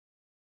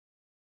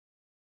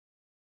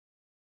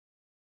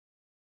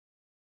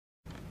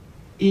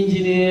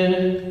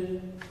Engineer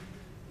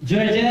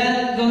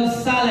Georgette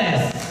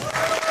Gonzalez.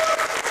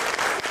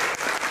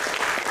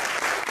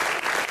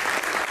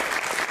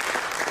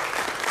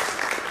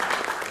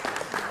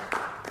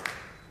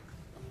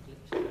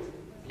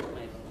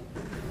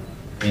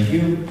 Thank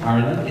you,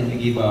 Arnold. Can we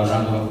give a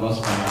round of applause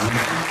for Arnold?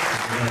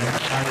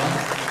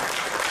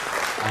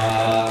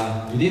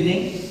 Good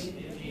evening.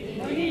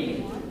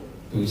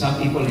 To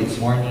some people, it's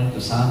morning. To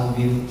some of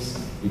you, it's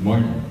good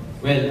morning.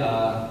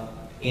 Well,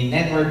 in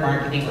network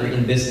marketing or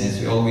in business,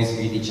 we always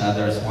greet each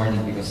other as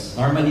morning because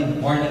normally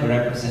morning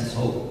represents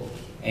hope.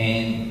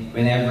 And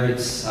whenever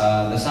it's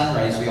the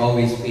sunrise, we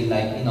always feel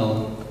like, you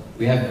know,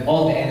 we have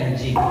all the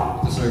energy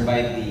to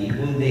survive the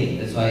whole day.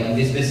 That's why in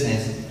this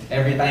business,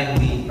 every time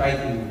we try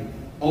to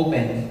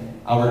open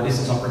our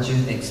business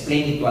opportunity,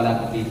 explain it to a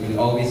lot of people, we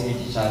always greet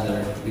each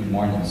other good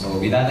morning. So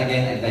with that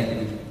again, I'd like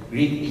to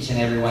greet each and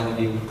every one of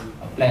you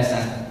a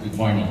pleasant good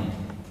morning.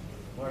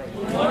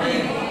 Good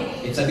morning.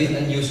 It's a bit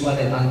unusual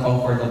and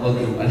uncomfortable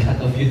to a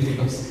lot of you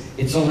because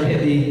it's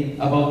already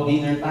about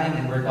dinner time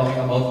and we're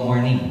talking about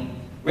morning.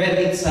 Well,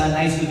 it's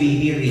nice to be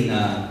here in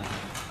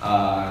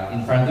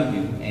front of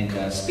you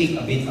and speak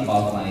a bit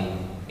about my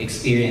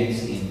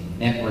experience in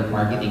network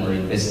marketing or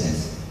in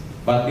business.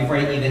 But before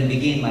I even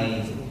begin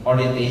my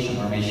orientation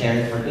or my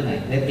sharing for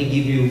tonight, let me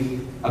give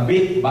you a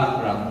brief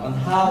background on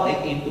how I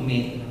came to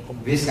make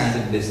this kind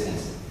of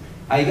business.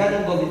 I got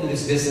involved into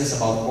this business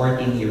about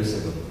 14 years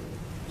ago.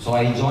 So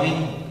I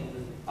joined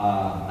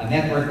a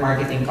network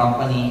marketing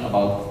company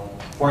about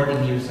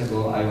 14 years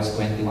ago. I was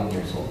 21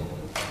 years old.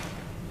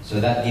 So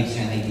that gives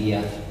you an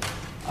idea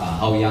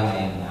how young I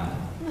am now.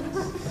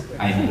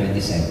 I'm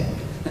 27.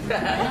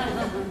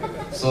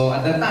 So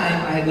at that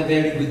time, I had a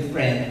very good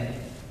friend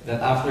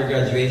that after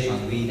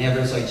graduation, we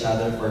never saw each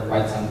other for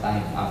quite some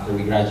time after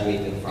we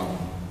graduated from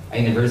a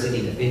university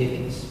in the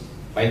Philippines.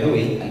 By the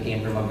way, I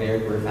came from a very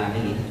poor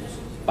family.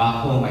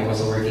 Back home, I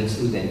was a working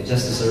student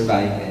just to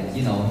survive and,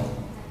 you know,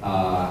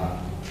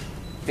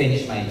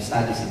 finish my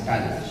studies in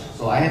college.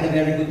 So I had a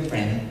very good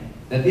friend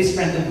that this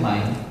friend of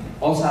mine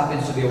also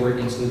happens to be a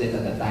working student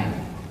at the time.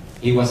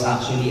 He was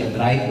actually a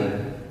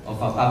driver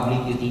of a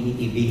public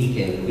utility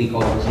vehicle we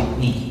call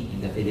jeepney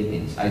in the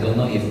Philippines. I don't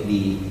know if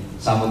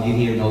some of you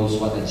here knows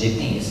what a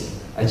jeepney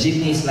is. A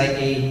jeepney is like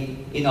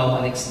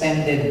an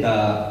extended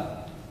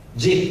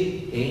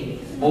jeep, okay?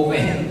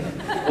 Open,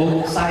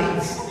 both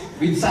sides,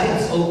 with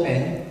sides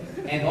open,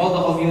 and all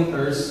the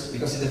commuters,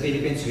 because in the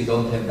Philippines we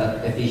don't have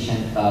that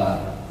efficient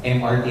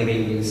MRT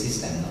railway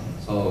system. No?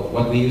 So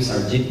what we use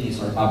are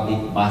jeepneys or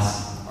public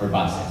bus or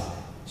buses.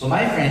 So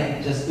my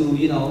friend, just to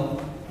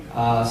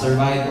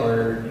survive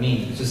or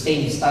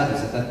sustain his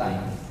studies at that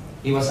time,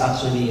 he was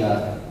actually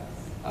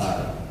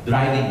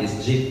driving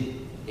this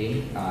jeep,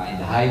 okay, in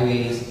the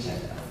highways,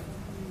 etc.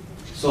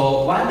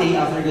 So one day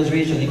after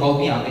graduation, he called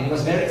me up and he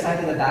was very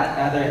excited at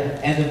the other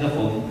end of the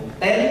phone,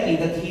 telling me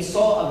that he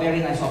saw a very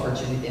nice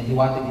opportunity and he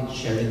wanted it to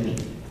share with me.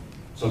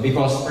 So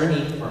because for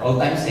me, for all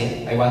time's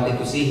sake, I wanted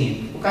to see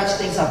him, to catch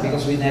things up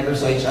because we never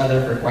saw each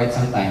other for quite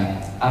some time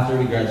after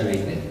we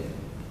graduated.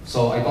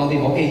 So I told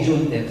him, okay,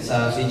 June, let's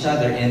see each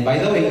other. And by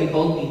the way, he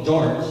told me,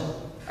 George,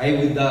 I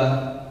would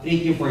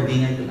treat you for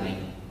dinner tonight.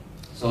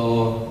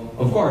 So,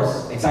 of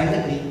course,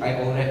 excitedly, I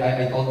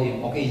told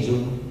him, okay,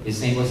 June.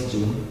 His name was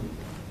June.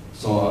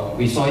 So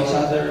we saw each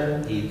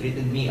other. He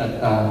treated me at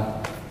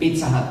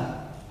Pizza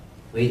Hut.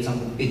 We ate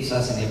some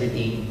pizzas and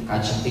everything,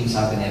 catching things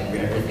up and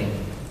everything.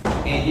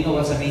 And you know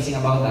what's amazing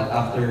about that?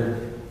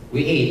 After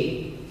we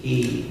ate,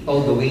 he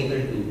told the waiter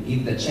to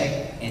give the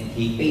check and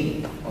he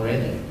paid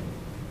already.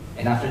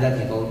 And after that,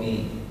 he told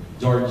me,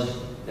 George,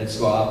 let's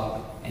go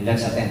up and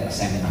let's attend a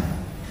seminar.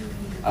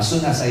 As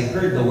soon as I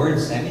heard the word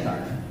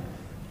seminar,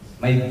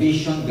 my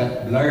vision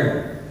got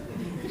blurred.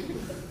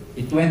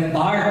 It went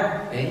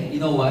dark. Okay? You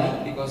know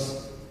why?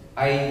 Because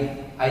I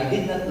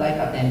did not like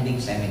attending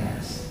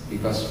seminars.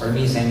 Because for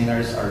me,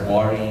 seminars are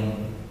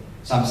boring.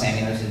 Some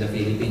seminars in the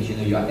Philippines, you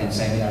know, you attend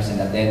seminars and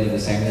at the end of the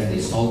seminar, they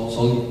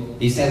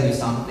sell you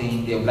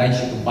something, they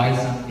oblige you to buy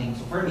something.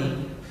 So for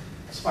me,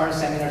 as far as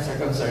seminars are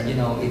concerned, you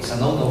know, it's a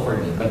no-no for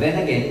me. But then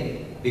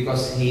again,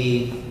 because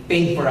he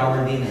paid for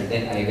our dinner,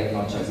 then I got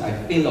no choice. I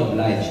feel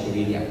obliged to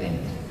really attend.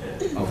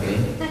 Okay?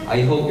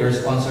 I hope your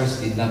sponsors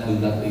did not do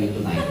that to you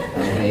tonight.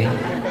 Okay?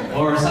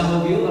 Or some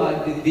of you,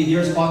 did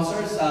your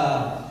sponsors,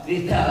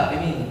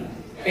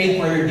 pay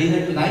for your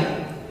dinner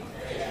tonight?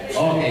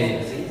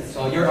 Okay.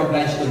 So you're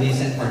obliged to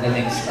listen for the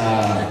next,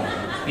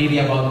 maybe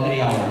about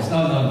 3 hours.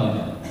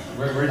 No.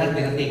 We're not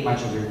going to take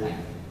much of your time.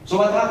 So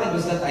what happened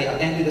was that I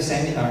attended a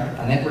seminar,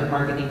 a network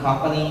marketing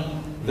company.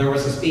 There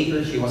was a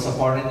speaker, she was a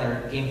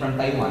foreigner, came from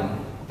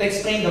Taiwan, to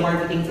explain the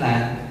marketing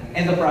plan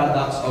and the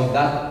products of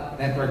that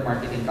network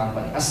marketing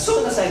company. As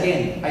soon as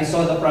I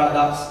saw the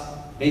products,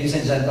 ladies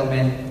and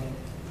gentlemen,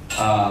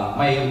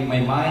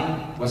 my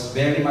mind was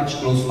very much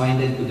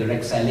close-minded to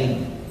direct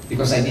selling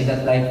because I did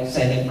not like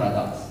selling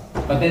products.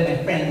 But then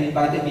my friend who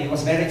invited me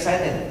was very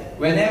excited.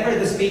 Whenever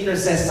the speaker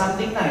says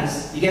something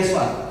nice, guess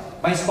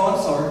what? My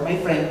sponsor, my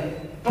friend,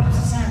 claps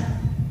his hand.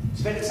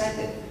 He's very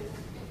excited.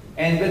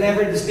 And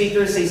whenever the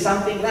speaker says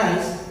something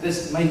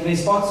nice, my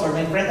sponsor,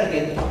 my friend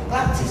again,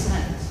 claps his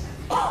hands.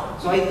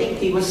 So I think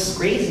he was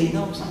crazy,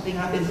 something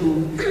happened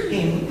to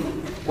him.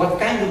 What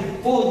kind of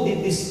food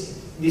did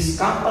this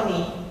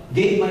company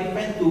give my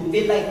friend to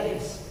feel like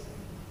this?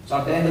 So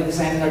at the end of the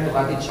seminar, to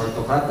cut it short,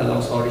 to cut the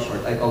long story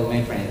short, I told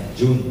my friend,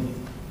 June,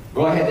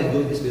 go ahead and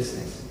do this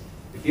business.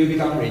 If you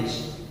become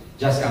rich,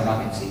 just come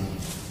back and see me.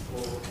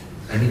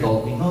 And he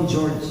told me, no,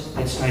 George,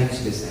 let's try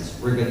this business.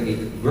 We're gonna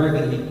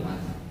make money.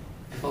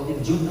 I told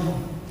him, June, no,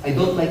 I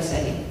don't like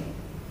selling.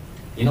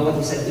 You know what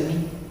he said to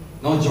me?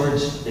 No,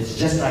 George, let's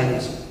just try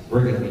this.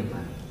 We're gonna make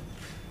money.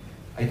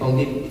 I told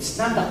him, it's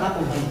not the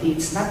cup of my tea,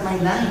 it's not my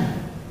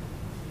line.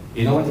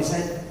 You know what he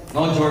said?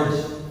 No, George,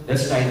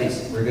 let's try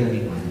this. We're gonna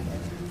make money.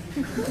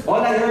 All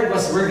I heard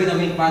was, we're gonna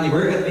make money,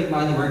 we're gonna make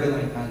money, we're gonna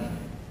make money.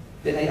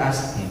 Then I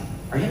asked him,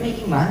 are you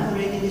making money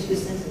already in this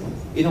business?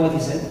 You know what he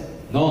said?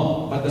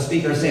 No, but the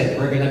speaker said,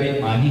 we're gonna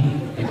make money.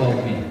 He told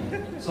me.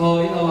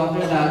 So,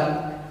 after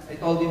that, I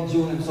told him,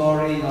 June, I'm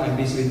sorry, I'm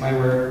busy with my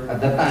work.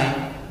 At that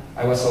time,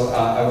 I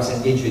was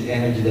engaged with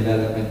energy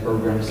development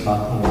programs back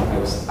home. I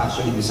was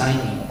actually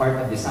part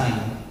of design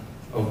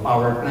of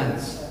power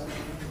plants.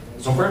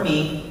 So for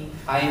me,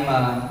 I'm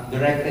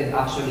directed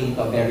actually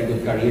into a very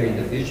good career in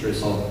the future.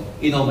 So,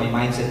 my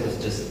mindset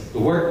was just to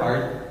work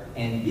hard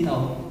and,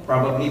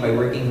 probably by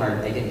working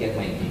hard, I can get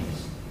my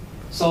dreams.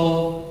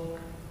 So,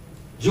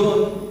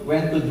 June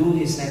went to do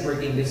his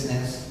networking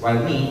business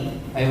while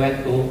I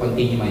went to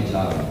continue my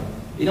job.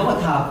 You know what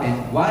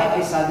happened? Why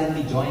I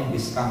suddenly joined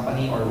this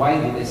company, or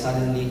why did I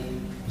suddenly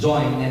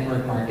join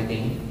network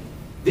marketing?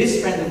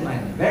 This friend of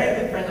mine, very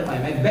good friend of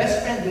mine, my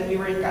best friend when we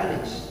were in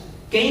college,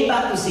 came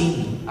back to see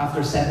me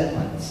after 7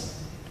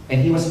 months.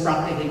 And he was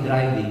practically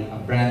driving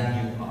a brand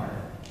new car.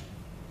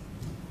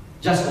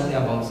 Just only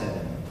about 7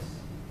 months.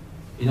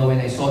 When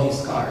I saw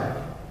his car,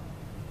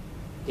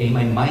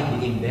 my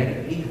mind became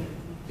very clear.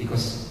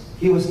 Because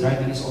he was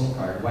driving his own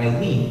car, while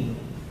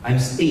I'm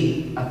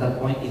still at the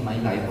point in my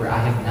life where I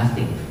have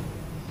nothing.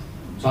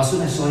 So as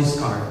soon as I saw his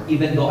car,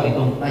 even though I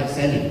don't like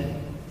selling,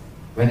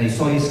 when I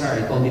saw his car,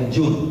 I told him,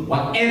 June,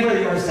 whatever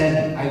you are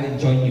selling, I will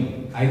join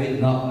you. I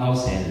will not now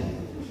sell.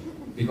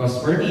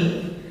 Because for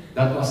me,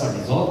 that was a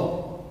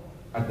result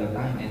at the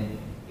time. And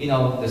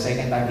the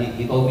second time,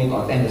 he told me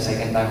to attend the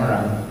second time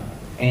around.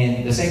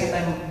 And the second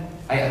time,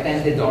 I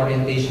attended the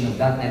orientation of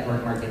that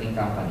network marketing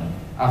company.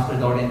 After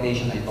the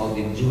orientation, I told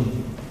him,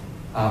 June,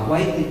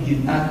 why did you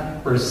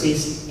not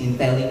persist in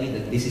telling me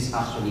that this is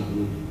actually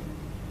good?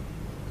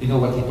 You know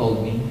what he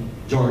told me?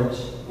 George,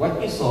 what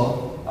you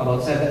saw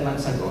about 7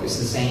 months ago is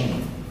the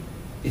same.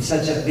 It's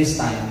such that this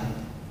time,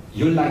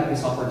 you like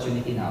this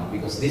opportunity now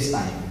because this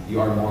time, you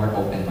are more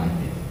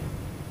open-minded.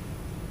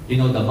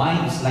 The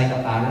mind is like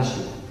a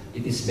parachute.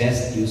 It is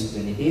best used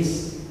when it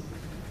is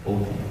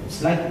open.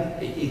 It's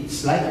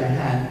like your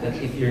hand that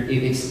if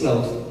it's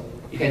closed,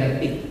 you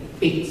cannot pick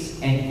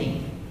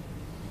anything.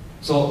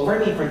 So for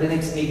me, for the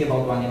next maybe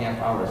about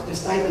 1.5 hours,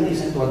 just try to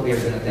listen to what we are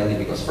going to tell you.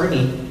 Because for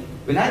me,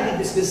 when I did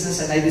this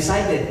business and I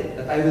decided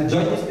that I will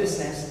join this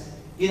business,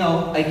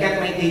 I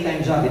kept my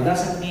daytime job. It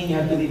doesn't mean you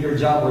have to leave your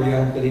job or you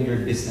have to leave your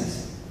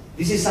business.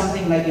 This is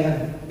something like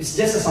it's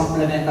just a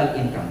supplemental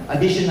income,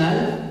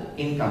 additional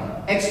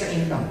income, extra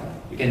income.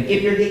 You can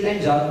keep your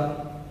daytime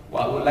job,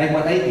 like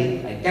what I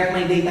did. I kept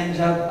my daytime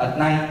job. At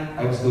night,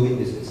 I was doing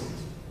this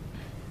business.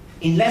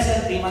 In less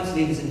than 3 months,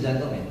 ladies and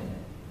gentlemen,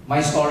 my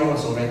story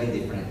was already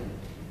different.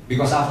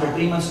 Because after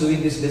 3 months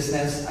doing this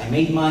business, I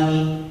made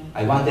money,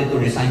 I wanted to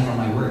resign from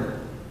my work.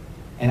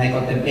 And I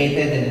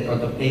contemplated,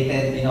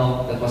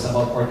 that was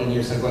about 14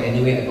 years ago.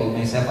 Anyway, I told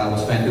myself, I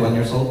was 21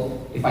 years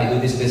old, if I do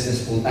this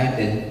business full-time,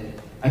 then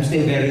I'm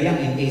still very young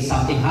in case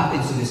something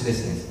happens to this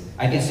business.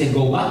 I can still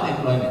go back to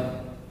employment.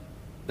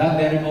 That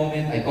very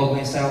moment, I told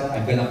myself,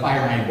 I'm gonna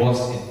fire my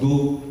boss and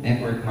do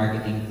network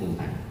marketing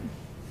full-time.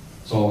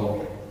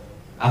 So,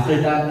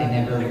 after that, I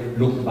never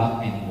looked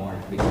back anymore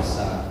because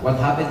what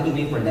happened to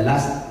me for the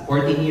last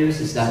 14 years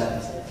is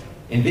that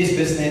in this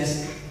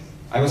business,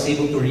 I was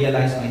able to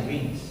realize my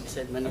dreams.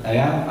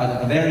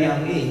 At a very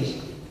young age,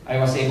 I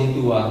was able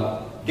to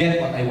get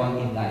what I want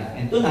in life.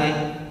 And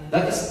tonight,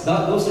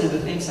 those are the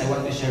things I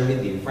want to share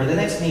with you for the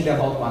next maybe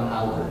about 1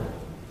 hour.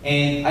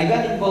 And I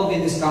got involved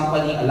in this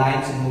company,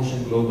 Alliance in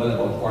Motion Global,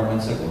 about 4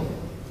 months ago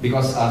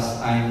because as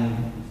I'm,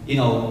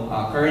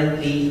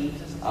 currently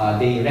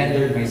they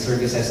rendered my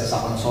services as a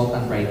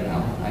consultant right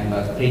now. I'm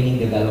a training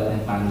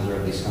development manager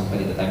of this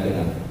company that I'm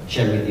gonna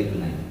share with you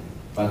tonight.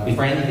 But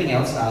before anything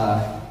else,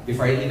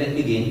 before I even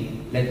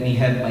begin, let me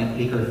have my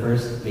clicker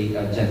first,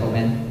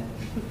 gentlemen.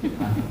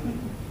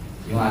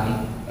 Yung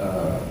ating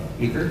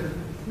clicker.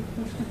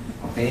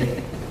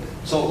 Okay.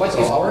 So what's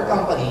our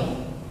company?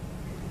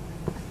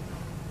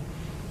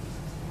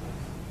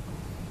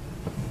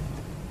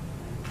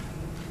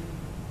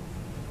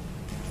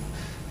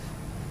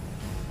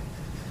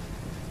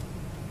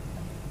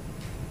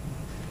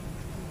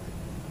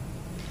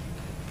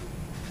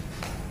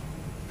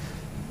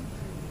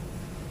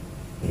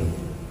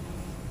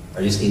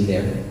 Are you still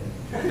there?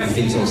 I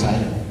feel so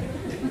silent.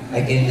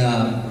 I can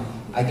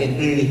I can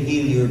really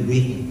heal your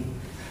breathing.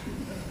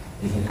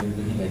 If you're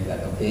doing like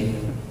that, okay?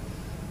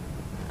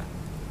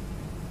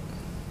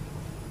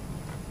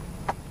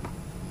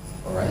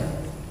 Alright?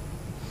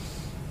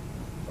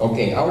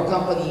 Okay, our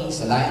company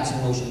is Alliance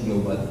in Motion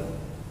Global.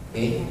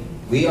 Okay?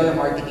 We are a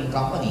marketing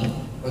company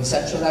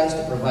conceptualized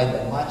to provide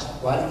a much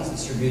quality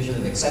distribution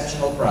of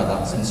exceptional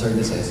products and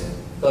services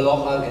to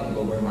local and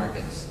global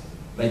markets.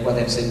 Like what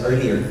I've said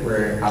earlier,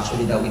 we're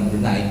actually now in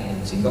Brunei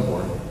and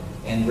Singapore,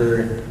 and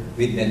we're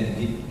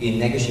in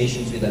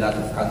negotiations with a lot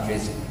of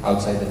countries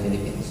outside the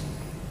Philippines.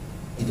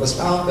 It was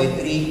founded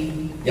by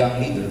 3 young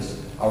leaders.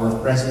 Our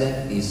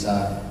president is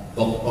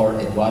Dr.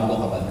 Eduardo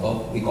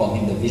Cabanco. We call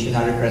him the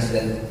visionary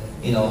president,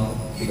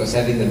 because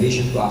having the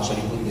vision to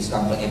actually put this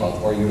company about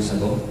 4 years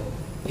ago,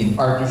 in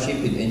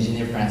partnership with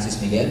engineer Francis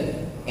Miguel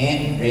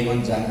and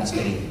Raymond Jan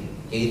Asperin.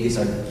 Okay, these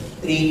are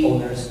 3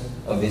 owners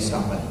of this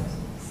company.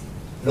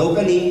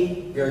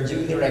 Locally, we are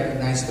duly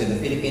recognized by the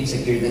Philippine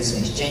Securities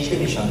and Exchange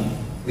Commission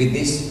with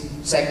this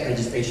SEC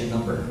registration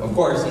number. Of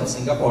course, in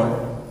Singapore,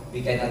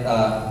 we cannot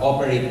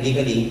operate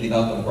legally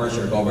without, of course,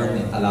 your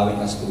government allowing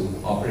us to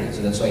operate.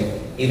 So that's why,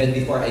 even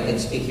before I can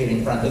speak here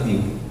in front of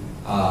you,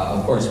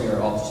 of course, we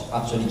are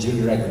actually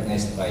duly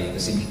recognized by the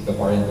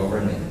Singaporean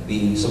government,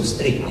 being so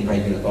strict in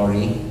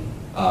regulatory,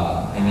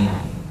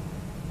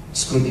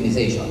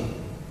 scrutinization,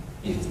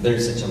 if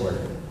there's such a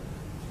word.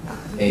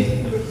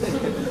 Okay.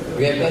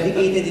 We have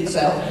dedicated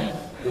itself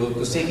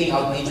to seeking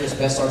out nature's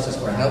best sources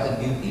for health and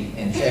beauty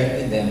and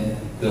sharing them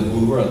to the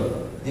whole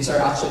world. These are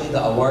actually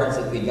the awards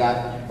that we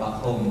got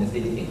back home in the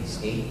Philippines.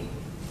 Okay?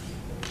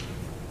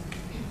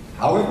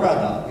 Our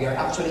product, we are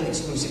actually an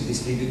exclusive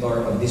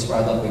distributor of this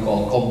product we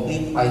call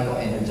Complete Phyto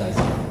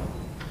Energizer.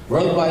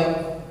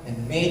 Worldwide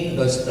and made to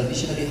those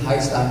traditionally high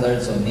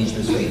standards of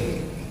Nature's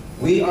Way.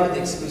 We are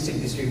the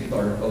exclusive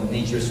distributor of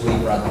Nature's Way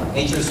product.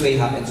 Nature's Way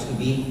happens to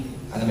be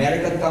an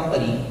American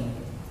company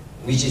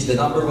which is the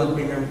 #1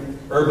 premium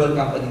herbal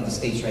company in the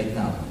States right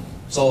now.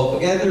 So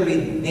together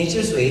with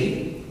Nature's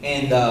Way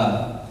and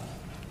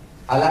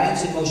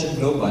Alliance in Motion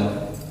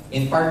Global,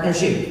 in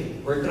partnership,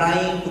 we're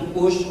trying to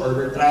push or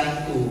we're trying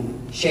to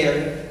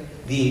share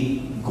the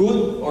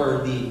good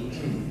or the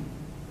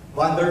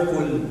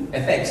wonderful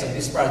effects of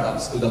these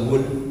products to the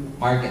whole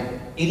market.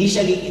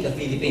 Initially in the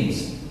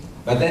Philippines.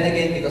 But then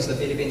again, because the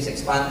Philippines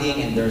is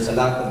expanding and there's a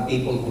lot of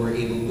people who are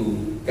able to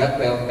get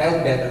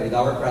felt better with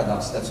our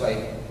products, that's why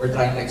we're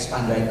trying to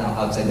expand right now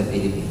outside the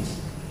Philippines.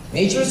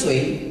 Nature's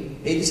Way,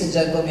 ladies and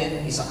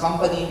gentlemen, is a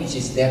company which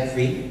is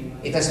debt-free.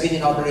 It has been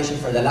in operation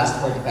for the last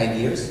 45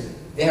 years.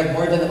 They have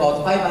more than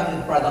about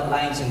 500 product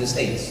lines in the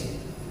States.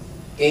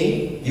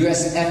 Okay?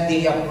 US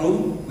FDA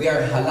approved. We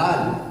are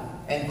halal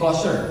and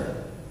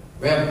kosher.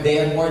 They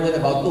have more than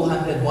about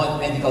 201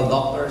 medical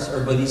doctors,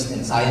 herbalists,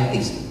 and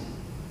scientists.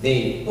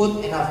 They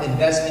put enough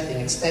investment in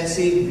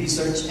extensive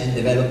research and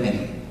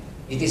development.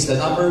 It is the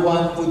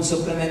 #1 food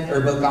supplement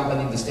herbal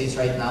company in the States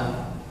right now.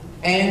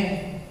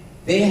 And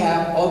they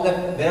have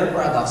their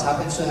products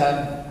happens to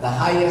have the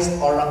highest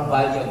ORAC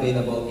value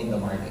available in the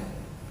market.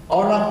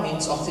 ORAC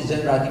means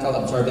oxygen radical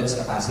absorbance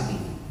capacity.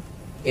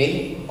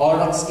 Okay?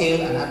 ORAC scale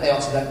and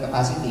antioxidant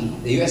capacity.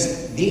 The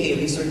USDA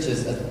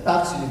researchers at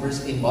Tufts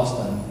University in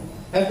Boston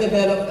have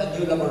developed a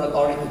new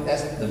laboratory to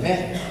test to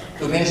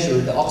measure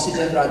the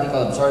oxygen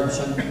radical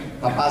absorption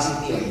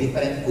capacity of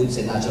different foods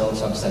and natural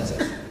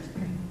substances.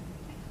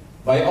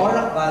 By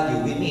ORAC value,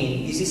 we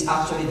mean this is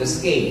actually the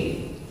scale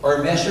or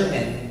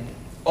measurement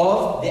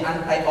of the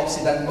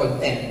antioxidant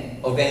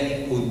content of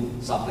any food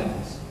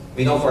supplements.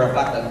 We know for a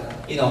fact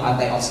that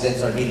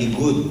antioxidants are really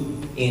good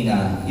in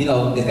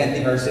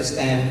defending our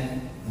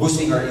system,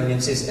 boosting our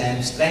immune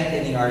system,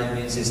 strengthening our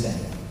immune system.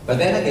 But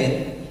then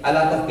again, a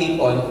lot of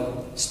people,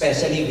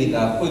 especially with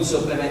the food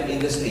supplement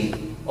industry,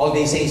 all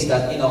they say is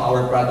that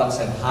our products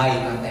have high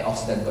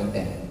antioxidant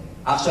content.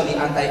 Actually,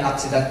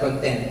 antioxidant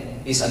content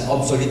is an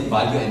obsolete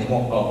value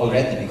anymore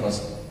already, because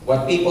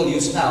what people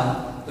use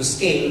now to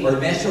scale or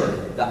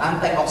measure the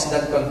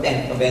antioxidant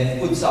content of any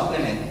food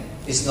supplement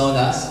is known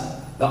as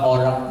the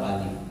ORAC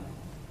value.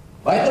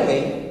 By the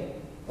way,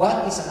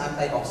 what is an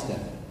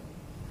antioxidant?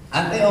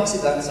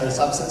 Antioxidants are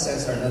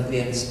substances or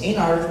nutrients in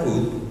our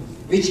food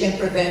which can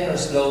prevent or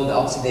slow the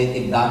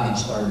oxidative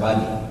damage to our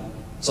body.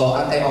 So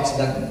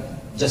antioxidant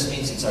just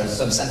means it's our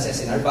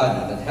substances in our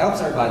body that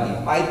helps our body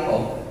fight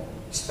off,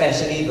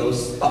 especially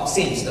those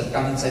toxins that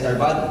come inside our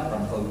body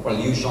from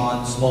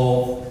pollution,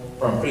 smoke,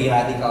 from free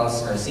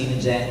radicals,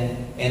 carcinogen,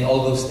 and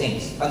all those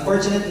things.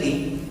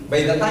 Unfortunately,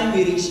 by the time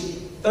we reach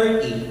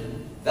 30,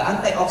 the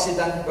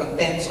antioxidant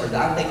contents or the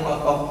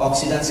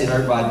antioxidants in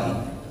our body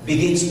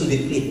begins to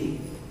deplete.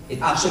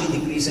 It actually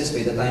decreases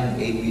by the time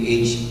we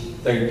age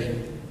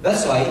 30.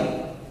 That's why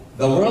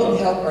the World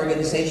Health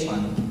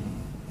Organization,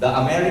 the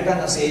American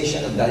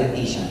Association of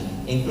Dietitians,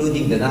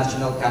 including the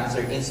National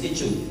Cancer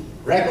Institute,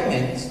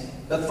 recommends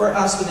that for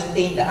us to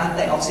maintain the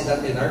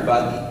antioxidant in our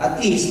body, at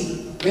least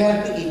we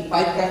have to eat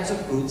 5 kinds of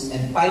fruits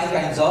and 5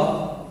 kinds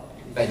of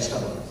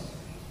vegetables.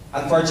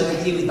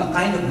 Unfortunately, with the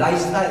kind of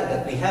lifestyle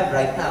that we have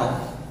right now,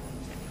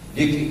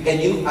 Can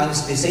you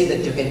honestly say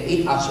that you can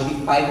eat actually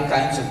 5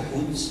 kinds of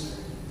foods,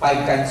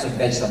 5 kinds of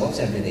vegetables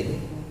every day?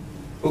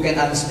 Who can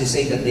honestly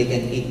say that they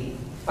can eat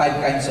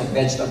 5 kinds of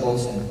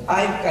vegetables and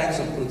 5 kinds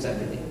of fruits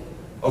every day?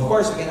 Of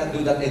course, we cannot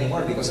do that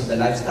anymore because of the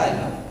lifestyle.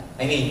 No?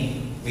 I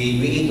mean, we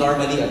eat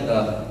normally at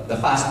the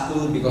fast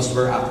food because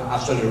we're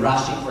actually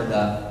rushing for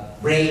the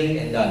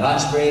break and the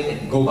lunch break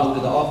and go back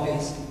to the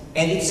office.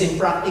 And it's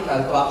impractical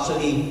to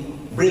actually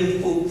bring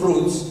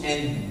fruits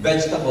and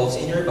vegetables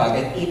in your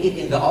bag and eat it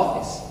in the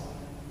office.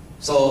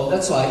 So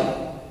that's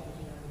why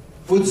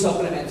food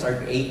supplements are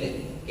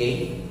created.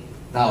 Okay?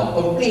 Now,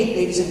 complete,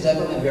 ladies and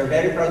gentlemen, we are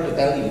very proud to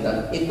tell you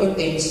that it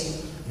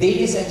contains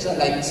daily essential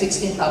like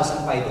 16,000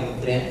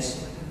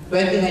 phytonutrients,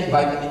 29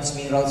 vitamins,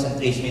 minerals, and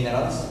trace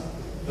minerals,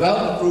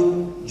 12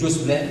 fruit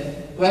juice blend,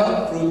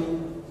 12 fruit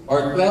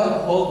or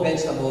 12 whole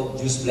vegetable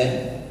juice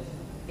blend,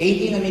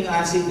 18 amino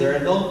acids. There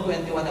are no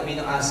 21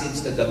 amino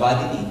acids that the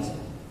body needs.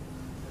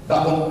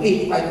 The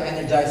complete Phyto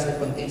Energizer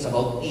contains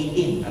about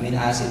 18 amino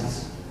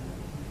acids.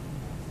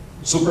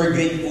 Super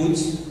green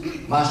foods,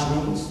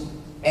 mushrooms,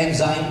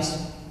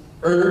 enzymes,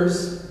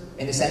 herbs,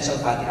 and essential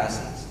fatty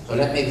acids. So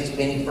let me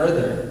explain it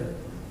further.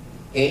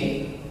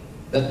 Okay?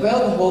 The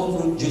 12 whole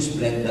fruit juice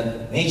blend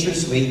that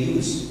Nature's Way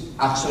use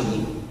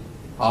actually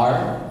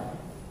are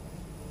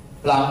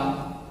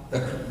plum,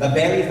 the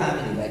berry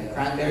family like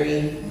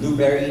cranberry,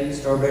 blueberry,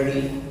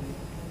 strawberry,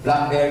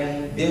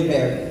 blackberry,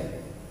 bilberry,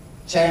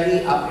 cherry,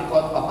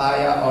 apricot,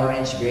 papaya,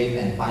 orange, grape,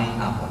 and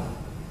pineapple.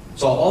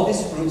 So all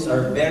these fruits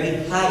are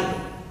very high.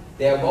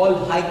 They have all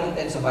high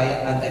contents of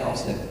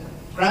antioxidant.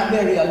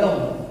 Cranberry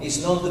alone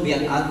is known to be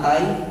an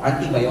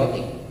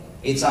antibiotic.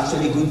 It's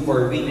actually good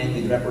for women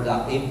with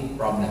reproductive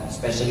problems,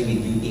 especially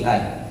with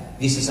UTI.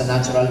 This is a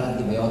natural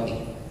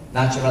antibiotic,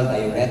 natural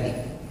diuretic.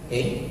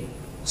 Okay?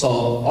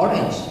 So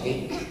orange.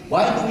 Okay?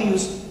 Why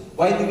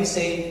do we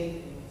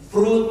say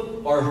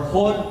fruit or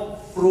whole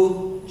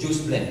fruit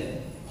juice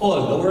blend?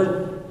 Whole, the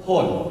word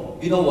whole.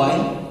 You know why?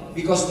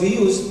 Because we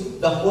use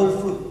the whole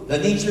fruit. The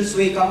Nature's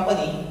Way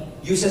company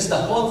uses the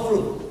whole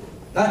fruit,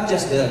 not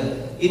just the,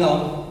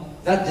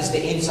 not just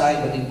the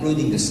inside, but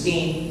including the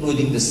skin,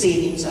 including the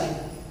seed inside.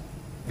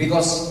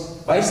 Because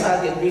by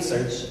study and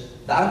research,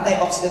 the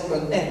antioxidant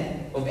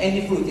content of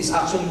any fruit is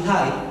actually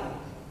high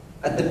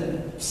at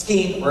the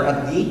skin or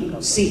at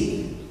the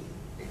seed.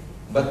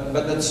 But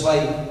that's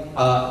why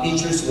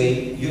Nature's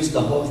Way use the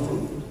whole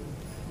fruit.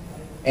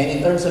 And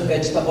in terms of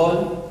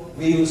vegetable,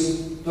 we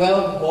use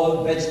 12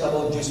 whole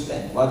vegetable juice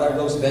blend. What are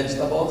those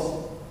vegetables?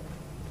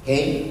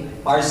 Okay,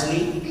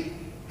 parsley,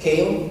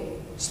 kale,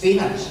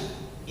 spinach.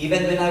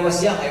 Even when I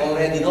was young, I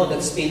already know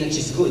that spinach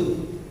is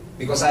good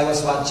because I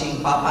was watching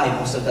Popeye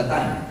most of the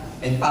time.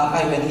 And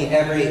Popeye, when he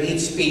ever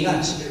eats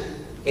spinach,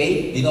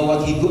 okay, you know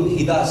what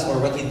he does or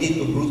what he did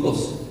to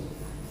Brutus.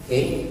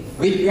 Okay,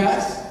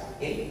 wheatgrass.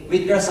 Okay,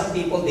 wheatgrass, some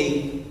people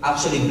they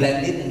actually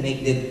blend it and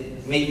make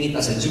it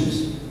as a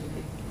juice.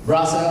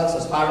 Brussels,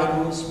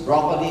 asparagus,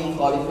 broccoli,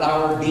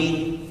 cauliflower,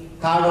 beet,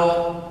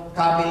 carrot,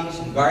 cabbage,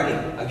 and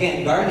garlic.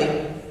 Again,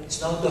 garlic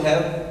is known to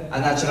have a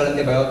natural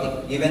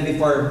antibiotic. Even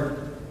before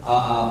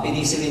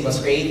penicillin was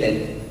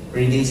created,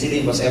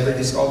 penicillin was ever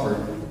discovered,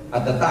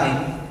 at the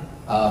time,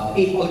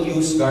 people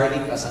use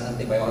garlic as an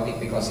antibiotic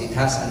because it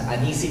has an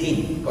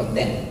anisinin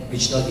content,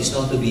 which is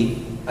known to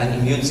be an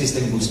immune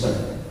system booster.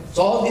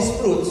 So all these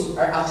fruits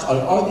are actually,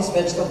 all these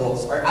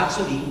vegetables are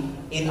actually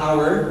in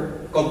our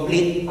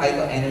complete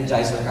Phyto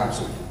Energizer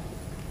capsule.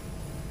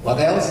 What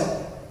else?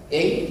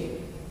 8.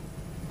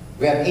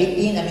 We have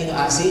 18 amino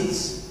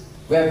acids.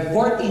 We have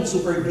 14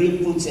 super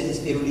green foods and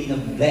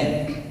spirulina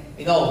blend.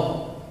 You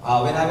know,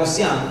 when I was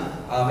young,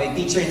 my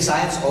teacher in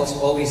science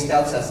always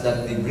tells us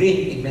that the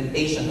green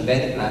pigmentation of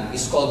any plant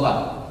is called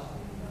what?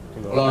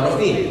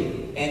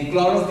 Chlorophyll. And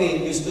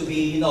chlorophyll used to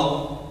be,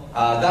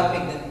 that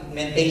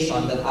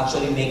pigmentation that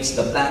actually makes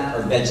the plant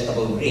or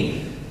vegetable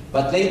green.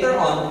 But later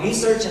on,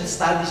 research and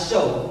studies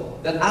show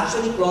that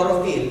actually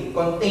chlorophyll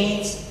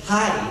contains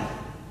high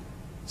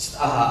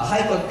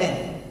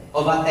content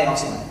of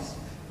antioxidants.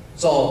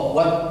 So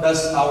what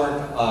does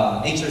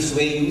our Nature's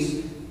Way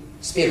use?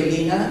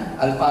 Spirulina,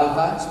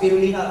 alfalfa.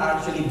 Spirulina are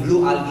actually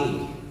blue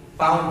algae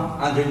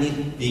found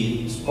underneath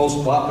the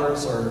most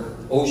waters or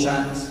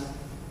oceans.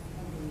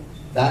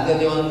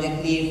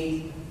 Dandelion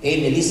leaf,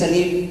 melissa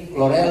leaf,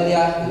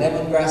 chlorella,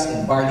 lemongrass,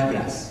 and barley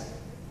grass.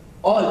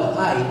 All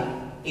high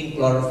in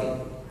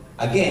chlorophyll.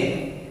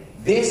 Again,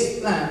 these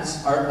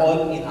plants are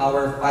all in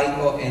our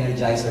Phyto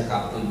Energizer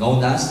capsule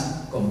known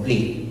as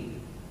Complete.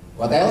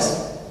 What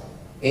else?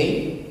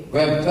 Okay, we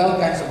have 12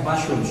 kinds of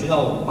mushrooms. You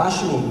know,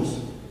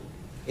 mushrooms,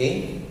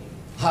 okay,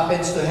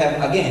 happens to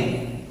have,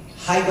 again,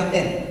 high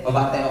content of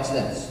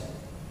antioxidants.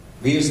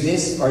 We use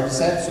this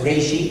cordyceps,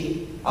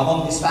 reishi.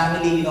 Among this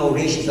family,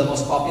 reishi is the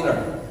most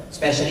popular,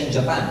 especially in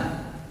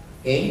Japan.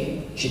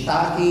 Okay,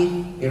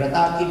 shiitake,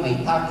 hiratake,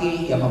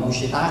 maitake,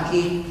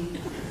 yamabushitake.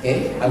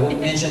 Okay, I won't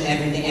mention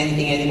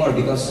anything anymore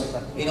because,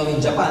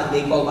 in Japan,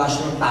 they call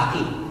mushroom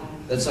taki.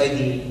 That's why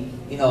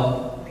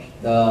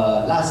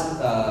the last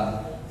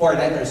 4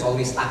 letters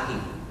always taki.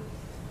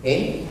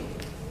 Okay?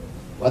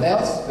 What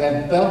else? We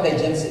have 12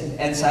 digestive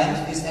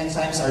enzymes. These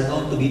enzymes are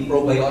known to be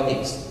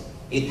probiotics.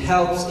 It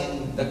helps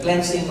in the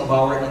cleansing of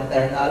our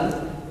internal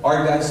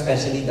organs,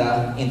 especially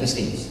the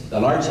intestines, the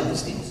large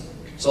intestines.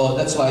 So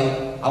that's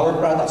why our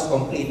products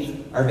complete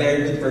are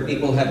very good for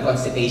people who have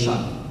constipation,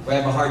 who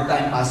have a hard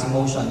time passing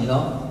motion,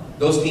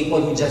 Those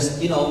people who just,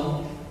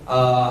 have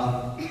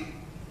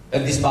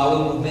this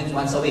bowel movement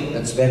once a week,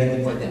 that's very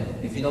good for them.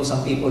 If you know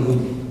some people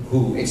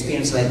who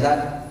experience like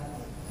that,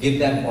 give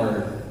them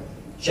or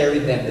share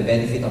with them the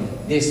benefit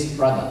of this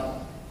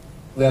product.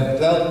 We have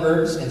 12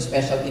 herbs and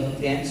specialty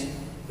nutrients.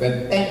 We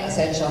have 10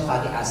 essential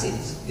fatty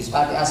acids. These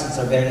fatty acids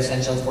are very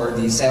essential for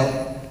the cell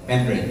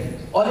membrane.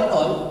 All in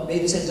all,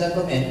 ladies and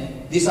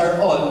gentlemen, these are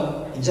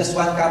all in just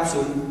one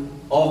capsule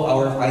of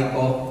our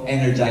Phyto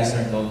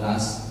Energizer known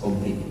as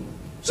Complete.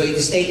 So it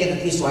is taken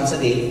at least once a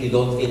day if you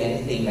don't feel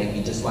anything, like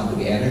you just want to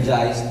be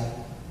energized.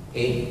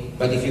 Okay?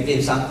 But if you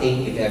feel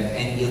something, if you have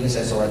any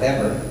illnesses or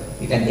whatever,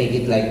 you can take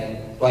it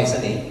like twice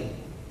a day.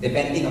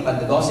 Depending upon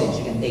the dosage,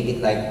 you can take it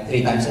like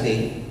 3 times a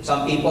day.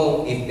 Some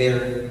people, if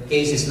their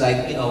case is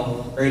like,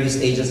 early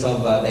stages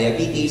of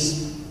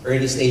diabetes,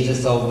 early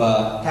stages of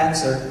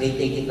cancer, they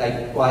take it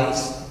like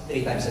twice,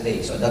 3 times a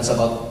day. So that's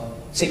about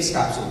 6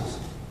 capsules.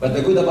 But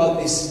the good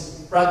about this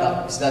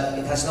product is that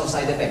it has no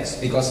side effects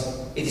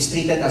because it is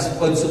treated as a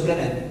food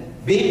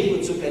supplement. Being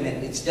food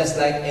supplement, it's just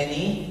like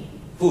any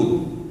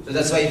food. So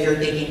that's why if you're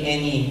taking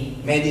any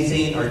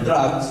medicine or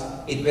drugs,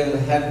 it will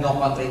have no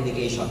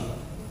contraindication.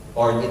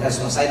 Or it has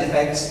no side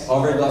effects,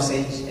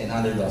 overdosage, and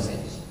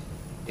underdosage.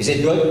 Is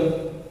it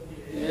good?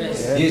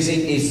 Yes. Do you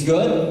think it's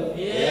good?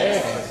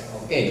 Yes.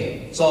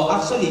 Okay. So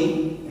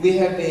actually, we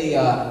have a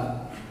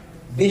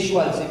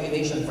visual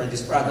simulation for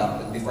this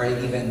product. But before I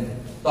even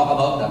talk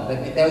about that,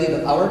 let me tell you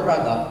that our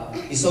product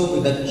is so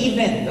good that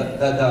even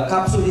the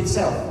capsule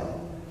itself,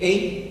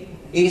 okay,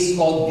 is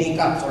called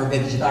V-Caps or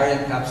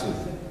vegetarian capsule.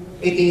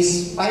 It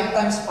is 5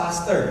 times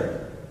faster.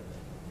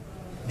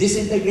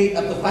 Disintegrate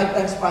up to 5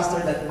 times faster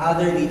than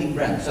other leading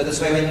brands. So that's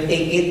why when you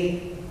take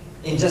it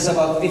in just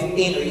about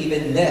 15 or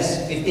even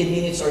less, 15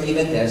 minutes or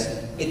even less,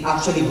 it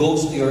actually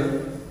goes to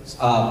your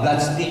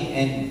bloodstream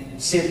and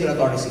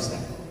circulatory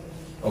system.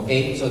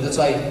 Okay? So that's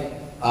why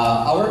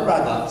our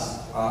products,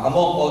 among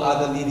all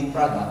other leading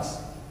products,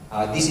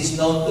 this is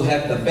known to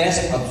have the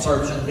best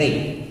absorption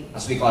rate,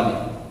 as we call it.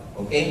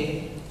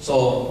 Okay?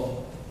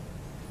 So,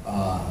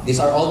 these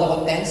are all the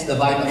contents, the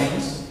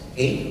vitamins,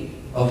 okay,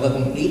 of the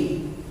Complete.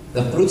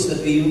 The fruits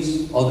that we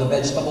use, all the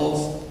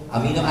vegetables,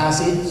 amino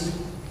acids,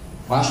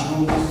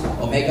 mushrooms,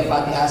 omega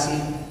fatty acid,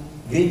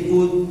 green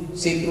food,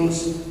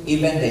 citrus,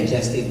 even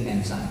digestive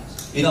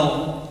enzymes.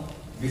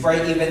 Before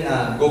I even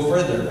go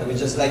further, I would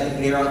just like to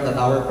clear out that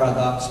our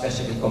product,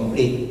 especially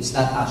Complete, is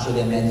not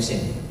actually a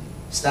medicine.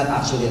 It's not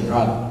actually a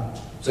drug.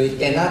 So it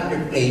cannot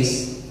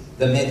replace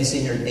the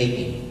medicine you're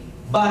taking.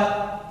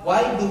 But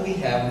why do we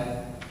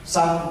have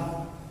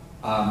some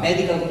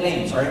medical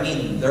claims? Or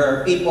there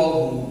are people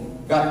who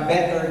got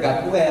better,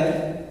 got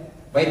well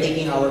by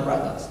taking our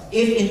products.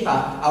 If in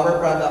fact our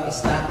product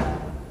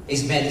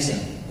is medicine,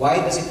 why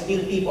does it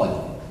heal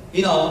people?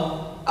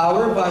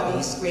 Our body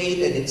is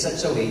created in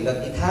such a way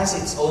that it has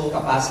its own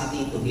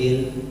capacity to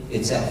heal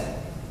itself.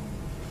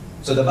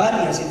 So the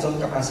body has its own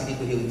capacity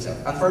to heal itself.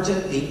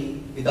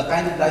 Unfortunately, with the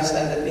kind of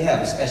lifestyle that we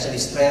have, especially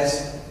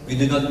stress, we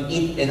do not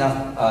eat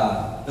enough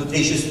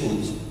nutritious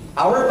foods.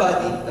 Our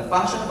body, the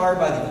function of our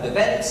body to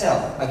defend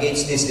itself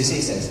against these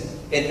diseases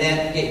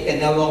can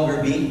no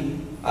longer be,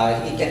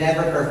 it can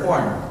never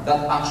perform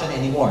that function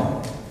anymore.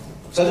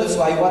 So that's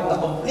why what the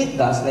Complete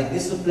does, like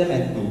this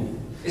supplement do,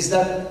 is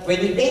that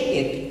when you take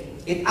it,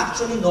 it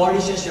actually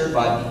nourishes your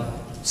body,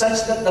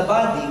 such that the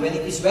body, when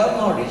it is well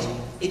nourished,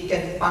 it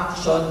can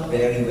function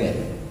very well.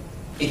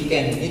 It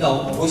can,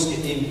 boost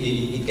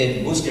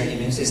your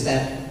immune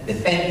system,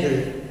 defend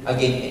you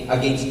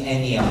against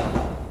any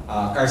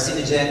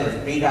carcinogen or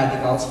free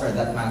radicals for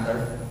that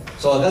matter.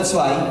 So that's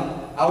why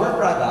our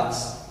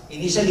products,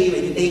 initially,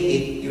 when you take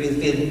it,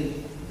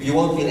 you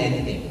won't feel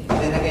anything.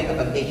 But then again,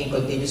 upon taking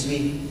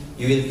continuously,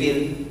 you will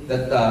feel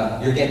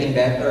that you're getting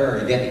better, or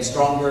you're getting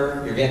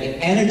stronger, you're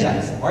getting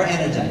energized, more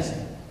energized.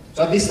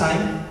 So at this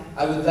time,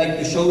 I would like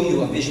to show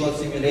you a visual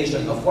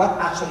simulation of what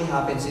actually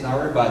happens in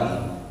our body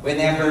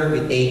whenever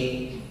we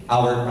take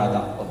our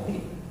product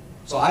Complete.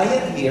 So I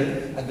have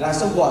here a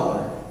glass of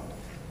water,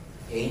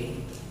 okay,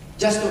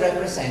 just to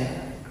represent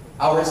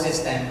our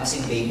system as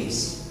in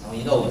babies.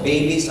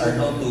 Babies are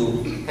known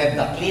to have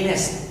the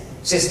cleanest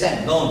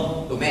system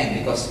known to men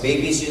because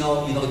babies, you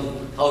know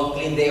how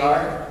clean they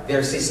are.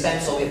 Their system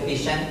so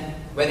efficient.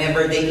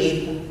 Whenever they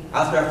eat,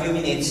 after a few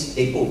minutes,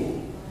 they poop.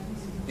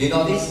 Do you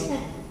know this?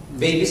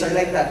 Babies are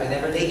like that.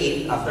 Whenever they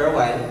eat, after a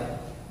while,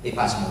 they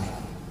pass motion.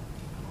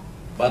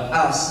 But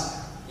us,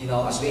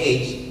 as we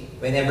age,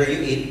 whenever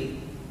you eat,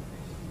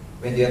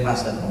 when do you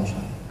pass that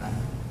motion?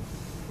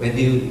 When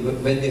do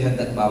you have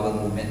that bowel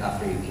movement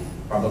after you eat?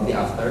 Probably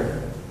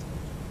after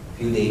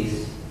few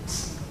days.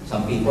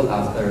 Some people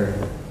after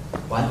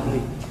 1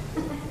 week.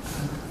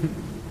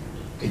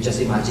 You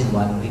just imagine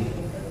 1 week.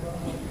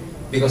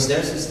 Because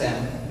their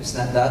system is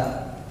not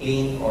that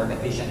clean or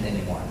efficient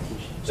anymore.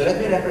 So let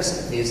me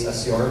represent this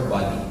as your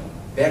body,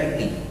 very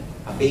clean,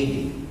 a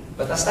baby.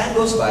 But as time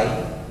goes by,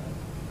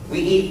 we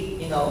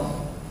eat,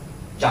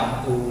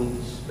 junk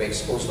foods, we're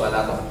exposed to a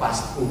lot of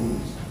fast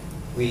foods,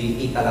 we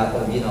eat a lot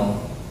of,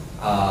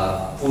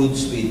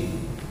 foods with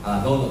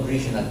no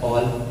nutrition at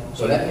all.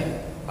 So let me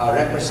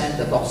represent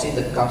the toxin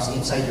that comes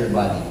inside your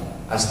body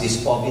as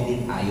this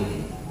povidone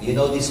iodine. You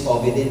know this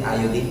povidone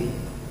iodine?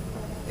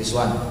 This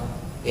one,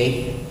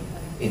 okay?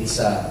 It's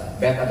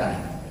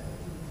betadine.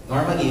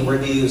 Normally, where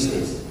do you use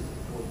this?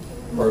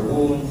 For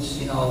wounds,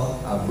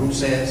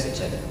 bruises,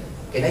 etc.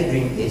 Can I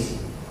drink this?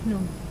 No.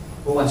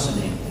 Who wants to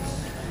drink this?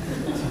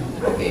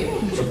 Okay,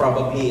 so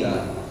probably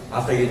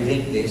after you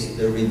drink this,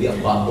 there will be a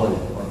bubble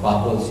or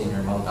bubbles in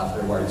your mouth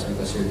afterwards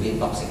because you'll be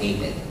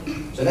intoxicated.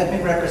 So let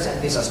me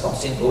represent this as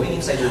toxin going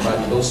inside your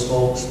body, those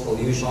smokes,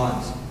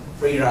 pollutions,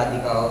 free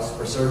radicals,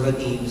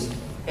 preservatives,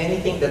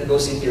 anything that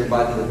goes into your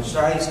body that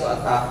tries to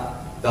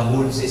attack the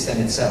whole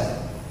system itself.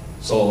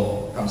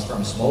 So, comes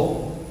from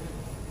smoke,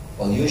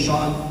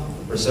 pollution,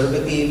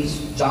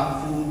 preservatives,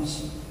 junk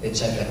foods,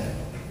 etc.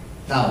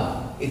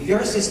 Now, if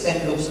your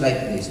system looks like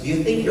this, do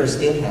you think you're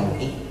still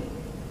healthy?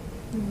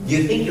 Do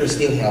you think you're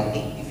still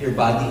healthy if your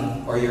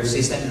body or your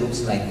system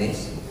looks like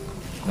this?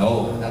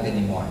 No, not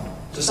anymore.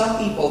 So some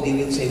people, they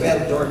will say, well,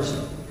 George,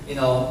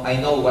 I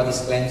know what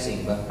is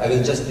cleansing, but I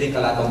will just drink a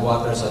lot of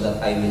water so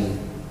that I will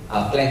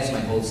cleanse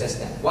my whole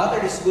system.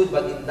 Water is good,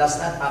 but it does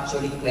not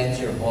actually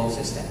cleanse your whole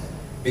system.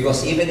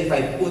 Because even if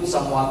I put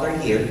some water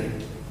here,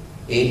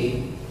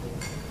 okay,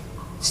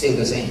 still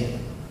the same.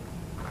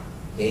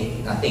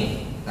 Okay,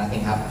 nothing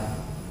happened.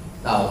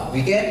 Now,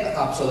 we get a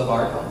capsule of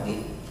our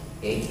complete,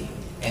 okay,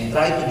 and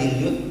try to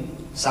dilute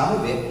some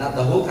of it, not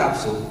the whole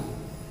capsule,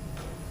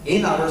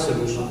 in our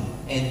solution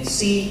and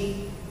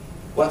see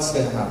what's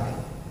going to happen.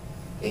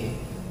 Okay?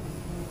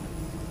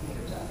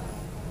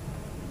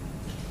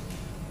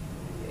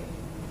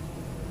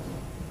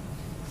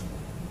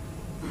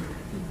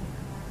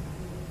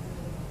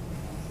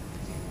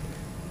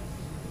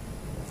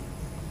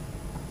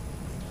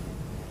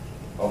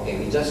 Okay,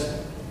 we just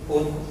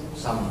put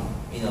some,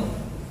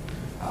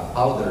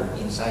 powder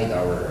inside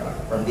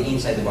from the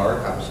inside of our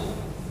capsule,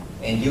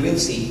 and you will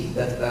see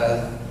that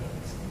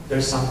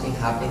there's something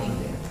happening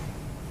there.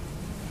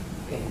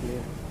 Okay.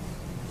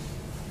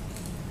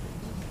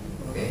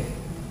 Okay.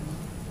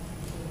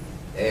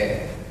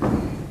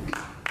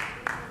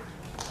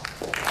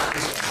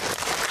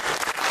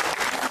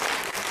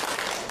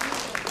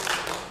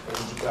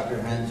 When you clap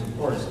your hands, of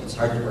course, it's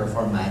hard to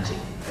perform magic.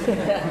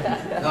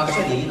 No,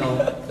 actually,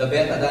 the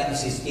betadine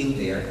is still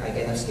there. I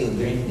cannot still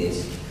drink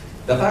this.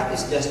 The fact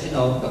is just, the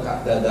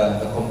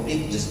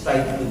complete just try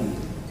to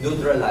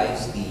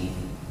neutralize the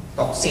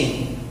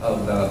toxin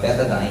of the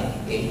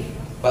betadine, okay?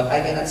 But I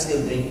cannot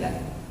still drink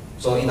that.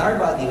 So in our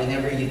body,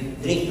 whenever you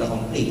drink the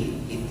complete,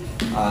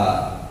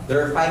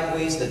 there are 5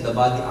 ways that the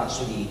body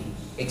actually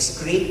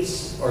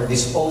excretes or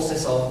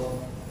disposes of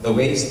the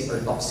waste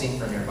or toxin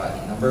from your body.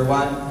 Number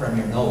 1, from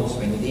your nose.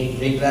 When you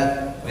drink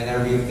that,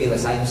 whenever you feel a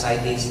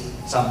sinusitis,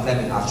 some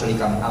phlegm will actually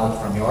come out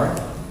from your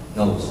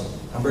nose.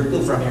 Number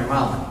 2, from your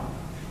mouth.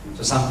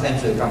 So some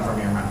phlegms will come from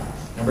your mouth.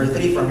 Number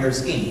 3, from your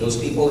skin. Those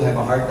people who have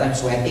a hard time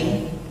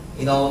sweating,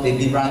 they've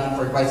been running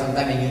for quite some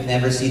time and you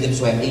never see them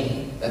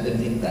sweating, let them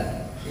drink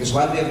that. Because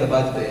one way of the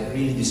body to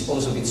really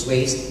dispose of its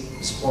waste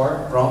is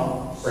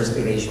from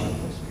perspiration.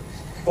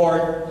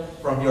 4th,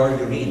 from your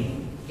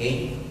urine.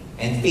 Okay?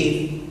 And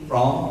 5th,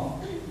 from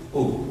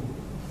poop.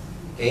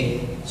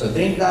 Okay? So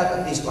drink that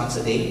at least once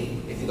a day.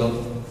 If you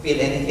don't feel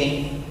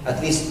anything, at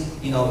least,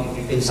 if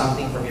you feel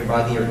something from your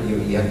body, or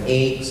you have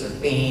aches or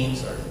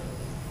pains, or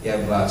you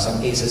have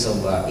some cases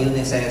of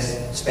illnesses,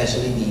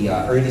 especially the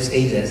early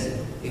stages,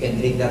 you can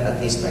drink that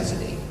at least twice a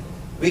day.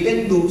 We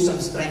can do some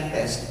strength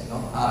tests.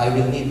 I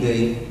will need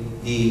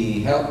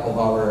the help of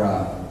our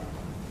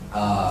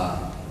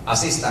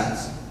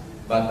assistants,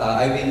 but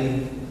I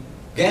will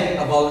get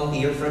a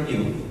volunteer from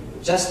you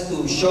just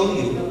to show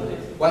you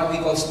what we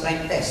call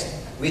strength test.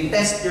 We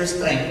test your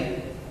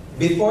strength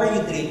before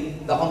you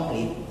drink the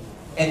complete,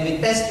 and we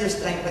test your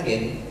strength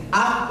again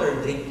after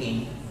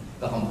drinking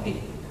the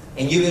complete.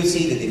 And you will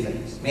see the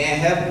difference. May I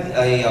have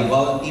a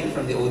volunteer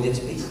from the audience,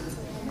 please?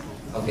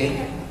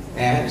 Okay?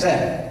 May I have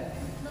Seth?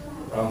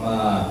 From,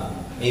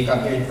 may you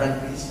come here in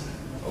front, please?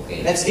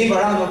 Okay. Let's give a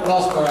round of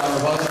applause for our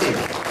volunteer.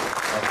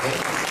 Okay?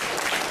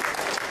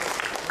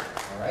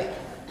 Alright?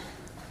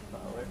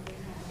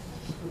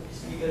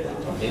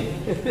 Okay.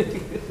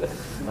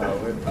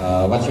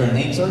 What's your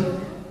name, sir?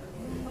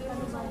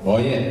 Oh,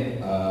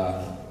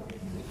 yeah.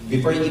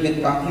 Before you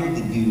even come here,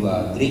 did you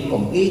drink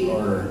complete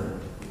or...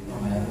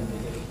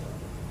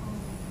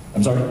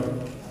 I'm sorry? I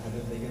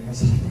haven't taken my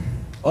supper.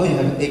 Oh, you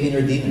haven't taken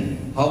your dinner.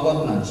 How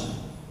about lunch?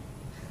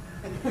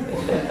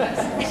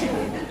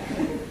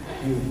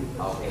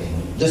 Okay.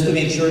 Just to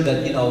make sure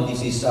that,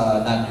 this is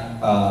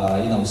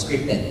not,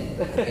 scripted.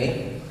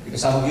 Okay? Because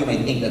some of you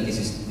might think that this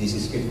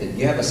is scripted. Do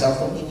you have a cell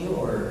phone in you,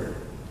 or...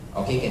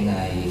 Okay, can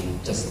I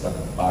just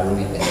borrow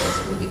it and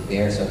just put it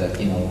there so that,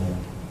 we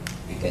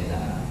can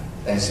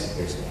Test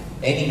your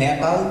strength. Any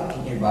metal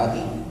in your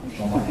body?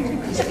 No more.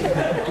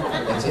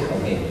 That's it.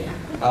 Okay.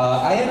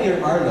 I am your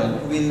Marlon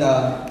who will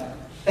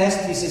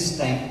test his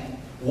strength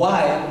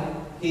while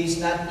he's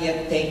not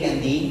yet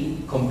taken the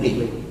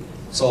complete.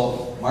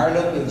 So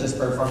Marlon will just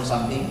perform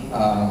something.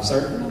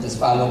 Sir, just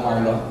follow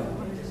Marlon.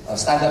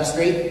 Stand up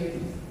straight.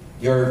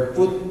 Your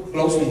foot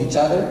close with each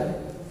other.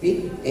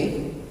 Feet,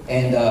 okay?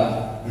 And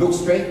look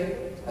straight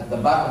at the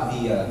back of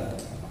the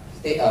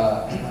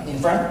in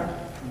front.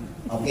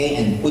 Okay,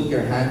 and put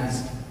your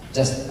hands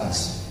just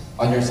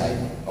on your side.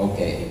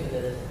 Okay.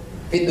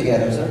 Feet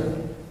together, sir.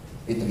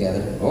 Feet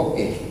together.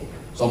 Okay.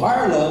 So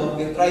Marlon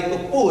will try to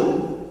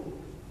pull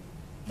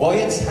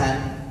Boyet's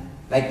hand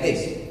like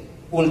this.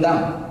 Pull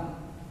down.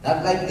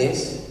 Not like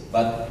this,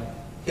 but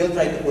he'll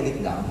try to pull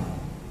it down.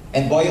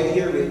 And Boyet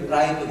here will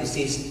try to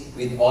resist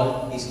with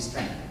all his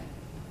strength.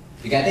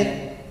 You get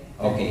it?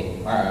 Okay.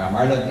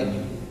 Marlon, can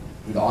you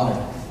do the honor?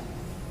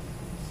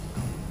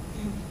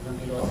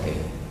 Okay.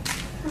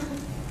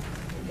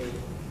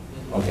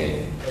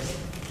 Okay.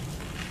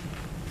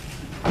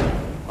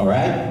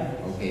 Alright?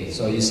 Okay,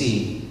 so you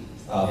see,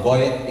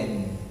 Boyet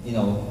and,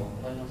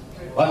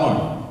 one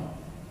more.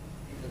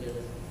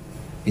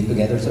 Feet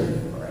together, sir.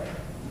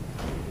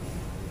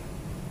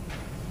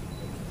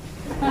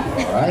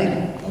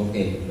 Alright?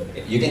 Okay.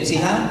 You can see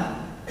now?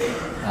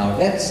 Now,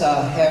 let's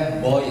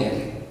have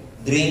Boyet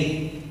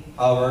drink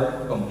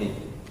our complete.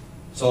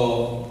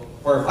 So,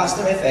 for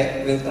faster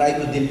effect, we'll try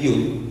to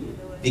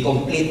dilute the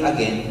complete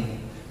again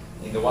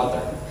in the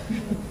water.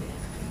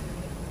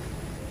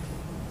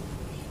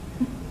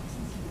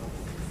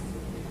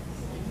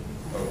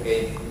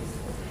 Okay.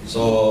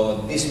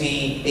 So, this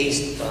may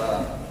taste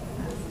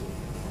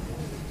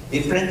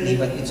differently,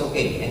 but it's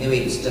okay.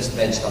 Anyway, it's just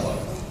vegetable.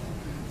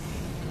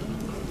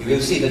 You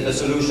will see that the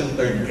solution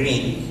turned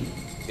green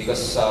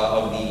because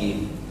of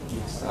the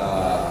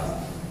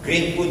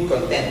green food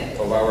content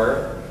of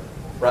our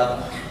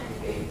product.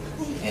 Okay.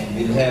 And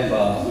we'll have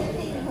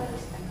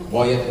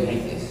Boyet to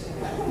drink this.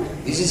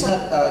 This is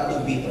not too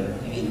bitter.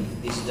 I mean,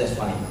 this is just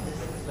fine.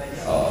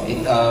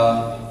 It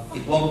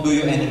won't do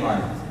you any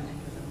harm.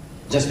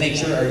 Just make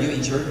sure, are you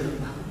insured?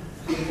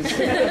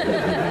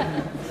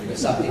 Because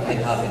something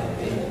might happen.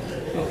 Okay.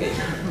 Okay.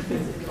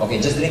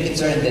 Okay, just drink it,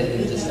 sir, and then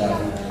we'll just.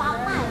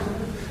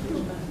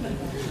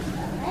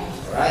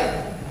 Alright.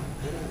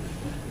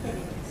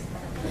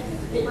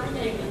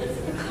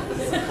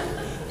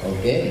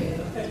 Okay.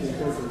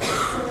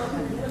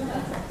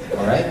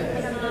 Alright.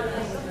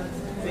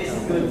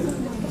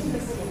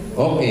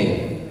 Okay.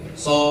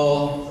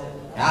 So,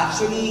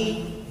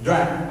 actually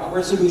drank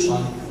our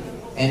solution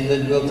and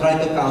then we'll try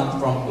to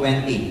count from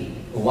 20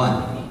 to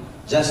 1.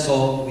 Just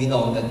so we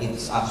know that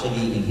it's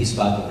actually in his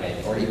body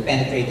already or it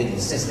penetrated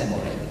his system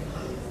already.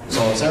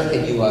 So, sir,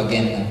 can you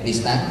again please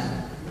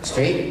stand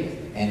straight?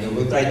 And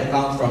we'll try to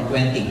count from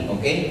 20,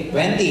 okay?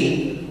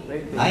 20,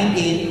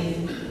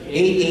 19,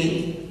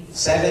 18,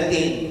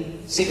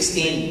 17,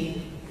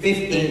 16,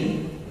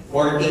 15,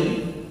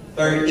 14,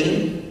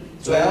 13,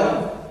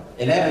 12,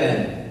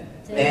 11,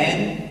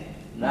 10,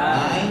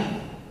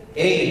 9,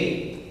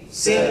 8,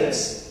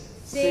 6,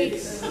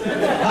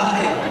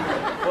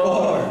 5,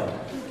 4,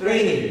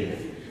 3,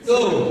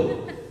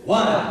 2,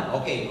 1.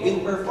 Okay, we'll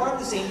perform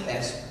the same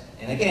test.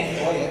 And again,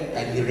 Boyet,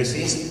 kindly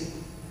resist.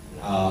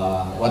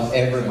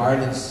 Whatever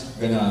Marlon's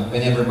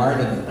whenever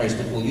Marlon tries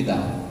to pull you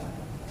down.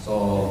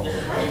 So,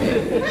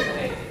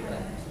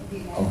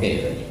 okay.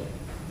 Okay.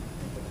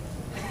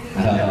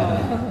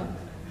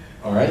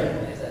 Alright?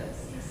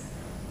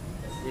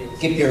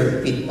 Keep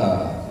your feet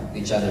to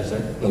each other,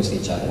 sir. Close to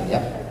each other.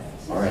 Yep.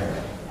 Alright.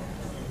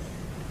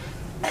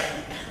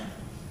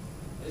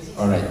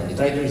 Alright. You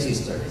try to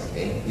resist, sir.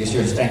 Okay? Use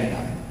your strength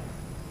now.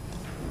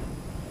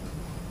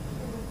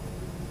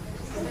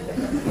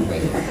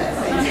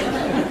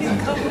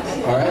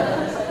 Alright?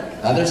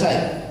 Other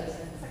side.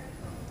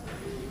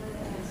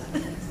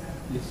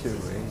 It's your way.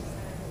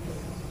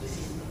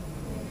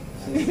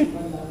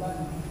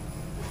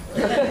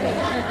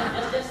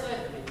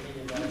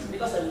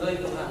 Because I'm going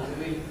to hang,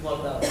 we will fall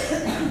down.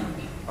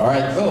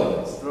 Alright,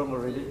 go. Strong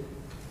already.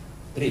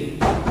 3.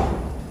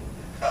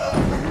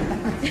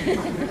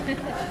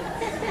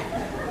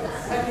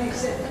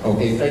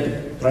 Okay,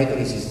 try to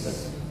resist, sir.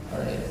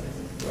 Alright.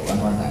 So one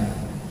more time.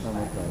 One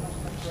more time.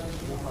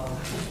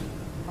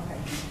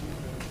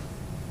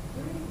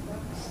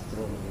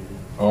 Strong already.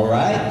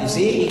 Alright, you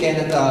see, he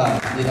cannot,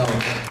 Alright.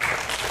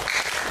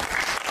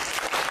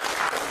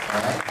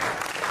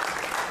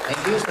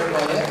 Thank you, Sir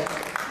Boyet.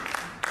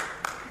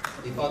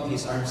 He thought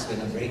his arm's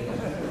gonna break.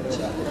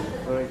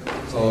 Alright.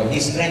 So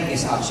his strength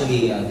is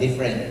actually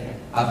different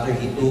after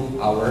he took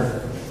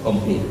our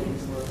complete.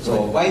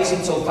 So why is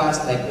it so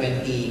fast, like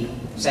 20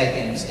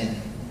 seconds, and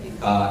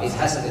it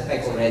has an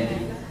effect already?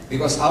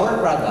 Because our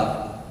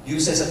product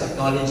uses a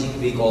technology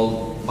we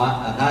call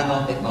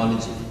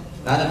nanotechnology.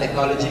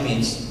 Nanotechnology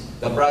means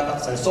the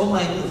products are so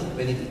minute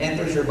when it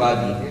enters your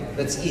body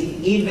that's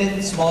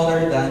even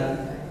smaller than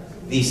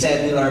the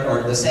cellular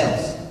or the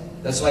cells.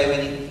 That's why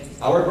when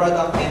our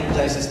product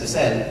energizes the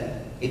cell,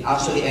 it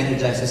actually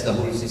energizes the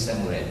whole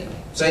system already.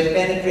 So it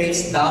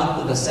penetrates down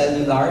to the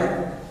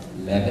cellular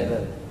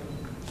level.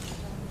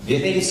 Do you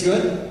think it's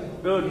good?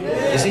 Good.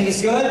 You think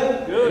it's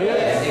good? Good.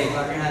 Okay,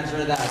 clap your hands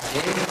for that.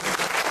 Okay.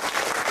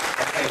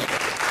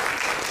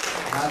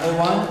 Another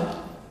one.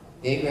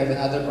 Okay, we have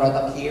another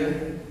product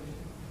here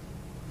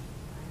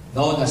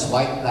known as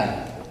white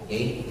light.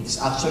 Okay, it's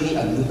actually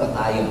a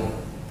glutathione.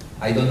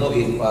 I don't know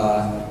if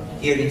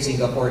here in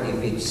Singapore if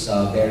it's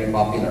very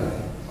popular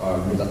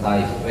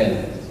glutathione. Well,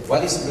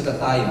 what is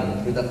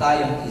glutathione?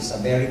 Glutathione is a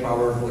very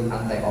powerful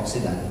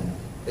antioxidant,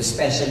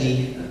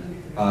 especially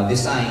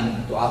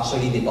designed to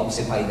actually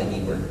detoxify the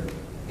liver.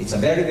 It's a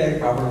very, very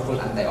powerful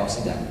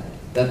antioxidant.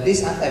 That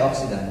this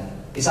antioxidant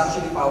is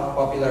actually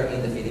popular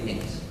in the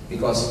Philippines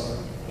because,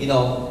 you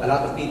know, a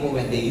lot of people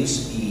when they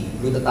use the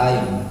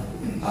glutathione,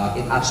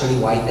 it actually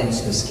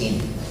whitens the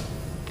skin.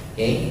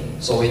 Okay?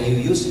 So when you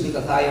use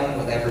glutathione,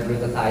 whatever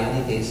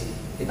glutathione it is,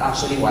 it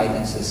actually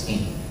whitens the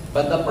skin.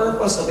 But the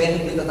purpose of any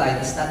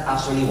glutathione is not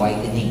actually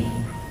whitening.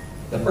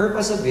 The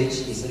purpose of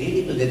which is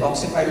really to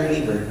detoxify your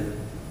liver.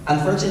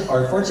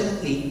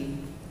 Fortunately,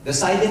 the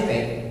side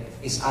effect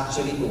is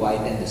actually to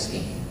whiten the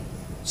skin.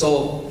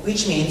 So,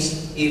 which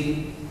means if,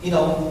 you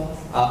know,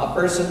 a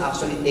person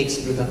actually takes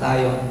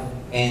glutathione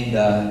and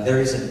there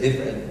is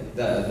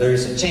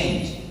a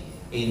change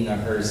in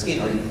her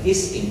skin or in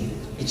his skin,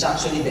 it's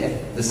actually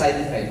the side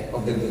effect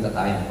of the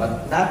glutathione.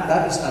 But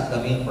that is not the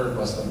main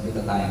purpose of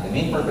glutathione. The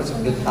main purpose of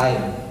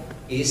glutathione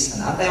is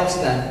an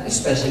antioxidant,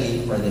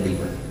 especially for the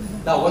liver.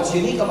 Now, what's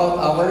unique about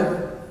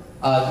our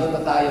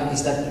glutathione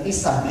is that it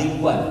is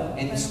sublingual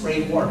and in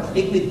spray form,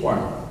 liquid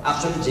form,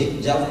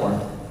 actually gel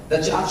form,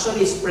 that you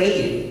actually spray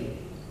it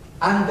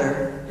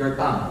under your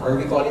tongue, or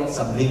we call it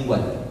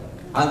sublingual,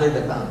 under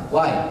the tongue.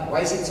 Why?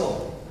 Why is it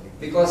so?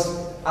 Because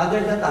under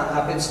the tongue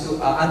happens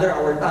to, under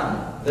our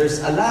tongue, there's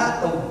a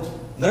lot of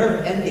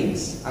nerve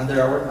endings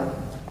under our tongue,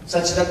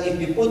 such that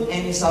if you put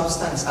any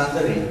substance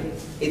under it,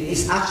 it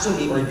is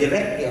actually or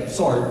directly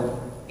absorbed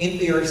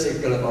into your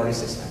circulatory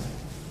system.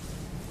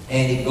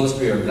 And it goes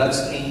through your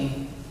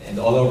bloodstream and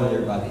all over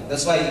your body.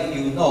 That's why if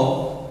you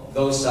know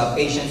those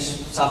patients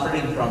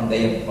suffering from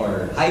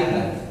high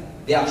blood,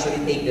 they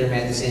actually take their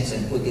medicines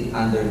and put it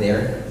under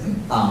their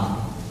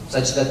tongue,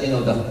 such that, you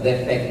know, the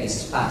effect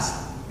is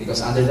fast.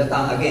 Because under the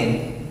tongue,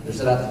 again, there's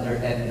a lot of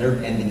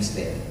nerve endings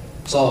there.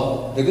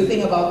 So the good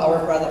thing about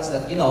our products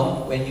that, you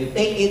know, when you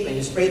take it, when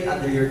you spray it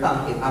under your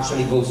tongue, it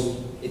actually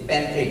it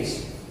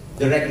penetrates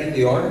directly to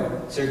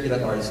your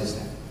circulatory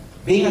system.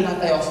 Being an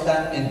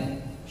antioxidant,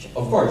 and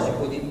of course, you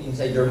put it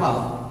inside your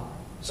mouth,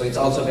 so it's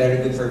also very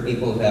good for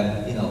people who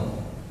have, you know,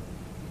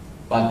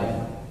 bad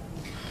breath.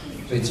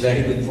 So it's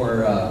very good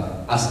for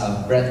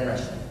breath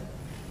pressure.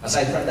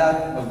 Aside from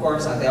that, of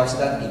course,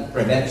 antioxidant, it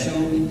prevents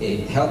you,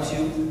 it helps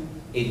you,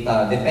 it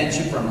defends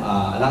you from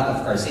a lot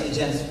of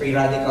carcinogens, free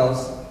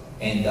radicals,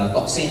 and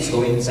toxins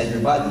going inside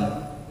your body,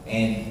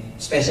 and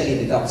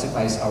especially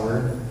detoxifies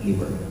our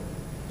liver.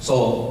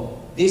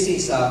 So this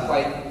is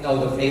quite, you know,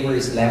 the flavor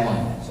is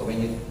lemon. So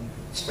when you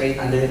spray it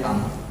under your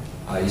tongue,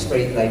 you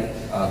spray it like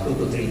 2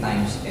 to 3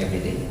 times every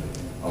day.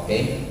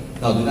 Okay?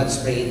 No, do not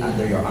spray it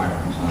under your arm.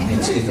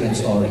 It's a different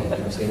story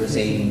because they were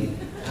saying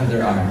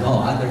under arm. No,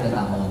 under the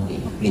tongue only,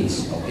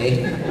 please.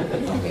 Okay?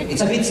 Okay.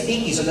 It's a bit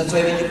sticky, so that's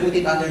why when you put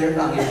it under your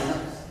tongue,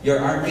 your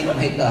armpit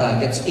might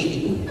get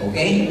sticky too.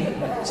 Okay?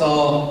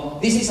 So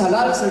this is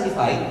halal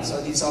certified,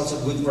 so this is also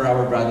good for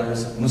our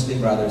brothers,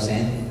 Muslim brothers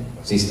and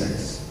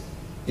sisters.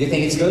 Do you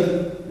think it's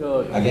good?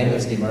 Good. Again,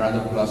 let's give a round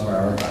of applause for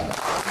our brothers.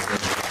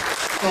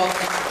 So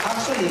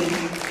actually,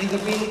 in the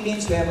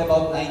Philippines, we have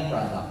about 9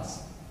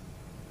 products.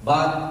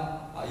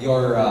 But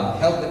your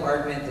health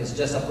department has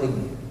just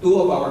approved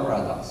 2 of our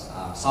products.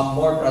 Some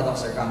more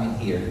products are coming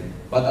here.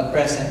 But at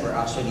present, we're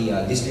actually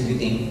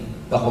distributing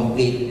the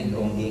complete and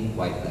only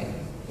white light.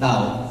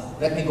 Now,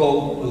 let me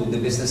go to the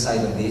business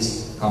side of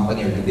this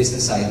company, or the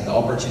business side, the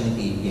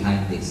opportunity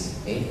behind this.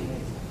 Okay?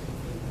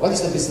 What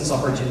is the business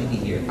opportunity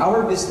here?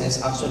 Our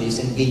business actually is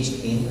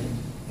engaged in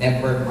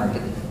network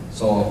marketing.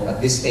 So at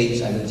this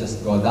stage, I will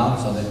just go down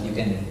so that you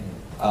can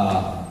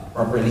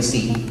properly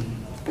see.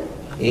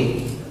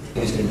 Okay?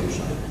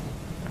 Distribution.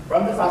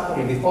 From the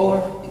factory, before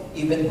it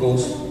even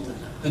goes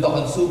to the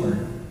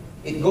consumer,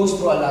 it goes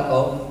through a lot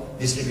of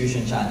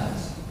distribution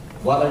channels.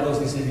 What are those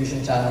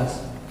distribution channels?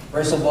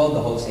 First of all,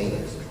 the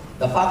wholesalers.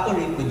 The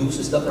factory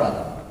produces the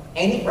product,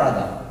 any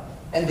product,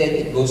 and then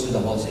it goes to the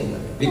wholesaler.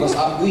 Because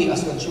we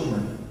as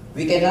consumer,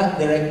 we cannot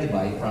directly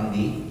buy from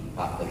the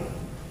factory.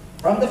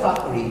 From the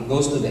factory, it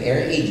goes to the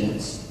air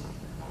agents,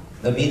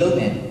 the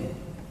middlemen,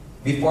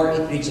 before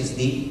it reaches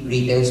the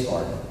retail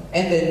store.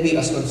 And then we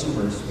as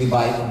consumers, we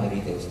buy from the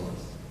retail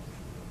stores.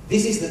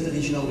 This is the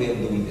traditional way of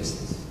doing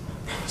business.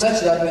 Such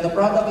that when a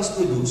product is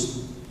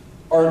produced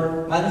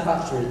or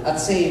manufactured at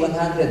say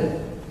 $100,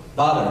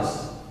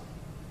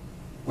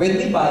 when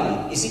we buy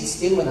it, is it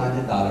still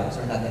 $100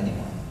 or not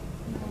anymore?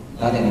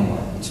 Not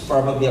anymore. It's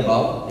probably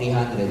about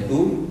 $300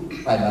 to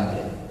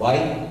 $500.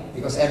 Why?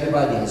 Because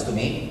everybody has to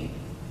make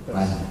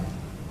money.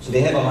 So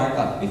they have a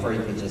markup before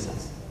it reaches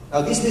us.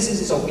 Now this business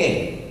is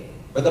okay.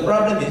 But the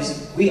problem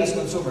is, we as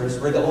consumers,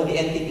 we're the only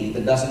entity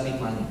that doesn't make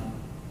money.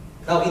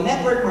 Now, in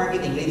network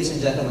marketing, ladies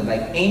and gentlemen,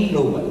 like AIM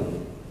Global,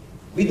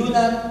 we do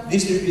not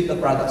distribute the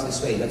products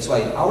this way. That's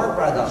why our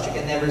products, you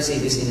can never see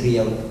this in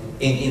retail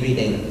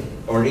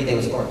or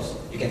retail stores.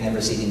 You can never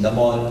see it in the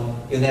mall.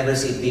 You'll never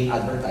see it being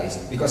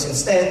advertised. Because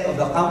instead of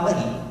the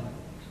company,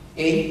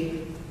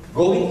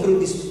 going through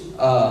this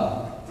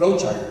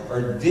flowchart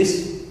or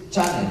this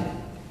channel,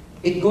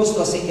 it goes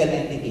to a single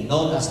entity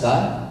known as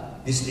the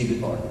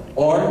distributor,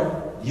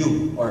 or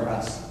you or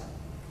us.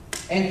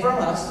 And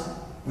from us,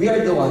 we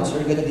are the ones who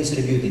are going to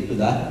distribute it to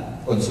the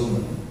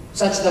consumer.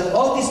 Such that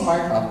all these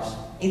markups,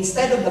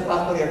 instead of the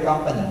factory or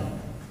company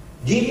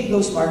giving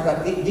those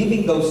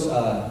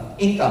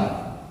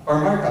income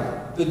or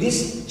markup to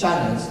these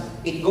channels,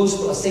 it goes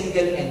to a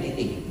single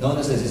entity known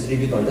as the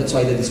distributor. That's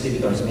why the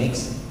distributors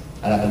makes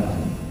a lot of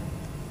money.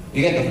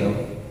 You get the flow?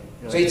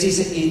 So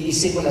it's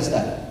simple as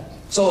that.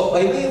 So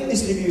by way of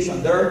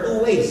distribution, there are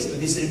two ways to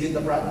distribute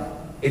the product.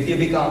 If you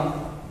become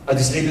a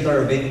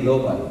distributor of AIM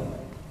Global,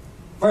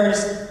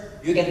 first,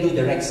 you can do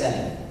direct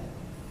selling.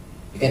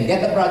 You can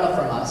get the product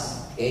from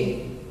us,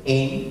 okay,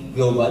 AIM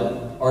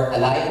Global or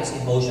Alliance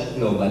in Motion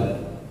Global,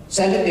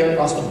 sell it to your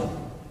customer.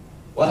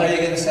 What are you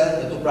going to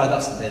sell? The two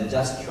products that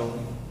just shown,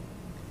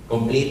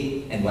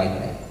 complete and white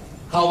light.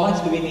 How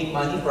much do we make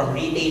money from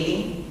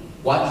retailing?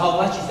 How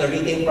much is the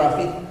retail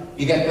profit?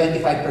 You get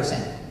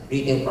 25%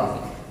 retail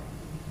profit.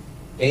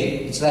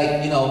 Okay? It's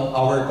like,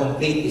 our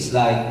complete is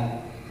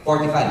like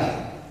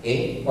 45.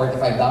 Okay?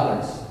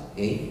 $45.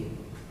 Okay?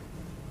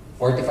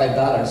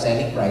 $45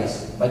 selling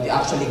price, but you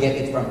actually get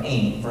it from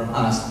AIM, from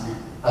us,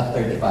 at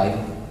 35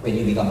 when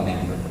you become a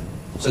member.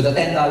 So the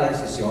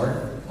 $10 is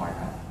your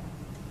markup.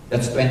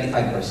 That's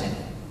 25%.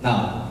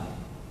 Now,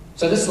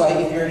 so that's why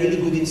if you're really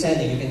good in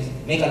selling, you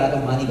can make a lot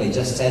of money by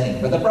just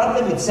selling. But the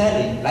problem with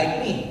selling,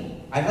 like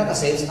me, I'm not a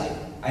sales type.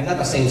 I'm not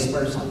a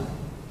salesperson.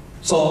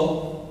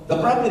 So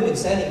the problem with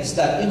selling is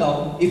that,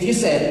 if you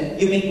sell,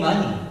 you make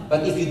money.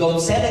 But if you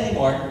don't sell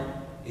anymore,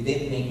 you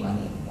didn't make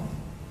money anymore.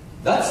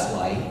 That's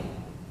why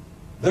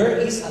there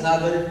is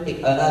another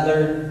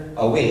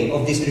way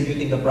of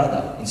distributing the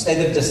product.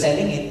 Instead of just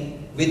selling it,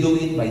 we do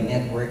it by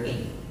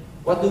networking.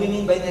 What do we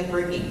mean by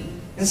networking?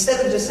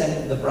 Instead of just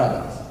selling the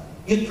products,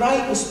 you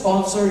try to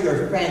sponsor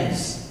your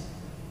friends,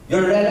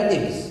 your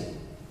relatives.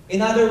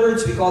 In other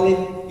words, we call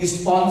it, you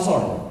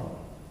sponsor.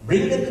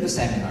 Bring them to the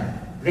seminar,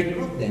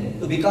 recruit them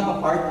to become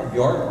a part of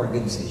your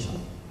organization.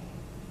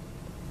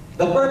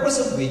 The purpose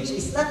of which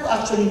is not to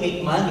actually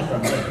make money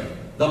from them.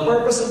 The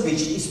purpose of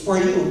which is for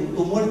you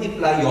to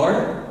multiply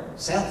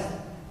yourself.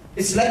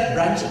 It's like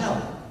branching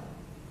out.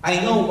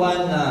 I know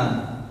one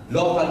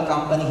local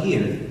company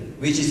here,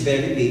 which is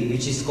very big,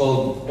 which is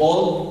called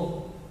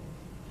Old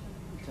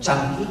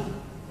Chunky.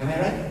 Am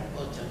I right?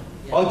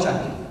 Old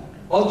Chunky.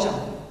 Old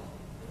Chunky.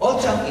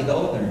 Old Chunky, the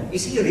owner,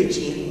 is he rich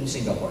here in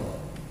Singapore?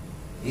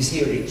 Is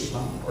he rich?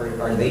 Or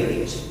are they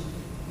rich?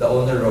 The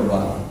owner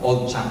of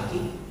Old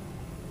Chunky.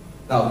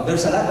 Now,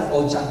 there's a lot of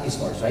Old Chunky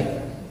stores,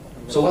 right?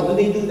 So what do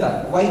they do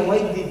that? Why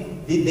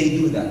did they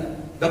do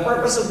that? The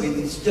purpose of it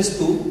is just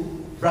to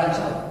branch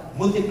out,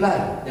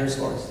 multiply their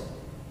stores.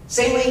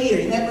 Same way here,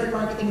 in network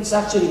marketing, it's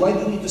actually why do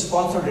you need to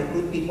sponsor,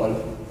 recruit people?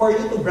 For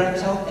you to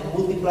branch out and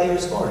multiply your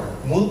store,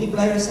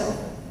 multiply yourself.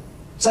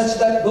 Such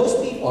that those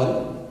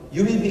people,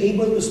 you will be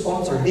able to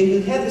sponsor, they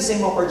will have the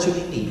same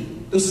opportunity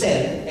to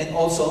sell and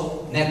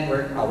also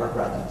network our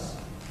products.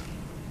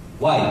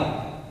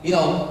 Why?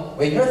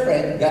 When your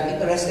friend got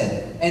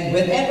interested, and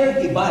whenever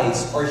he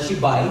buys or she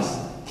buys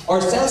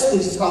or sells to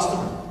his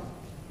customer,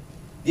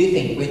 do you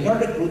think when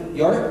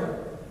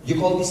you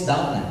call this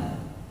downline,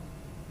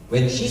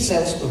 when she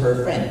sells to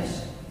her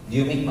friends, do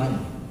you make money?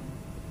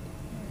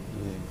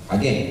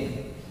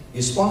 Again,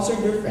 you sponsored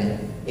your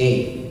friend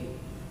A.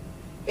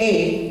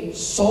 A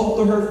sold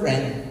to her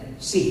friend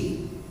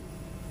C.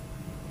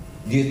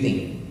 Do you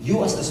think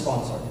you as the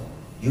sponsor,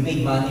 you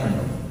make money or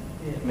no?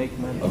 Yeah, make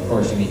money. Of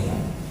course you make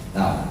money.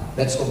 Now,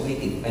 let's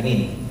complete it.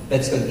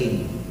 Let's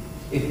continue.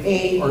 If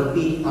A or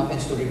B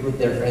happens to recruit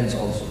their friends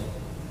also,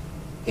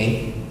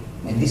 okay?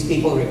 And these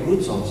people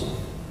recruits also,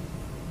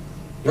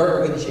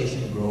 your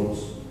organization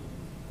grows.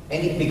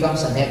 And it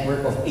becomes a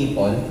network of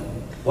people,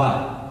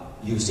 what?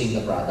 Using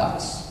the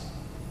products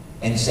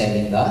and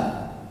selling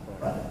the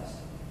products.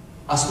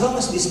 As long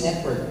as this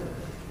network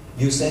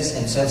uses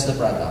and sells the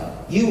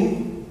product,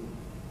 you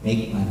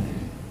make money.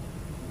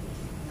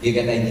 You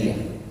get the idea?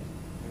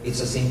 It's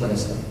as simple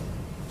as that.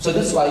 So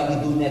that's why we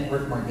do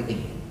network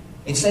marketing.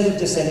 Instead of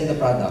just selling the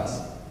products,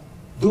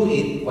 do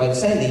it while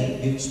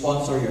selling, you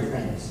sponsor your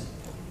friends.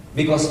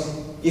 Because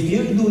if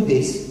you do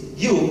this,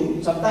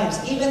 sometimes,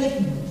 even if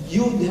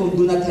you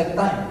do not have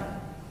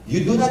time,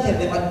 you do not have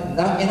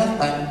enough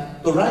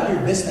time to run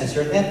your business,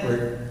 your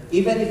network,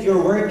 even if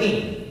you're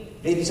working,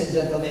 ladies and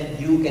gentlemen,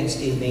 you can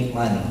still make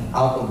money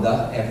out of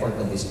the effort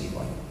of these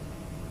people.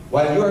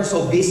 While you are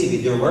so busy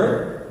with your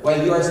work, while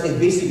you are still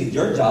busy with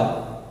your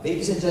job,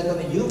 ladies and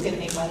gentlemen, you can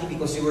make money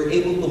because you were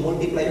able to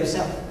multiply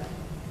yourself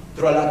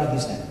through a lot of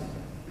this network.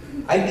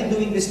 I've been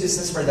doing this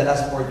business for the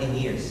last 14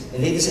 years.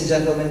 And ladies and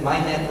gentlemen, my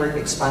network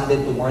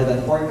expanded to more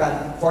than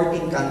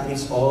 14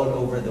 countries all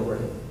over the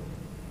world.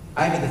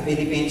 I'm in the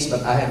Philippines,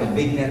 but I have a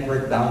big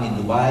network down in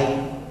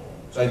Dubai.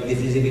 So I've been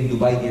visiting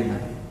Dubai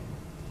Dirham.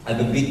 I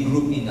have a big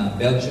group in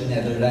Belgium,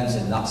 Netherlands,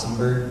 and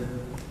Luxembourg.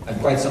 I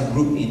have quite some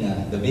group in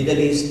the Middle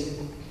East,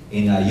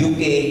 in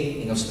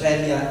UK, in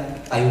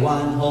Australia,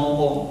 Taiwan, Hong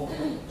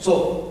Kong.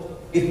 So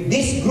if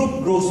this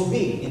group grows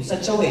big in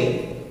such a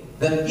way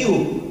that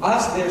you,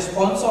 as their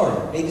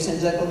sponsor, ladies and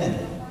gentlemen,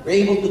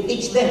 we're able to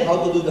teach them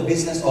how to do the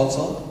business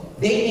also,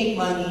 they make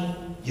money,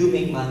 you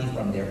make money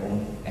from their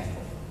own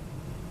effort.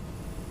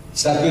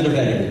 Is that good or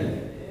very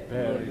good?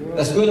 Very good.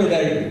 That's good or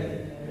very good?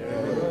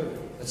 Very good.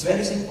 It's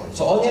very simple.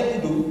 So all you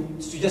have to do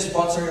is to just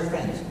sponsor your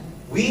friends.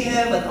 We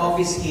have an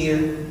office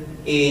here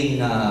in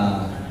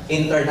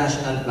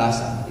International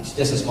Plaza. It's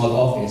just a small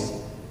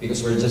office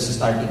because we're just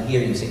starting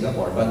here in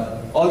Singapore.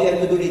 But all you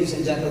have to do, ladies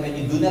and gentlemen,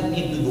 you do not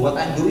need to do what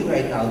I'm doing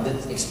right now,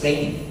 that's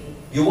explaining.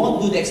 You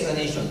won't do the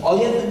explanation. All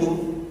you have to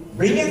do,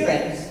 bring your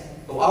friends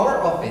to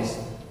our office,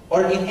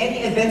 or in any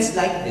events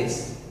like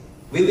this,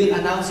 we will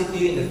announce it to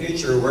you in the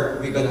future where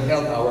we're going to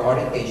hold our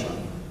orientation.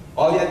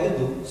 All you have to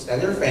do is tell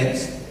your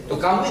friends to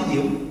come with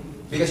you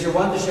because you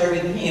want to share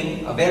with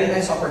him a very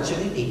nice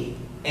opportunity,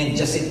 and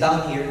just sit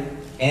down here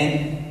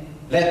and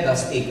let the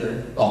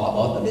speaker talk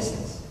about the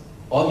business.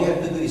 All you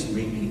have to do is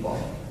bring people,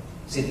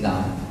 sit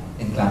down,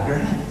 and clap your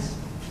hands.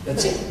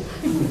 That's it.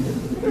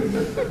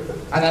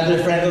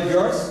 Another friend of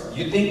yours,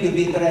 you think will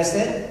be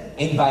interested?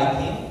 Invite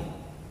him.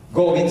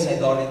 Go inside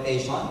the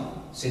orientation,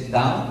 sit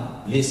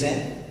down,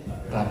 listen,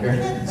 clap your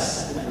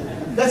hands.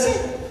 That's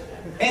it.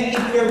 And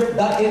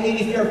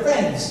if your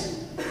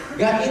friends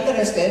got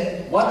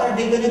interested, what are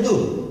they going to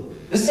do?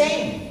 The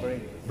same.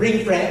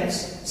 Bring friends,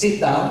 sit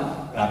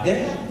down, clap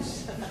their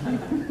hands.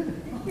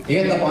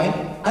 You get the point?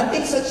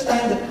 Until such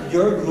time that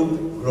your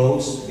group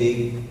grows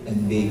big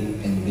and big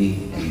and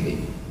big and big.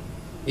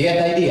 You get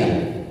the idea?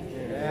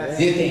 Yes.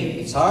 Do you think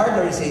it's hard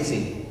or is it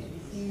easy?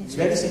 It's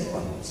very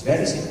simple. It's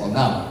very simple.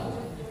 Now,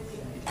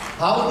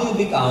 how do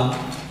you become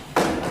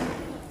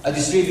a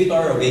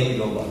distributor of AIM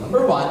Global?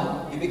 Number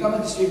one, you become a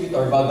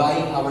distributor by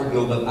buying our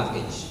global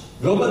package.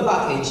 Global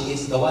package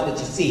is the one that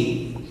you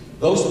see,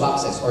 those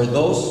boxes or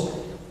those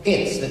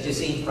kits that you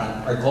see in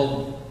front are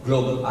called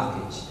global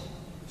package.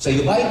 So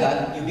you buy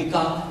that, you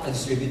become a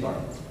distributor.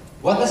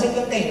 What does it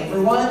contain?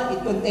 Number one,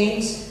 it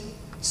contains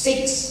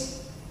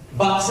 6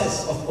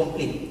 boxes of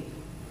complete.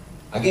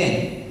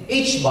 Again,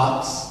 each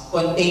box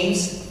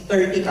contains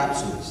 30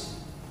 capsules.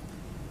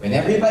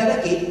 Whenever you buy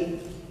the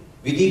kit,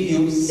 we give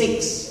you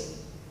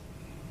 6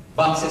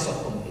 boxes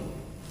of complete.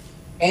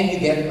 And you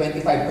get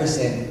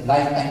 25%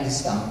 lifetime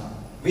discount,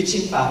 which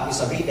in fact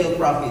is a retail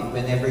profit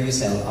whenever you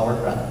sell our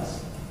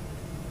products.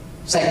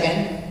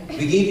 Second,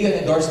 we give you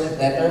an endorsement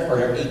letter for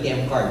your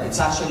ATM card. It's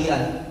actually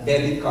a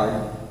debit card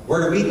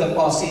where we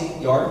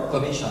deposit your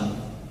commission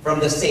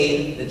from the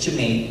sale that you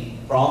made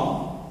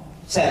from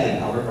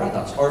selling our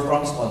products or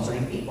from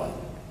sponsoring people.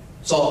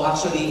 So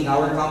actually in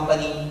our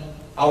company,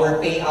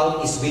 our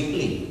payout is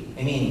weekly.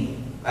 I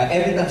mean,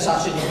 every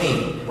transaction you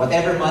make,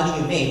 whatever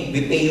money you make,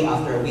 we pay you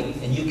after a week.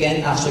 And you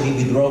can actually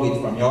withdraw it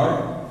from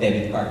your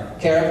debit card.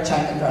 Care of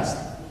China Trust.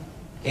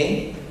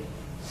 Okay?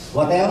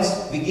 What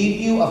else? We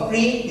give you a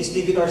free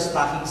distributors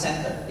tracking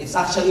center. It's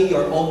actually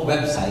your own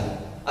website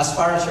as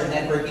far as your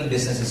networking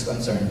business is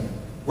concerned,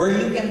 where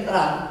you can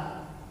track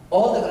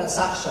all the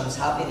transactions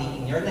happening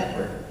in your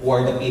network. Who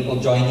are the people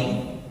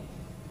joining?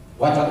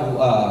 What the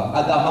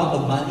amount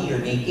of money you're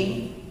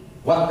making?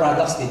 What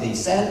products did they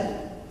sell?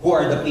 Who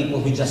are the people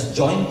who just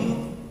joined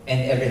you?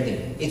 And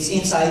everything. It's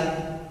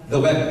inside the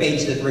web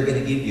page that we're going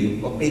to give you,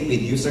 complete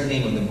with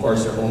username and of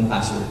course your own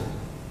password.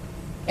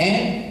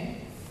 And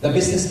the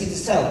business kit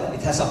itself,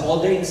 it has a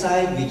folder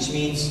inside, which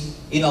means,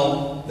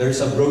 there's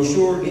a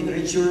brochure,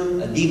 literature,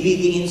 a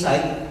DVD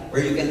inside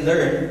where you can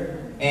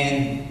learn,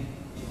 and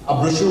a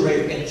brochure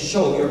where you can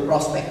show your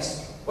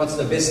prospects. What's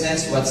the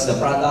business, what's the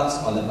products,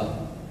 all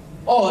about.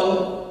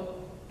 All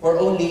for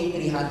only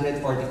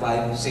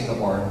 345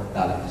 Singapore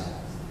dollars.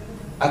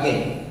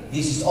 Again,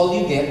 this is all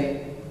you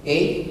get,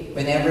 okay,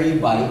 whenever you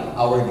buy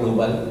our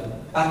global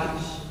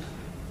package.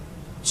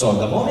 So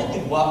the moment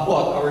you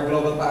bought our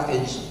global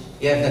package,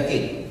 you have the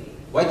kit.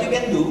 What you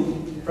can do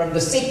from the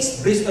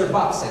 6 blister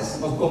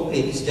boxes of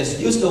complete is just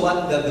use the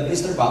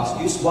blister box,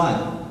 use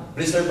 1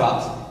 blister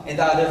box, and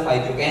the other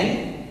 5 you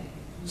can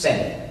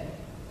send.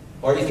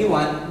 Or if you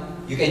want,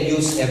 you can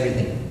use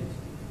everything.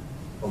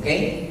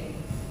 Okay?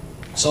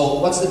 So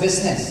what's the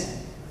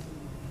business?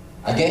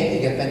 Again,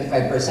 you get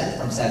 25%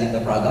 from selling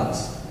the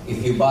products.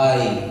 If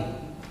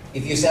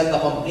you sell the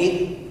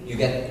complete, you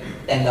get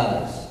 $10.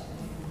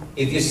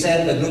 If you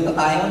sell the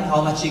glutathione,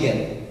 how much you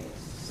get?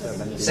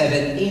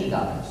 $17.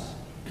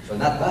 So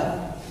not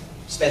bad.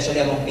 Especially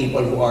among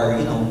people who are,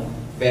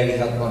 very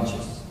health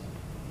conscious.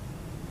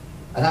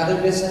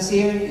 Another business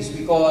here is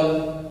we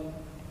call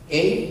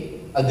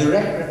a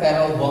direct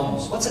referral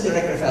bonus. What's a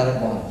direct referral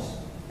bonus?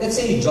 Let's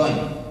say you join,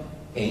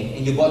 okay,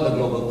 and you bought the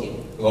global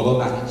kit, global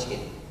package kit.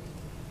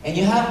 and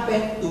you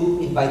happen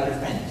to invite your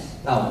friends.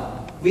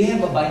 Now, we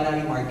have a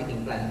binary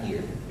marketing plan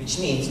here, which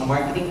means a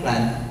marketing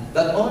plan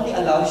that only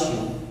allows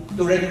you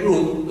to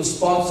recruit, to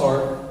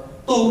sponsor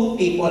 2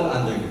 people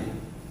under you.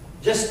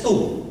 Just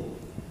 2.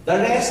 The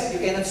rest, you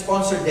cannot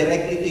sponsor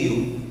directly to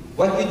you.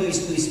 What you do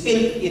is to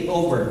spill it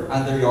over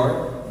under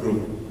your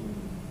group.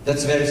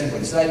 That's very simple.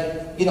 It's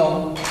like, you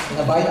know, in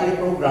a binary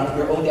program,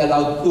 you're only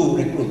allowed 2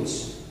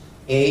 recruits,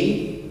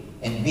 A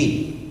and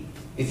B.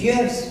 If you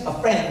have a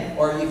friend,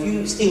 or if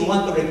you still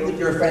want to recruit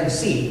your friend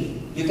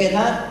C, you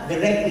cannot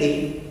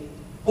directly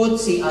put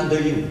C under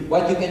you.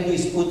 What you can do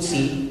is put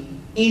C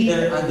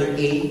either under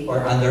A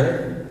or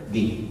under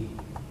B.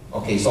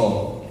 Okay,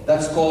 so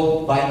that's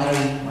called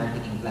binary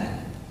marketing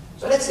plan.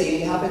 So let's say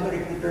you happen to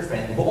recruit your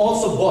friend who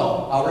also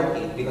bought our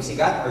kit because he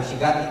got or she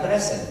got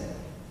interested.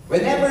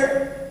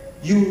 Whenever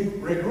you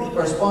recruit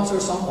or sponsor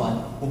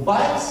someone who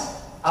buys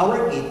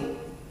our kit,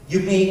 you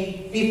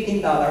make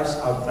 $15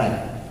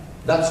 outright.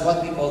 That's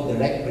what we call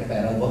direct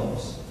referral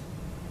bonus.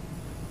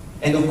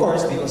 And of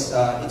course, because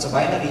it's a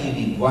binary, you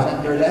need 1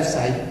 at your left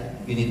side,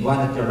 you need 1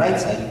 at your right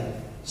side.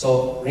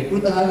 So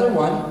recruit another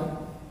one,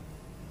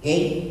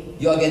 okay,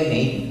 you again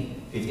made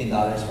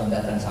 $15 from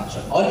that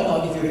transaction. All in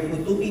all, if you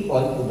recruit 2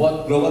 people who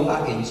bought global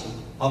package,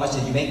 how much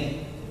did you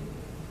make?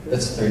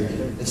 That's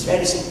 30. That's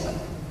very simple.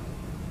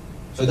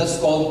 So that's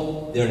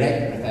called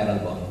direct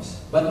referral bonus.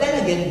 But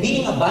then again,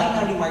 being a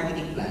binary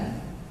marketing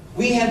plan,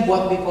 we have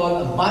what we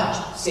call a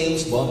match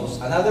sales bonus,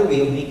 another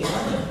way of making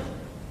money.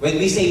 When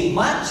we say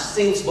match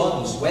sales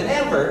bonus,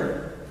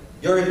 whenever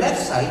your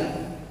left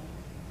side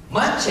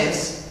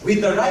matches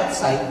with the right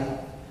side,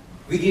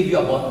 we give you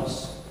a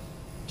bonus.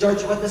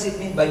 George, what does it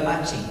mean by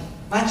matching?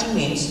 Matching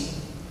means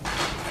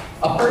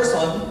a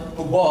person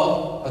who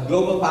bought a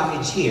global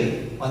package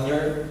here on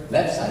your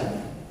left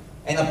side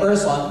and a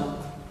person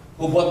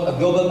who bought a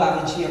global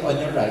package here on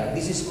your right,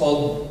 this is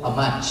called a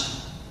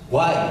match.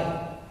 Why?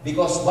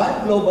 Because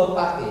one global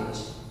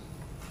package,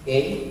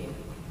 okay,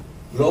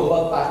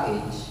 global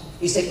package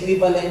is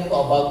equivalent to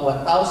about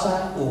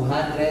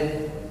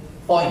 1,200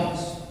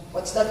 points.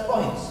 What's that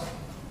points?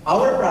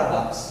 Our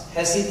products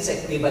has its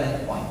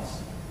equivalent points.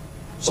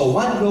 So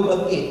one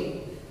global kit,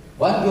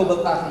 one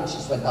global package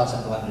is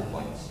 1,200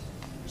 points.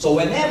 So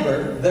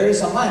whenever there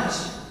is a match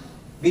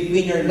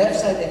between your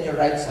left side and your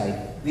right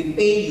side, we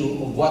pay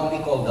you of what we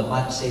call the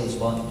match sales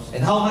bonus.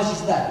 And how much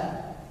is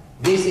that?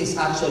 This is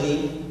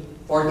actually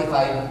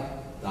 $45.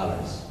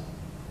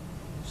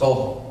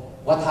 So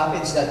what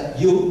happens that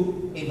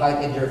you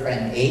invited your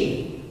friend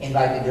A,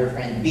 invited your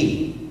friend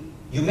B.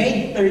 You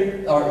made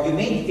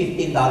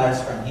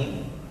 $15 from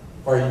him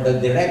for the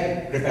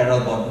direct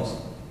referral bonus.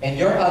 And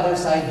your other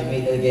side, you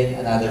made again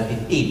another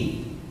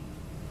 15.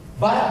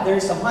 But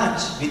there's a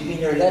match between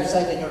your left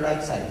side and your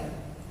right side.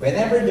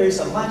 Whenever there's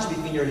a match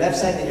between your left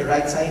side and your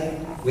right side,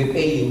 we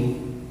pay you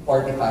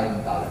 $45.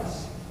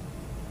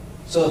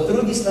 So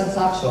through this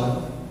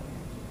transaction,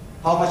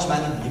 how much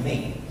money did you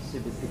make?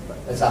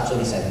 75. That's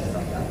actually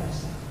 $75.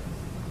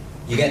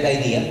 You get the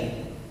idea?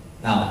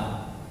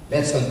 Now,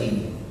 let's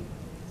continue.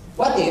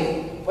 What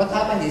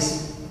happened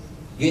is,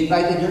 you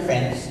invited your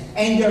friends,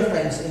 and your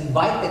friends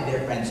invited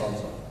their friends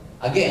also.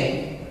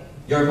 Again,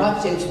 your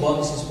match sales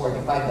bonus is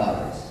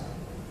 $45.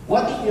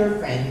 What if your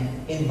friend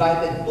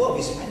invited 2 of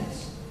his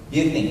friends? Do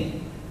you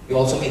think you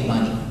also made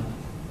money?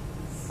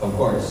 Of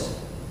course.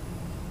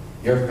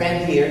 Your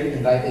friend here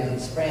invited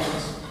his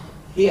friends,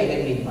 he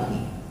again made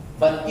money.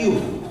 But you,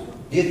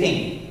 do you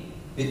think,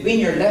 between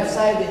your left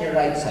side and your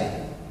right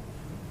side,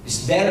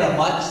 is there a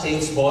match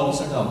sales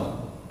bonus or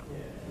no?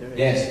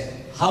 Yes.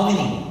 How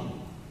many?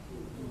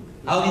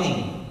 How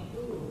many?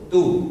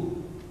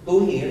 2.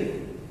 2 here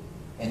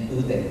and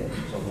 2 there.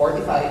 So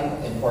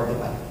 45 and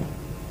 45.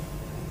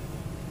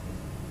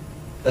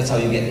 That's how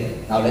you get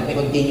it. Now let me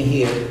continue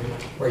here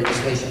for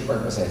illustration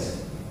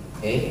purposes.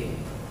 Okay?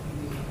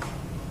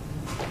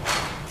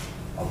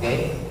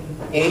 Okay?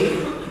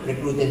 A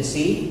recruited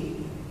C,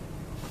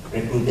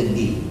 recruited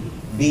D.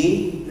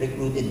 B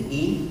recruited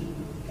E,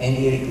 and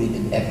he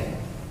recruited F.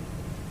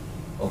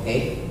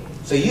 Okay?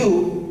 So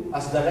you,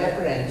 as the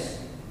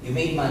reference, you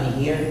made money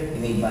here, you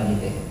made money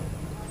there.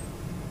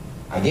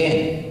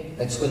 Again,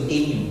 let's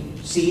continue.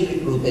 C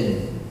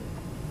recruited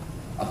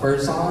a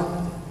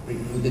person,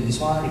 recruited this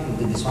one,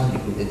 recruited this one,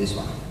 recruited this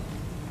one.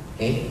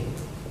 Okay?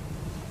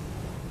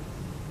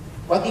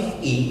 What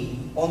if E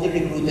only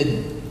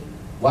recruited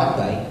one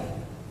guy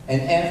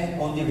and F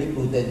only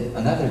recruited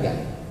another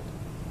guy?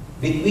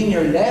 Between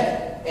your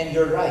left and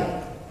your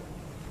right,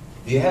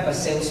 do you have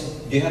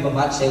a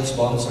match sales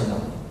bonus or no?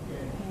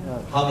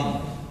 How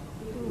many?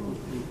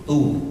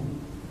 2.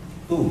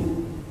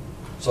 2.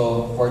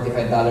 So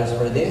 $45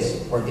 for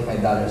this,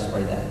 $45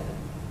 for that.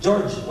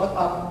 George, what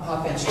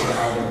happens to the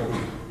other 2?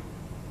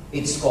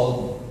 It's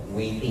called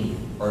waiting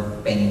or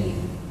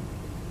pending.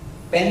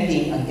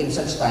 Pending until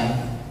such time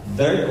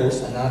there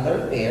goes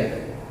another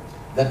pair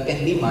that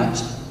can be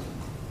matched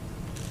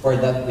for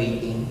that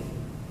waiting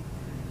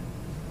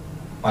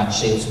match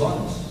sales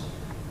bonus.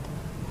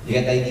 You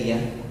get the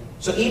idea?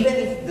 So even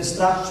if the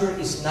structure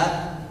is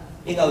not,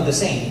 the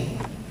same,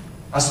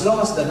 As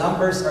long as the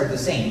numbers are the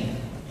same,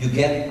 you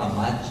get a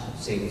match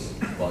sales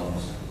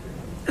bonus.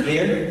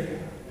 Clear?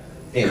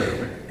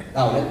 Clear.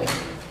 Now, let me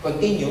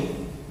continue.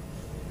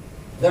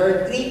 There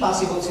are three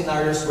possible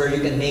scenarios where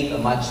you can make a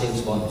match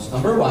sales bonus.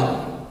 Number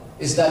one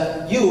is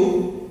that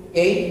you,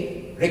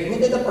 okay,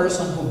 recruited a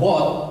person who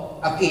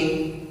bought a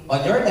kit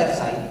on your left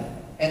side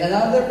and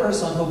another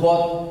person who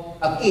bought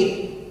a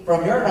kit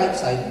from your right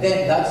side,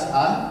 then that's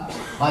a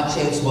match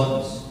sales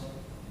bonus.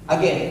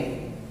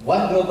 Again,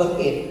 one global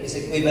kit is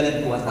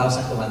equivalent to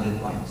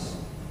 1,200 points.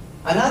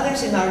 Another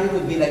scenario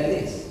would be like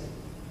this.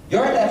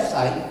 Your left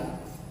side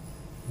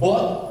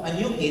bought a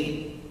new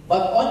kit,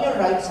 but on your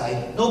right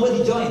side,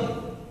 nobody joined.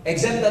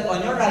 Except that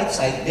on your right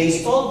side, they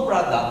sold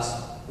products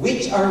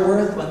which are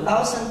worth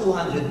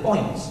 1,200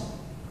 points.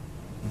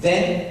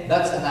 Then,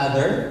 that's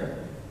another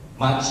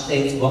match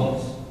sales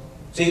bonus.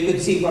 So you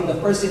could see from the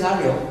first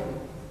scenario,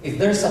 if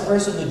there's a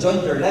person who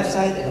joined your left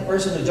side and a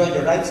person who joined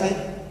your right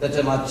side, that's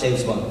a match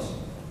sales bonus.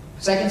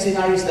 Second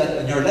scenario is that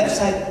on your left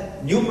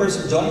side, new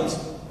person joins,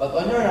 but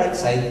on your right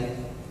side,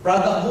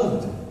 product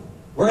moved,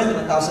 worth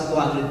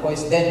 1,200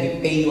 points, then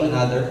we pay you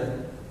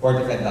another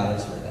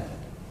 $45 for that.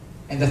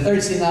 And the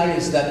third scenario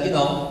is that,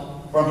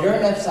 from your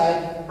left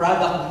side,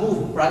 product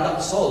moved,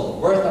 product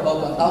sold, worth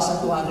about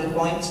 1,200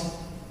 points.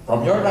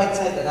 From your right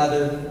side,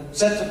 another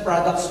set of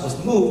products were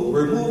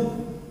moved.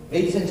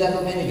 Ladies and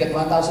gentlemen, you get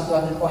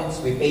 1,200 points,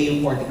 we pay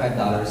you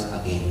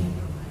 $45 again.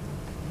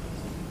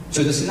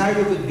 So the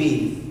scenario could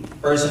be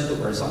person to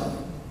person,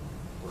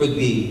 could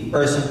be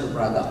person to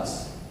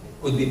products,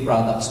 could be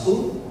products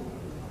to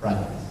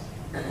products.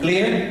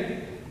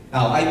 Clear?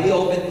 Now, I'd be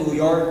open to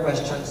your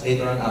questions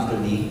later on after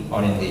the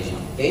orientation.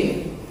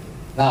 Okay?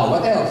 Now,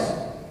 what else?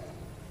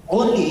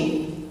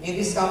 Only in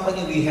this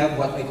company we have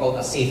what we call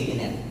a safety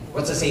net.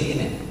 What's a safety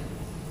net?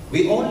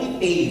 We only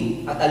pay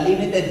you at a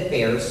limited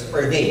pairs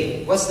per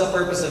day. What's the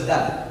purpose of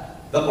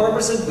that? The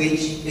purpose of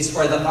which is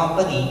for the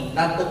company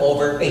not to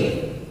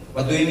overpay.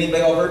 What do you mean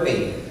by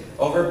overpay?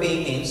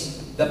 Overpay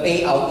means the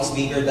payout is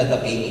bigger than the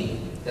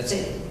pay-in. That's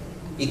it.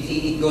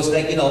 It goes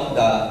like, the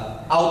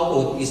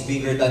output is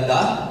bigger than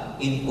the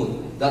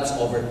input. That's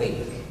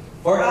overpay.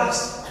 For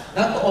us,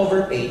 not to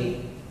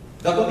overpay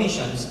the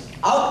commissions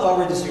out to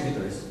our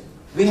distributors,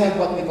 we have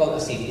what we call a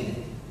safety net.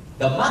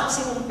 The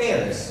maximum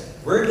pairs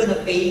we're going to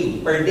pay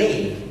you per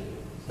day,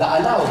 the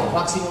allowed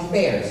maximum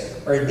pairs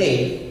per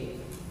day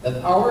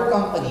that our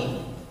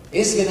company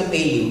is going to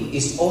pay you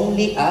is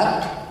only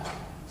at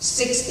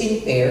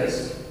 16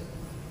 pairs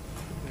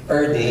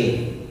per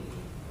day.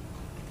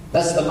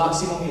 That's the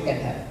maximum you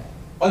can have.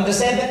 On the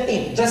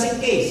 17th, just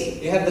in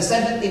case you have the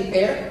 17th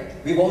pair,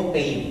 we won't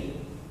pay you.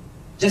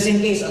 Just in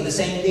case on the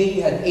same day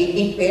you had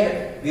 18th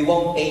pair, we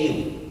won't pay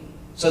you.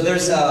 So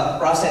there's a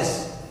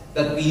process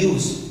that we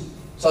use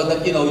so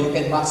that you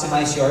can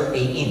maximize your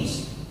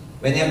pay-ins.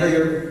 Whenever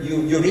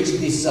you reach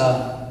these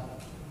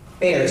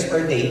pairs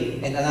per day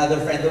and another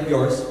friend of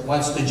yours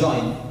wants to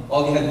join,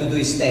 all you have to do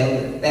is tell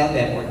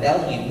them or tell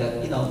him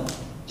that,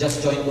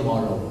 just join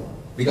tomorrow.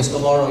 Because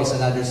tomorrow is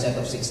another set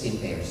of 16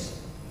 pairs.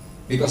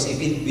 Because if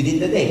within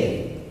the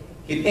day,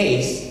 he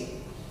pays,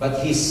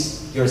 but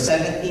your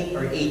 17th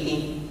or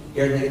 18th,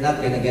 you're not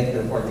going to get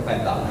your $45.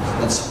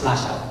 That's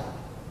splash out.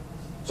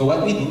 So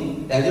what we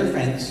do, tell your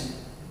friends,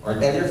 or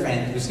tell your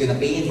friend who's going to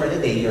pay in for the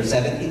day, your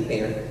 17th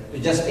pair, to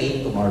just pay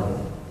in tomorrow.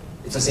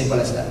 It's as simple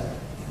as that.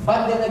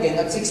 But then again,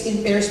 at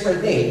 16 pairs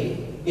per day,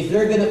 if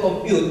you're going to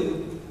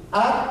compute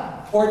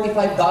at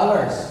 $45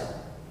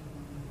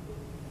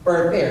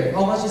 per pair,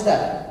 how much is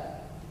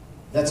that?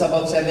 That's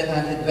about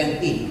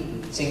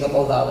 720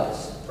 Singapore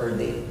dollars per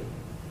day.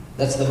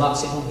 That's the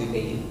maximum we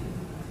pay you.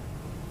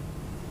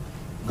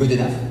 Good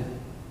enough?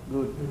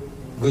 Good.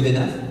 Good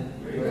enough?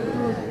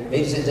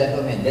 Ladies and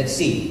gentlemen, let's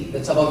see.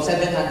 That's about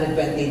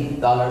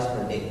 $720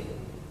 per day.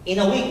 In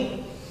a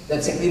week,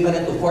 that's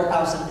equivalent to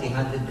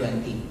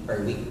 4,320 per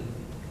week.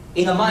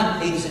 In a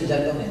month, ladies and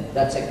gentlemen,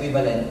 that's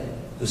equivalent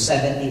to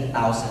 17,280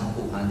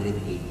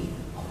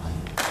 a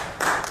month.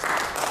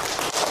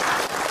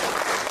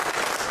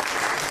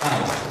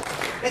 Now,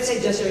 let's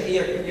say just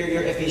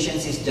your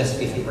efficiency is just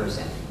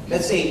 50%.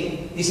 Let's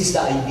say this is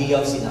the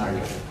ideal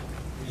scenario.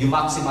 You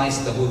maximize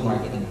the whole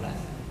marketing plan.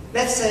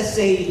 Let's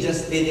say you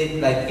just did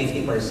it like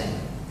 50%.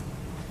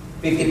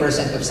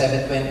 50% of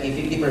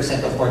 720,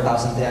 50% of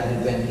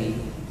 4,320.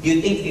 Do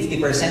you think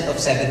 50% of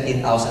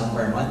 17,000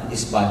 per month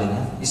is bad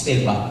enough? Is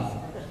still bad?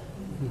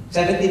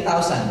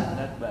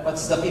 17,000.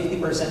 What's the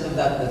 50% of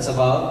that? That's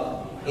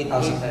about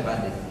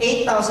 8,500.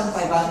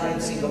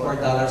 8,500 Singapore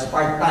dollars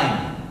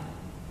part-time.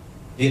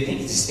 Do you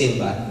think it's still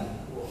bad?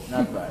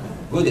 Not bad.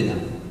 Good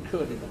enough.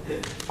 Good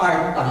enough.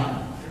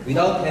 Part-time.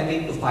 Without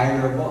having to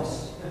fire your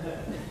boss.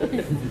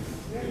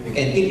 You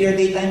can keep your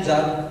daytime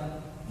job,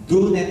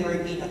 do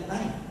networking at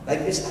night,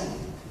 like this time.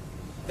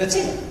 That's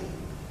it.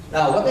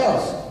 Now, what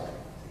else?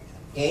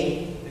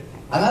 Okay?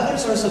 Another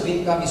source of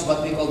income is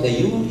what we call the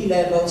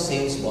uni-level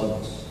sales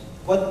bonus.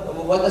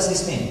 What does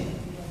this mean?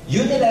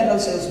 Uni-level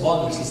sales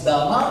bonus is the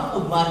amount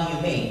of money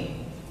you make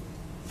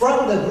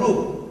from the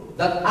group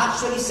that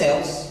actually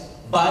sells,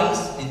 buys,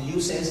 and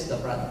uses the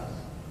product.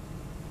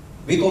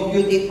 We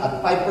compute it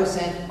at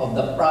 5% of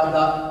the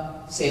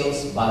product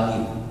sales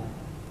value.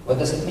 What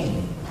does it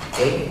mean?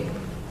 Okay?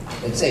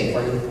 Let's say,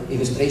 for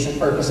illustration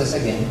purposes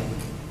again,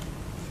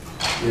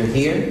 you're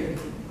here,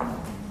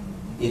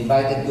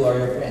 invited two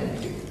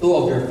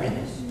of your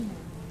friends.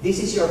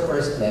 This is your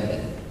first level.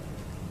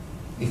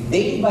 If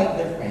they invite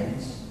their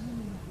friends,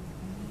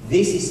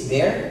 this is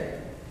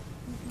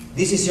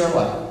your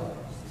what?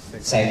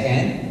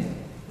 Second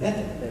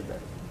level.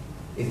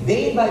 If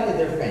they invited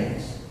their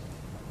friends,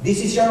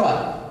 this is your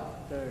what?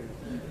 Third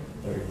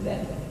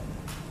level.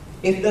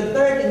 If the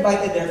third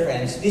invited their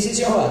friends, this is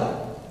your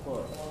what?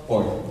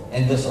 Fourth.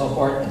 And so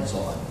forth and so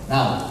on.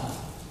 Now,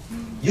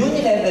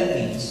 unilevel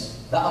means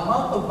the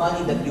amount of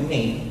money that you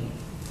make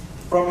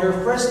from your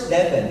first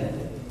level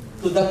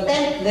to the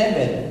 10th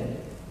level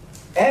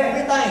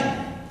every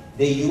time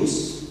they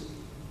use,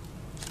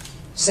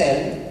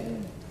 sell,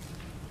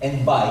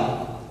 and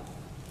buy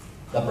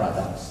the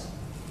products.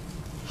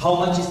 How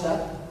much is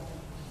that?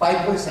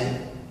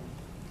 5%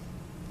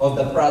 of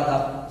the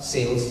product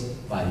sales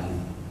value.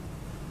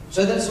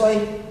 So that's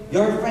why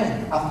your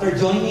friend, after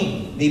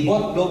joining, they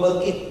bought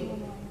Global Kit.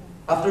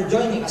 After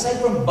joining, aside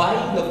from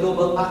buying the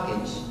global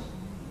package,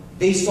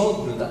 they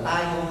sold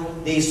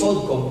glutathione, they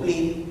sold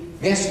complete.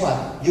 Guess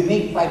what? You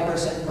make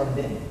 5% from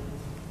them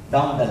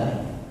down the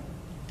line.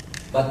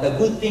 But the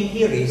good thing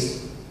here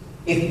is,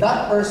 if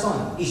that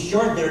person is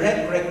your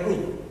direct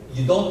recruit,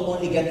 you don't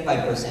only get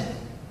 5%.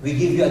 We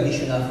give you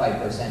additional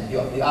 5%. You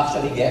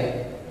actually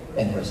get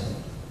 10%.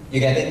 You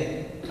get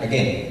it?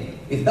 Again,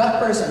 if that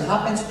person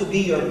happens to be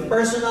your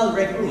personal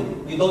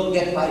recruit, you don't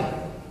get 5.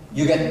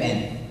 You get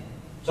 10.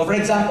 So for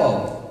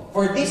example,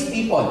 for these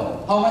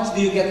people, how much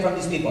do you get from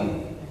these people?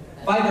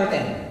 5 or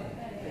 10?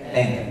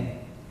 10.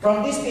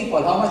 From these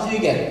people, how much do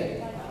you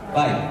get?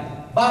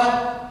 5.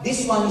 But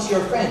this one is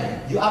your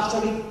friend. You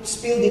actually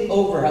spilled it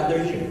over under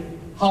here.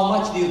 How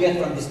much do you get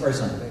from this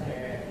person?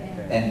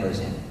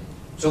 10%.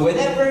 So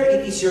whenever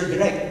it is your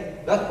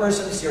direct, that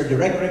person is your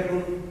direct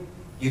recruit,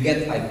 you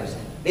get 5%.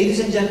 Ladies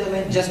and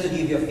gentlemen, just to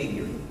give you a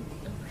figure.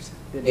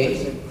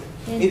 Okay?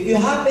 If you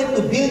happen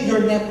to build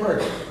your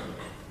network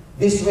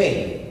this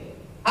way,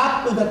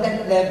 up to the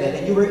 10th level,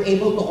 and you were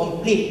able to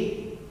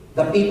complete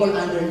the people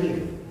under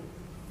here,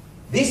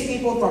 these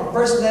people from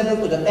first level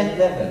to the 10th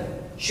level,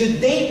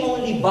 should they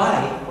only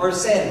buy or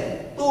sell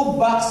 2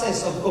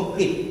 boxes of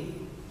complete?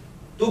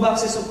 2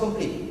 boxes of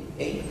complete.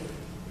 Okay?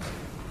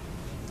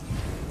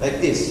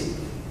 Like this.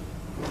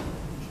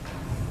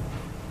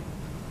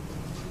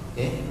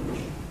 Okay?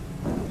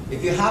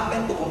 If you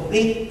happen to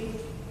complete,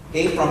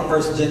 okay, from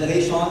first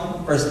generation,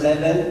 first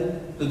level,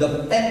 to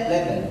the 10th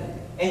level,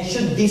 and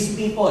should these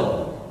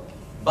people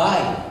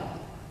buy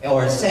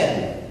or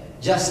sell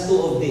just 2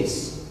 of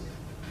this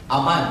a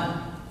month,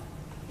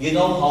 you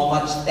know how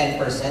much 10%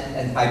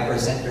 and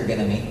 5% you're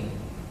gonna make?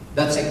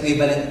 That's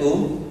equivalent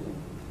to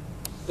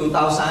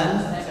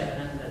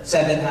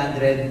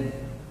 $2,700.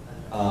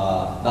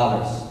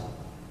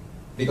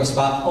 Because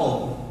back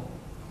home,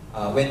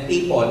 when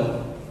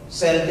people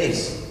sell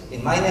this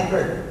in my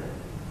network,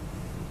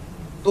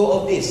 2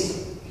 of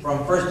this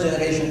from first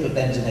generation to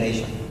 10th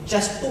generation,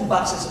 just 2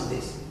 boxes of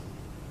this,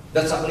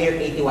 that's a clear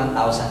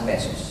 81,000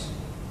 pesos,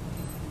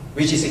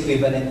 which is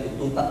equivalent to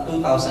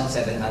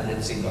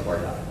 2,700 Singapore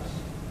dollars.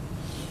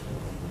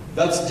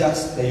 That's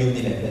just the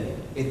unilevel.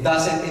 It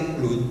doesn't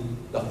include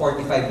the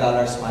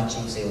 $45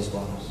 matching sales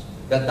bonus.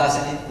 That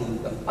doesn't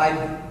include the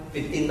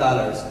 $15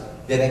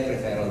 direct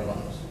referral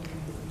bonus.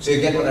 So you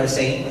get what they're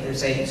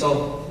saying?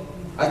 So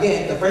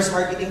again, the first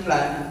marketing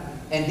plan,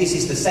 and this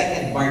is the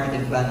second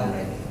marketing plan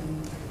already.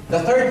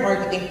 The third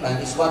marketing plan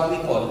is what we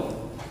call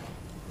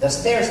the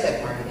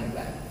stair-step marketing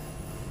plan.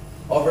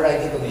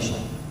 Overriding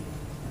commission.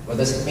 What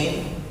does it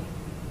mean?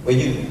 When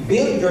you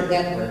build your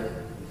network,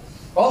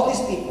 all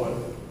these people,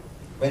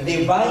 when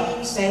they're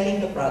buying,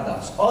 selling the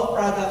products, all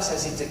products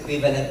has its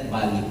equivalent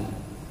value,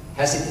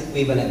 has its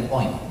equivalent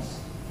points.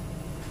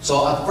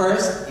 So at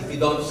first, if you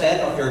don't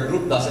sell or your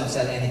group doesn't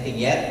sell anything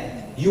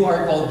yet, you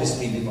are called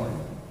distributor.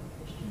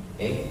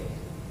 Okay?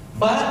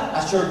 But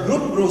as your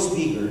group grows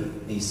bigger,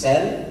 they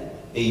sell,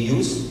 they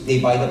use, they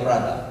buy the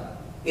product.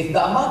 If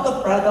the amount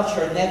of products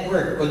your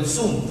network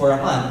consumed for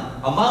a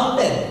month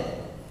amounted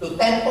to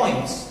 10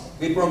 points,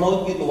 we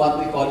promote you to what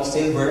we call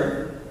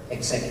silver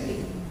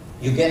executive.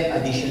 You get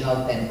additional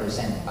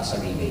 10% as a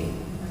rebate.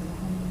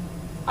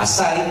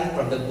 Aside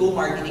from the 2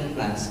 marketing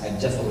plans I've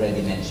just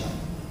already mentioned.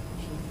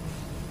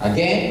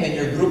 Again, when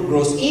your group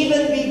grows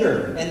even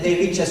bigger and they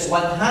reach us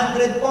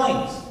 100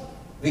 points,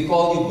 we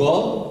call you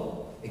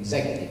gold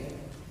executive.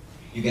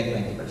 You get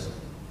 20%.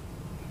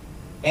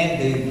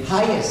 And the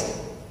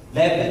highest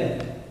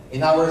level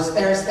in our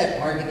stair-step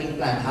marketing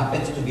plan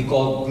happens to be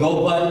called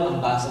global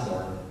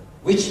ambassador,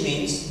 which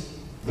means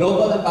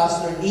global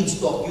ambassador needs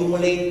to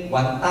accumulate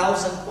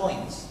 1,000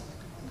 points.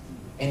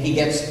 And he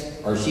gets,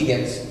 or she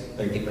gets,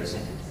 30%.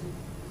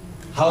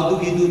 How do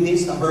we do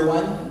this? Number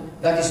 1,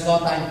 that is no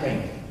time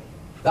frame.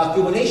 The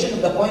accumulation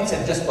of the points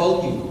I've just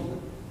told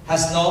you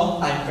has no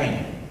time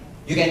frame.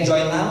 You can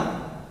join now,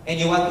 and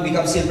you want to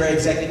become silver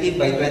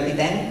executive by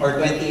 2010 or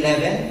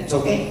 2011, it's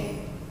okay.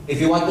 If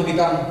you want to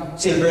become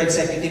silver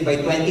executive by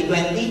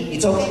 2020,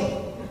 it's okay.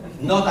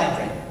 No time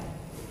frame.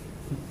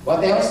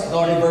 What else?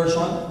 No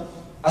reversion.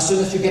 As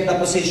soon as you get the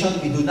position,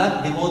 we do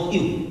not demote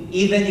you,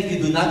 even if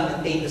you do not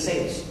maintain the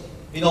sales.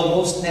 You know,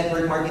 most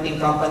network marketing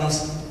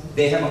companies,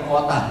 they have a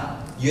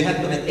quota. You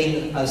have to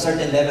maintain a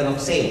certain level of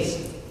sales.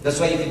 That's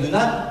why if you do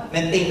not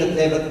maintain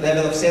that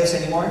level of sales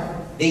anymore,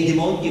 they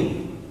demote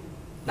you.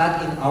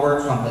 Not in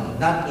our company,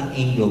 not in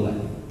AIM Global.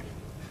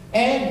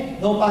 And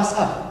no pass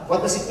up.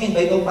 What does it mean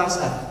by no pass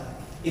up?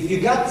 If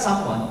you got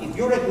someone, if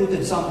you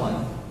recruited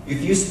someone,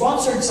 if you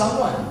sponsored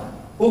someone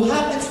who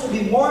happens to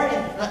be more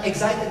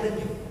excited than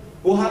you,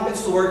 who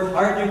happens to work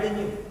harder than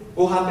you,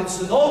 who happens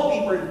to know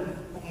people,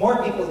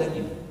 more people than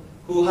you,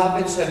 who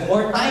happens to have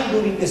more time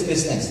doing this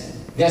business,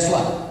 guess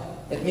what?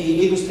 Let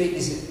me illustrate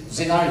this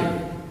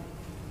scenario.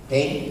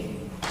 Okay?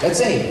 Let's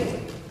say,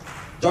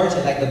 George,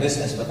 I like the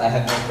business, but I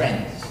have no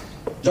friends.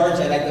 George,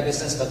 I like the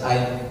business, but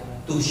I'm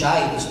too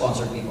shy to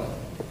sponsor people.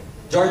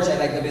 George, I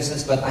like the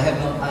business, but I have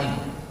no time.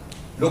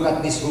 Look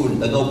at this rule,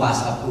 the no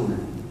pass up rule.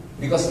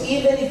 Because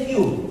even if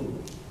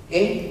you,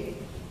 okay,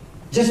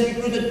 just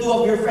recruited two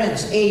of your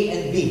friends, A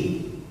and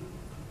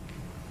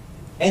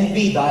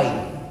B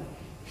died,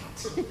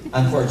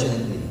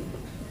 unfortunately.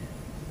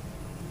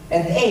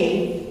 And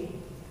A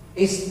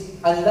is,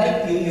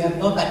 unlike you have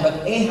no time,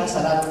 but A has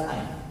a lot of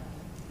time.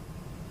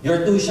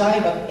 You're too shy,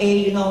 but A,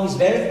 you know, is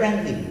very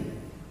friendly.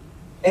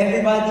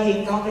 Everybody he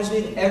encounters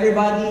with,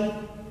 everybody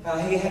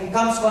he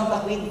comes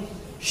contact with,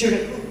 she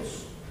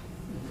recruits.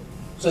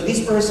 So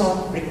this person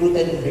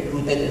recruited and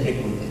recruited and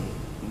recruited.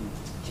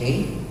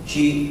 Okay?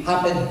 She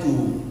happened to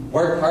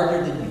work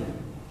harder than you.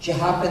 She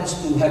happens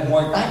to have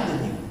more time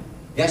than you.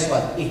 Guess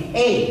what? If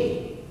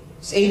A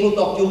is able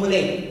to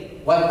accumulate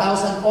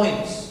 1,000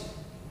 points,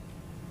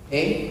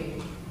 okay,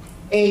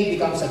 A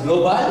becomes a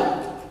global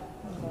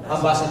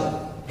ambassador.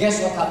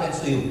 Guess what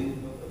happens to you?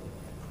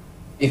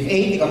 If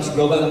A becomes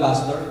global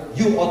ambassador,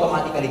 you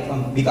automatically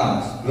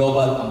becomes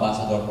global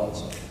ambassador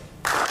also.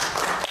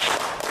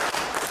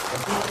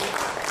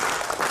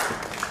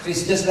 So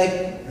it's just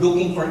like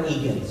looking for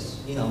eagles.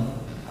 You know,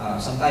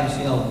 sometimes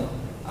you know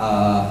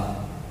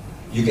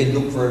you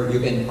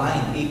can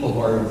find people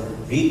who are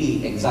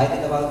really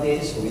excited about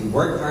this, who will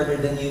work harder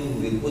than you,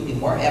 who will put in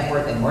more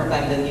effort and more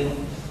time than you.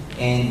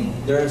 And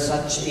there are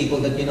such people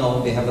that you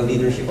know they have a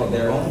leadership of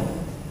their own.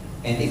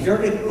 And if your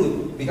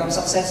recruit becomes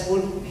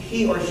successful,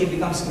 he or she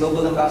becomes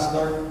global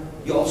ambassador,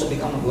 you also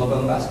become a global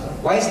ambassador.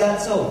 Why is that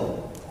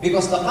so?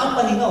 Because the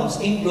company knows,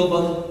 AIM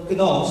Global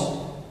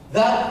knows,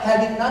 that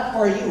had it not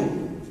for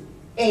you,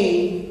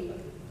 A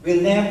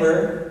will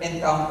never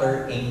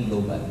encounter AIM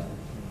Global.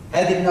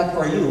 Had it not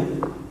for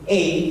you,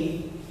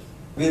 A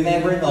will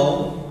never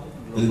know,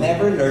 will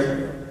never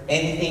learn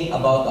anything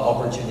about the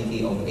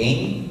opportunity of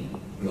AIM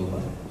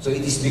Global. So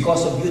it is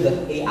because of you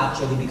that A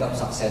actually becomes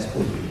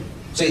successful.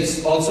 So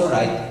it's also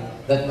right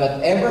that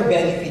whatever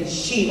benefit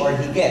she or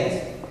he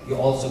gets, you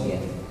also get.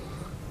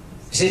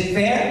 Is it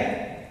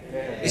fair?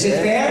 Yes. Is it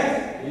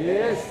fair?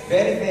 Yes.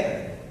 Very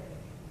fair.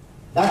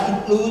 That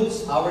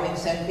includes our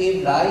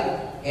incentive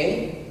like,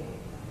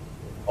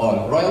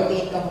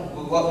 royalty income.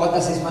 What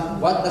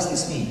does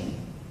this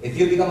mean? If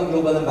you become a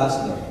global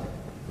ambassador,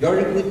 your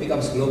recruit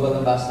becomes global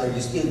ambassador,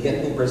 you still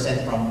get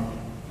 2% from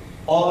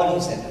all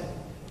incentive.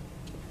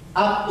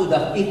 Up to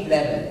the 5th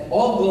level.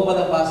 All global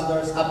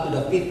ambassadors up to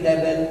the 5th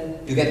level,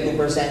 you get 2%,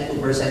 2%,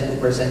 2%,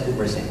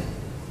 2%.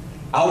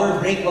 Our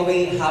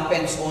breakaway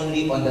happens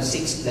only on the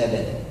 6th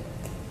level.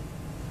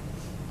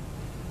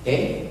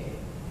 Okay?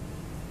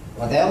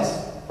 What else?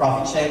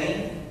 Profit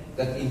sharing.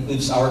 That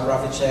includes our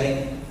profit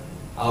sharing.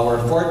 Our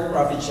 4th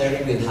profit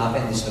sharing will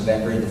happen this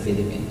November in the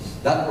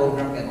Philippines. That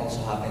program can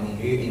also happen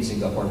here in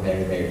Singapore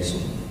very, very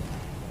soon.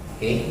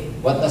 Okay?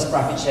 What does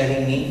profit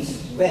sharing mean?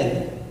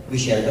 Well, we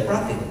share the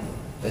profit.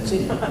 That's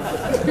it.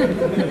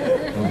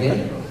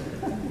 Okay?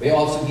 We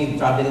also give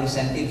travel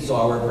incentives to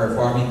our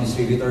performing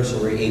distributors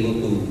who were able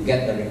to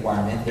get the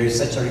requirement. There is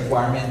such a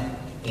requirement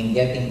in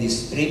getting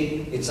this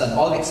trip. It's an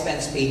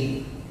all-expense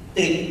paid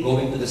trip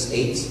going to the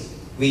States.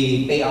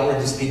 We pay our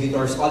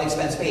distributors all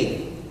expense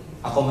paid.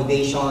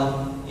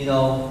 Accommodation, you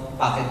know,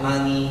 pocket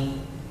money,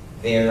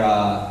 their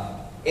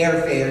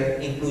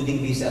airfare, including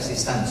visa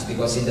assistance.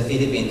 Because in the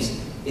Philippines,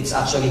 it's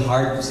actually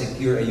hard to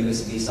secure a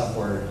US visa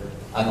for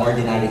an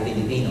ordinary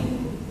Filipino.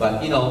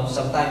 But you know,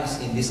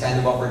 sometimes in this kind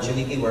of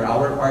opportunity where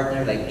our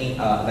partner, like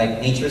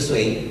Nature's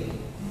Way,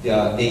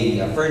 they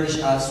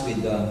furnish us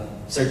with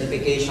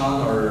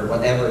certification or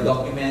whatever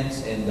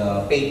documents and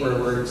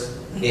paperwork.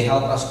 They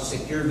help us to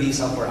secure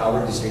visa for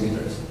our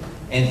distributors.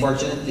 And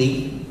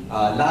fortunately,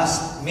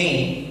 last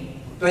May,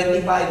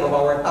 25 of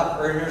our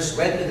top earners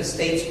went to the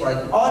States for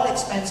an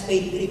all-expense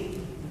paid trip.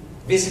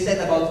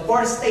 Visited about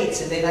 4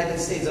 states in the United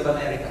States of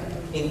America,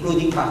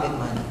 including pocket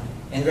money.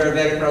 And we're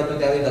very proud to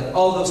tell you that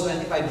all those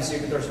 25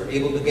 distributors were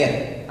able to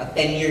get a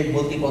 10-year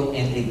multiple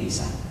entry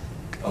visa.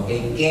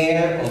 Okay?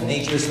 Care of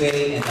Nature's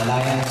Way and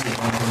Alliance in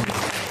Hong Kong.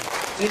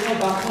 So So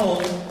back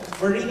home,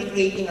 we're really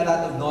creating a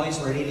lot of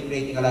noise, we're really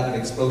creating a lot of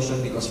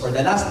explosion because for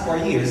the last 4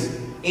 years,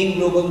 AIM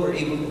Global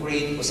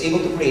was able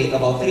to create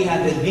about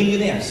 300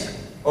 millionaires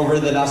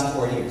over the last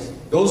 4 years.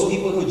 Those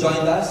people who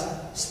joined us,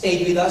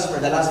 stayed with us for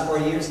the last 4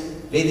 years,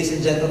 ladies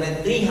and gentlemen,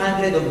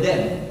 300 of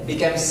them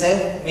became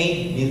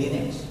self-made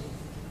millionaires.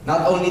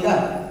 Not only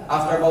that,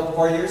 after about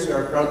 4 years, we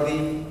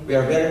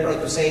are very proud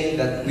to say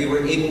that we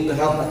were able to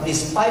help at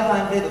least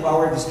 500 of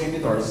our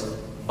distributors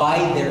buy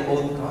their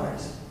own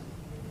cars.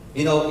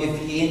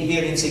 If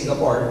here in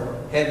Singapore,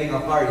 having a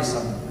car is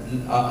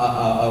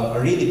a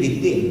really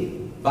big deal.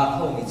 Back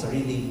home, it's a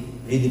really,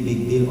 really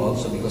big deal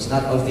also because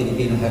not all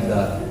Filipinos have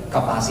the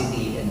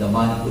capacity and the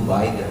money to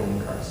buy their own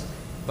cars.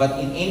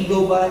 But in AIM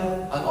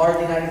Global, an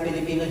ordinary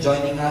Filipino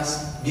joining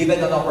us,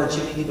 given an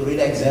opportunity to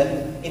really excel,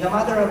 in a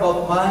matter of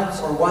about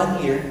months or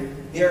 1 year,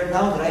 they are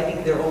now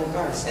driving their own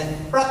cars. And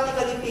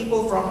practically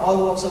people from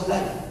all walks of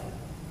life.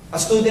 A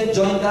student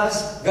joined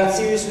us, got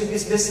serious with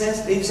this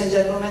business, ladies and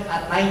gentlemen,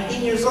 at 19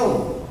 years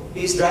old.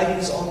 He is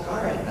driving his own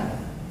car right now.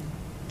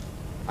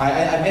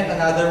 I met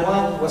another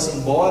one who was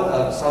in Bohol,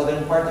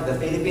 southern part of the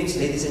Philippines,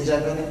 ladies and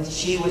gentlemen.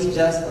 She was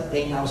just a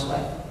plain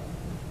housewife.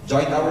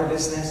 Joined our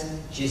business.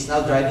 She's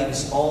now driving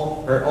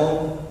her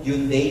own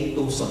Hyundai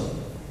Tucson.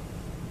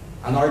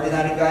 An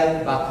ordinary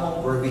guy back home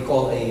where we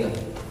call a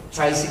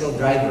tricycle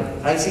driver.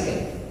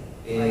 Tricycle.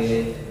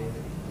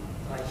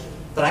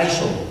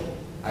 Trishow.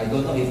 I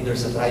don't know if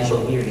there's a trishow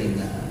here in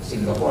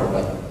Singapore,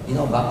 but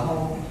back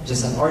home,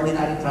 just an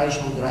ordinary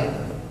trishow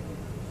driver.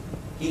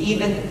 He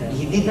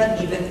did not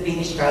even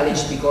finish college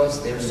because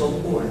they're so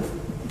poor.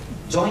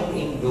 Joined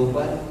AIM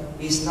Global,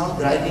 he's now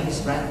driving his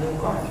brand new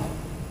car.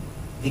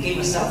 Became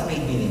a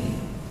self-made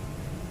millionaire.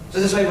 So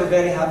that's why we're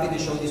very happy to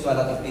show this to a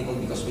lot of people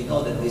because we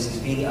know that this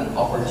is really an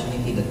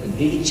opportunity that will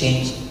really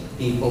change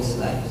people's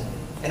lives.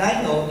 And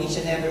I know each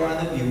and every one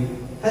of you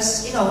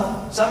has,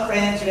 some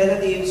friends,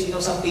 relatives,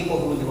 some people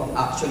who are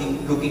actually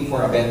looking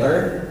for a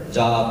better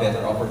job,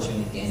 better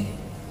opportunity. And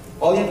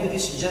all you have to do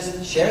is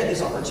just share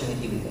this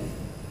opportunity with them.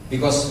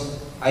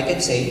 Because I can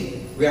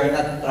say, we are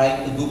not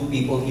trying to dupe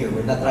people here.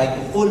 We're not trying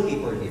to fool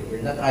people here.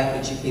 We're not trying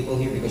to cheat people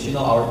here because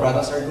our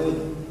products are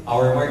good.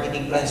 Our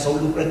marketing plan is so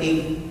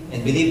lucrative.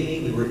 And believe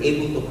me, we were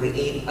able to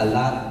create a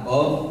lot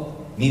of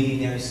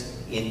millionaires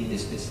in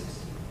this business.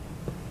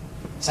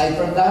 Aside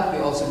from that, we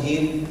also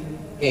give,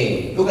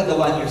 look at the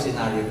 1 year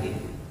scenario here.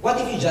 What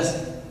if you just,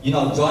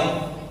 join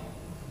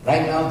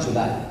right now,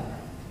 July?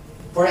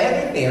 For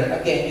every pair,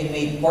 again, you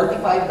made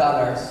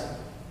 $45.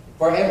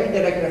 For every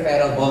direct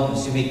referral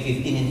bonus, you make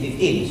 15 and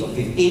 15. So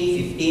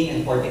 15, 15,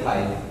 and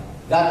 45.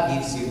 That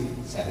gives you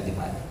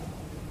 75.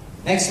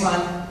 Next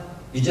month,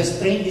 you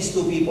just train these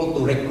 2 people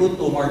to recruit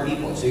 2 more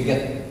people. So you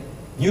get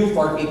new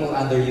 4 people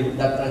under you.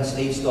 That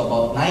translates to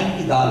about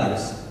 $90.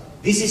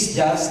 This is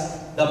just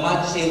the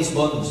match sales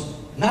bonus.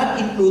 Not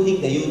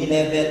including the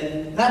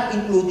uni-level, not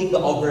including the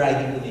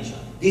overriding commission.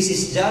 This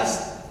is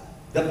just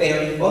the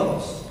pairing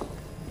bonus.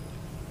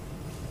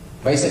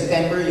 By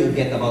September, you'll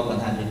get about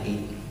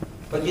 180.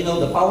 But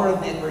the power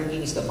of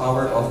networking is the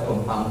power of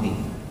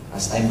compounding.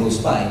 As time goes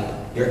by,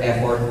 your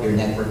effort, your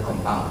network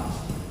compounds.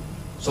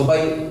 So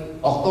by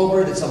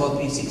October, that's about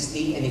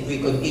 360. And if we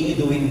continue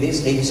doing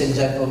this, ladies and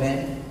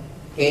gentlemen,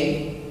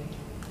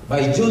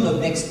 by June of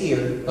next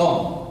year,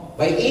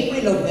 by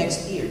April of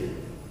next year,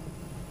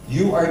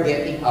 you are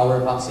getting our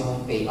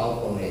maximum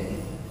payout already.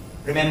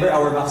 Remember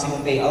our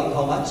maximum payout,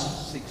 how much?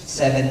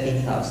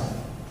 17,000.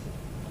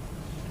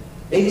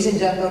 Ladies and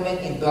gentlemen,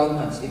 in 12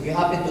 months, if you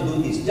happen to do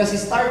this, just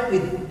start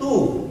with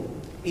 2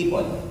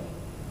 people.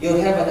 You'll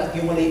have an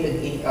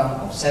accumulated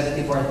income of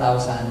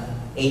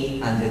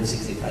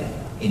 74,865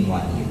 in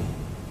 1 year.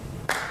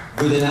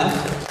 Good enough?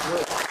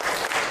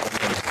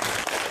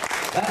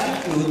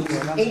 That includes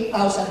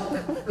 8,000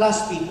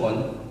 plus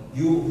people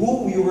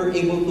who you were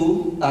able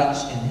to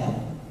touch and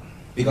help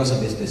because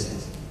of this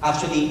business.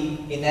 Actually,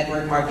 in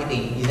network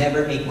marketing, you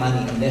never make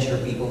money unless your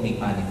people make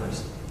money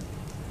first.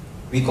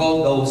 We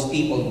call those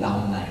people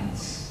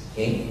downlines.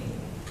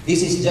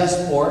 This is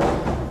just for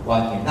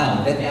 1 year.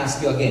 Now, let me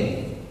ask you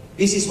again.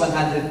 This is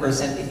 100%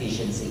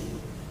 efficiency.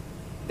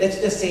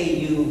 Let's just say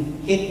you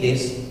hit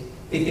this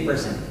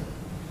 50%.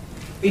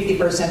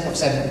 50% of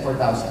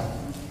 74,000.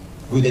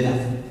 Good enough?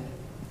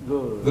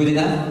 Good. Good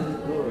enough?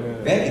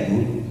 Good. Very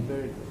good.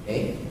 Very good.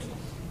 Okay?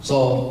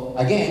 So,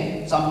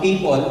 again, some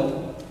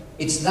people,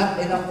 it's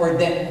not enough for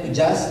them to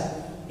just,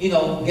 get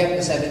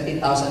the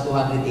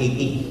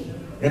 17,280.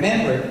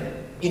 Remember,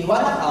 in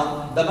one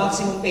account, the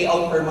maximum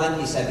payout per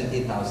month is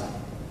 17,000.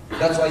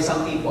 That's why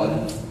some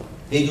people,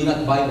 they do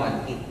not buy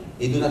one kit.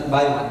 They do not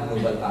buy one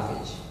global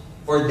package.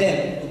 For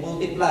them to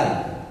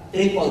multiply,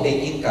 triple their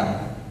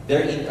income,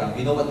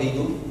 you know what they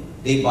do?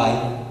 They buy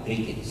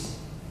 3 kits.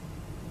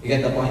 You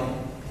get the point?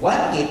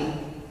 One kit,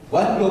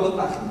 one global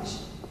package,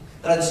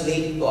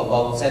 translate to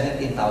about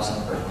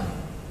 17,000 per month.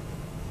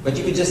 But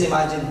you could just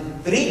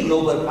imagine 3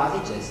 global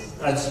packages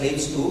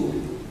translates to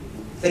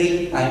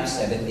 3 times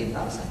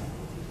 17,000.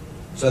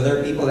 So there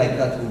are people like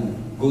that who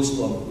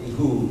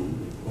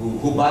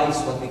buys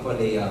what we call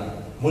a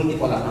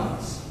multiple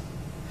accounts.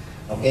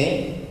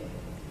 Okay?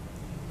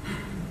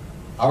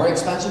 Our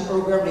expansion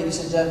program, ladies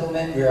and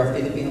gentlemen, we are a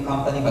Filipino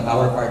company, but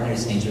our partner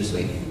is Nature's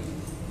Way.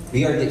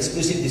 We are the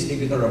exclusive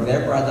distributor of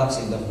their products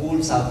in the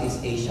whole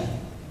Southeast Asia,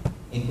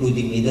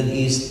 including Middle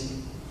East,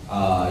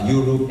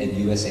 Europe, and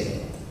USA.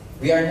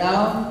 We are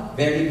now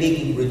very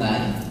big in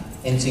Brunei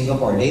and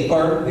Singapore.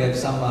 Later, we have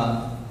some,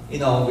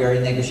 we are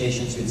in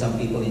negotiations with some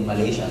people in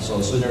Malaysia.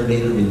 So sooner or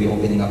later, we'll be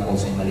opening up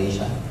also in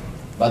Malaysia.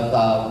 But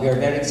we are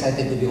very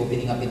excited to be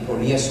opening up in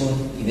Korea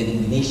soon, even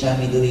Indonesia,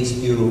 Middle East,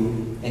 Europe,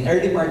 and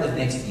early part of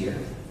next year,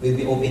 we'll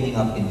be opening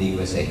up in the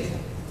USA.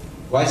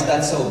 Why is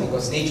that so?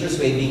 Because Nature's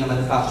Way, being a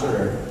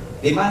manufacturer,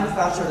 they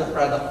manufacture the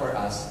product for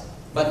us,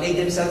 but they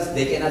themselves,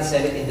 they cannot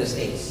sell it in the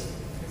States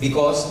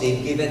because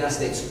they've given us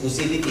the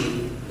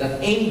exclusivity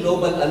that AIM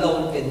Global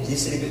alone can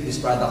distribute this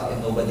product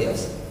and nobody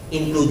else,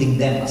 including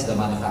them as the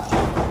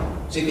manufacturer.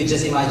 So you can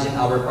just imagine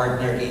our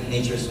partner in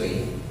Nature's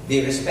Way.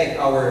 They respect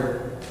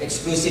our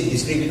exclusive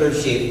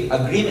distributorship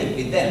agreement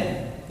with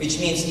them, which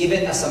means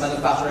even as a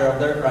manufacturer of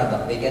their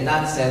product, they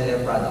cannot sell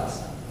their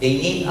products. They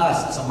need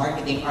us as a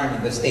marketing arm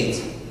in the States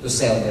to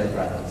sell their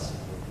products.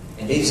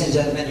 And ladies and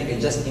gentlemen, you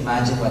can just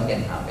imagine what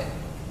can happen.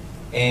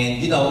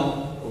 And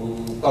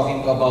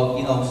talking about,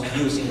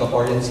 you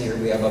Singaporeans here,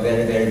 we have a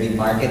very, very big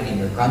market in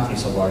your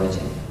countries of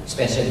origin,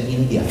 especially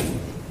India.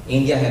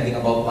 India having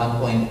about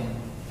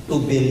 1.2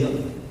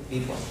 billion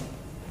people.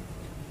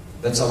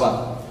 That's a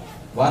what?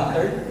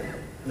 1/3?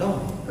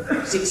 No.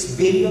 6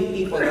 billion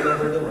people all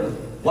over the world.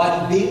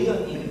 1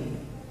 billion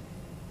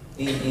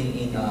in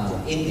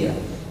India.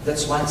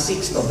 That's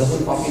 1/6 of the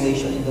whole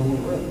population in the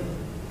whole world.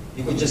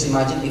 You could just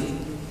imagine if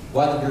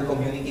one of your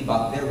community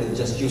back there will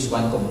just use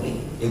one complaint.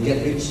 You'll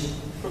get rich.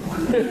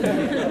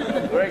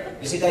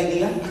 Correct. You see the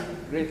idea?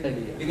 Great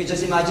idea. You could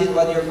just imagine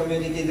what your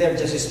community there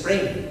just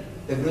spray.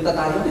 Nagluta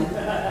tayo.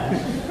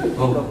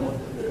 Oh.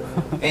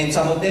 And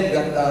some of them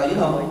got,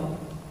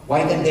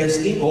 whiten their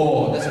skin.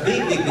 Oh, that's a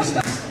big, big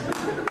business.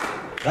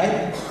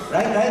 Right?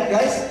 Right,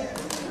 guys?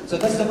 So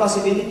that's the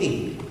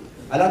possibility.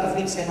 A lot of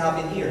things can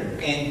happen here.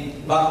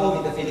 And back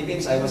home in the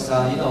Philippines, I was,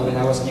 when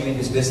I was new in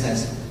this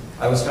business,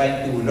 I was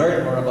trying to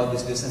learn more about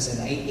this business,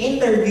 and I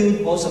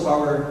interviewed most of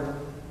our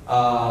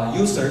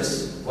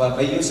users. Well,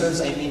 by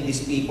users, I mean these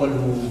people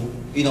who,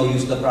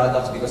 use the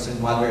products because in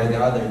one way or the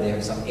other, they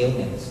have some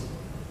ailments.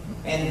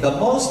 And the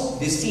most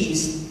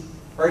disease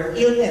or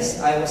illness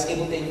I was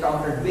able to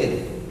encounter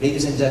with,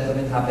 ladies and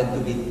gentlemen, happened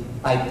to be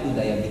type 2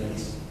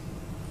 diabetes.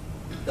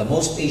 The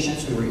most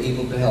patients we were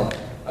able to help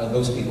are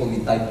those people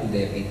with type 2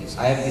 diabetes.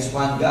 I have this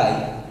one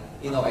guy,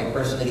 I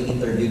personally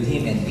interviewed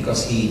him, and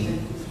because he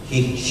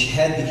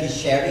had his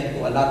sharing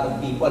to a lot of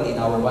people in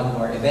one of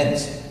our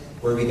events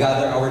where we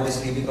gather our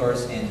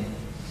distributors and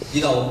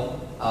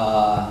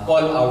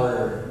call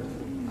our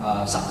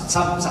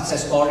some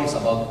success stories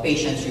about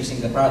patients using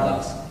the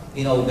products.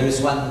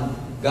 There's one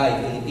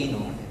guy, Filipino,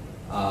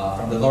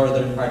 from the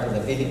northern part of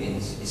the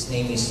Philippines. His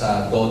name is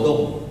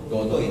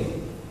Dodoy,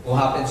 who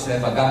happens to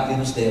have a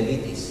gangrenous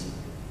diabetes.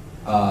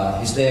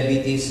 His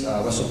diabetes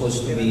was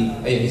supposed to be,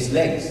 his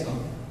legs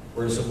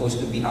were supposed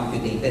to be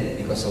amputated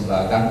because of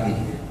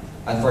gangrene.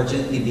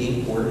 Unfortunately,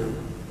 being poor,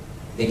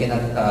 they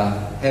cannot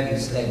have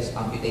his legs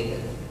amputated.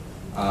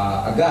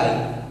 A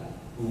guy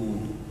who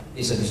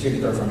is a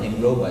distributor from AIM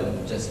Global,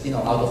 just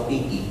out of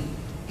pity,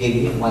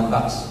 gave him 1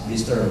 box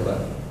blister of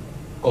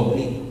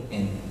complete.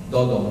 And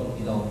Dodo,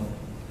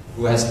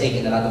 who has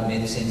taken a lot of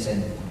medicines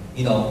and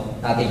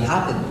nothing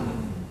happened to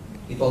him.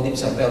 He told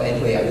himself, well,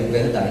 anyway, I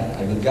will die.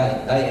 I will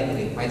die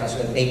anyway. Might as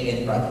well take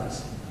any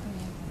products.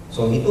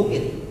 So he took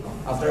it.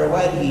 After a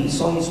while, he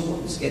saw his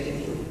wounds getting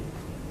healed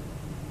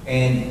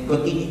and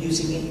continued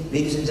using it.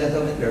 Ladies and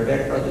gentlemen, we are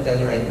very proud to tell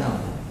you right now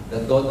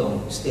that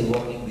Dodo is still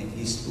walking with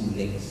his 2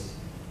 legs.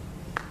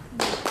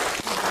 The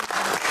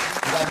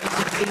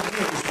amazing thing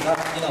here is that,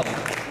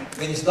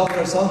 when his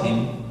doctor saw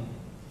him,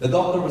 the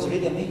doctor was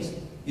really amazed.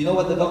 You know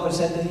what the doctor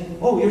said to him?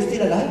 Oh, you're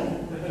still alive.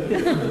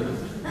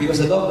 Because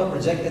the doctor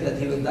projected that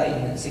he will die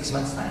in 6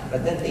 months' time.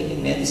 But then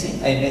taking medicine,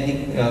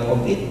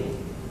 complete,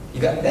 he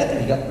got better,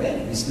 he got well.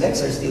 His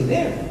legs are still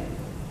there.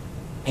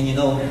 And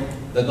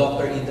the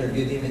doctor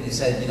interviewed him and he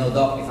said,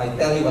 Doc, if I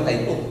tell you what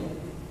I took,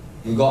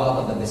 you go out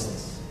of the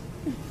business.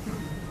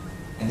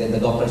 And then the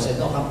doctor said,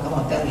 no, come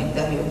on, tell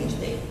me what you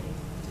take.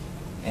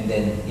 And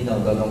then,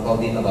 Dodo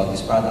called him about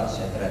his products,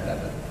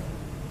 etc.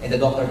 And the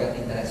doctor got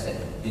interested.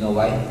 You know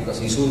why? Because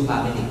his whole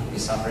family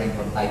is suffering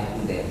from type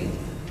 2 diabetes.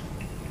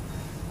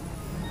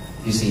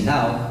 You see,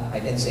 now, I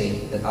can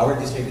say that our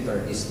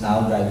distributor is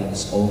now driving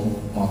his own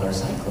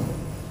motorcycle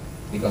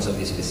because of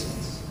this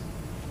business.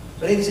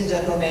 So ladies and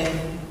gentlemen,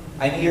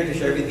 I'm here to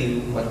share with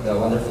you what the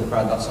wonderful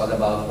product's all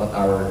about, what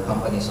our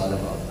company is all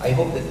about. I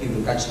hope that you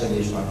will catch the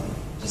vision,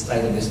 just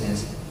try the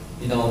business.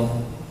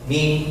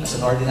 Me, as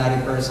an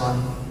ordinary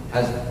person,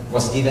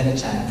 was given a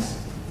chance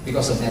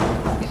because of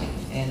network marketing.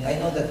 And I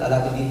know that a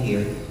lot of you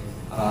here,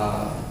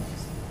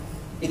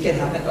 it can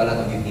happen to a lot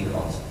of you here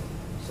also.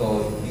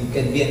 So you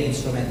can be an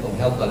instrument of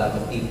help to a lot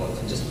of people.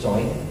 So just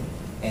join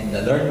and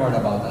learn more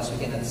about us. We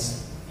cannot,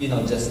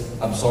 just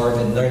absorb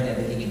and learn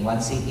everything in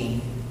one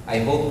sitting. I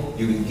hope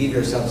you will give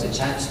yourselves a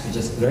chance to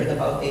just learn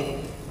about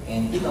it.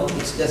 And you know,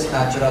 it's just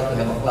natural to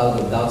have a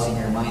cloud of doubts in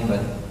your mind, but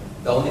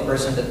the only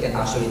person that can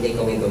actually take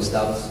away those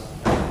doubts,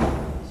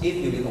 if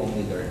you will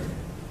only learn.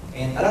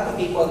 And a lot of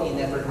people in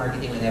network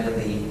marketing, whenever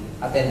they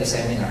attend the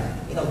seminar,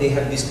 you know, they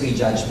have this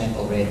prejudgment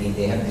already,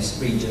 they have this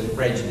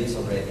prejudice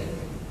already.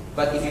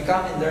 But if you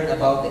come and learn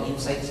about the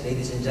insights,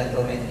 ladies and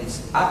gentlemen,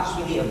 it's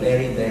actually a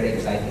very, very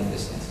exciting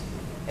business.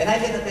 And I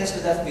can attest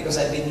to that because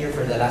I've been here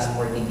for the last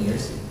 14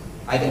 years.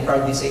 I can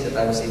proudly say that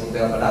I was able to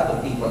help a lot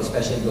of people,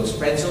 especially those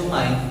friends of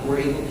mine who were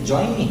able to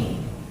join me.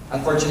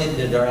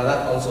 Unfortunately, there are a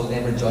lot also who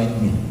never joined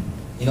me.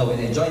 You know, when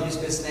I joined this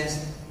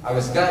business, I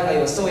was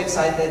so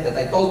excited that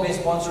I told my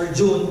sponsor,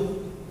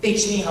 June,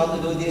 teach me how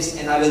to do this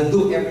and I will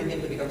do everything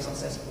to become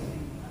successful.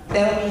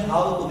 Tell me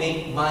how to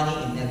make money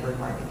in network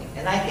marketing.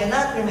 And I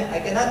cannot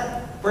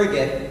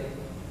forget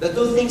the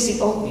two things he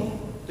told me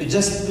to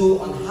just do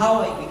on how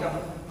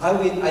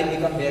will I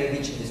become very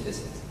rich in this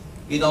business.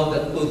 You know,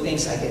 the two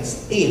things I can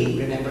still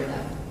remember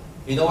now.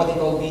 You know what he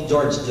told me?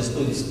 George, just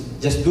do this.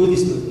 Just do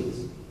these two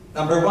things.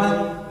 Number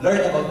one,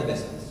 learn about the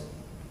business.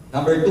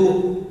 Number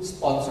two,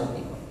 sponsor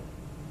people.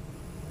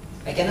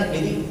 I cannot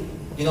believe.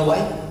 You know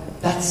why?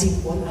 That's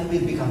simple. I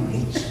will become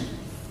rich.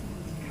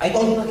 I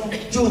told him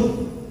again,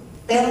 June,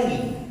 tell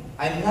me.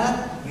 I'm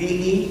not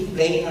really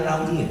playing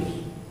around here.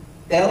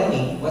 Tell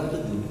me what to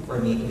do for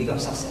me to become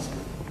successful.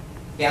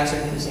 He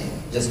answered me the same.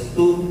 Just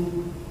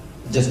do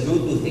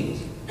two things.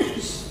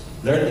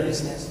 Learn the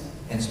business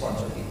and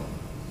sponsor people.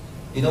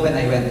 You know, when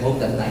I went home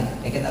that night,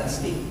 I cannot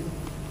sleep.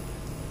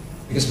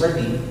 Because for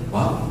me,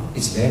 wow,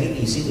 it's very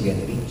easy to get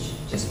rich.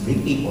 Just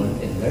bring people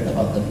and learn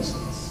about the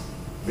business.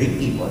 Bring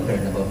people,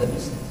 learn about the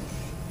business.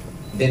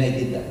 Then I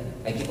did that.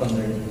 I keep on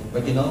learning.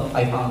 But you know,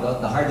 I found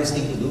out the hardest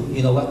thing to do,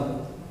 you know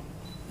what?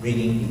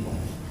 Bringing people.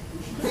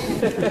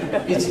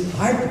 It's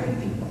hard to bring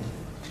people.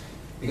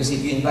 Because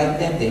if you invite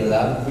them, they will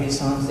have free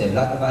songs, they have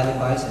a lot of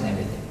alibis and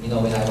everything. You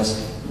know, when I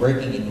was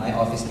working in my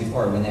office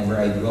before, whenever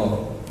I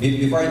go,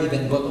 before I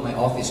even go to my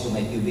office, to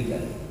my cubicle,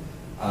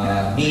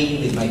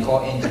 me with my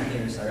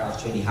co-engineers are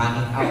actually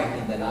hanging out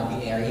in the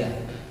lobby area.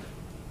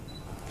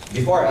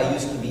 Before, I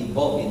used to be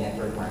involved in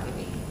network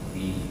marketing.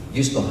 We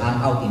used to hang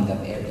out in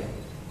that area.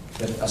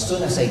 But as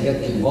soon as I got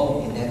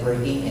involved in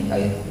networking and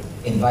I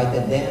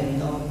invited them, you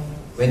know,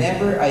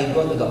 whenever I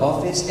go to the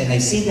office and I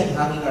see them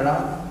hanging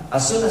around,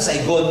 as soon as I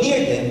go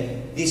near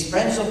them, these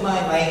friends of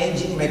mine,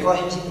 my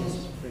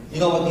co-engineers, you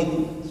know what they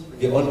do?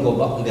 They all go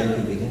back to their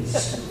cubicles.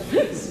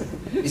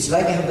 It's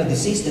like I have a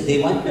disease that they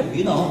want to,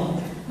 you know.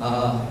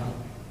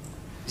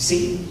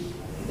 See,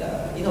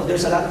 you know,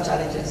 there's a lot of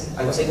challenges.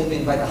 I was able to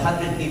invite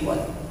 100 people.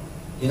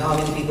 You know how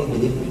many people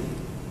believe me?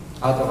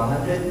 Out of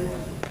 100,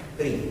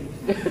 3.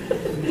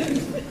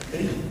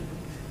 3.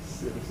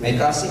 My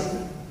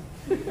cousin,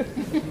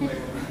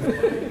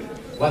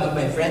 one of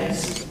my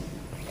friends,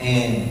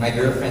 and my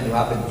girlfriend who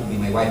happened to be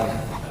my wife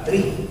now.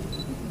 3.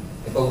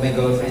 I told my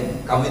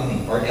girlfriend, come with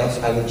me or else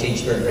I will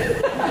change girlfriend.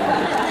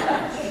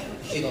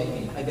 She told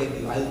me, I beg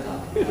you, I'll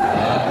come.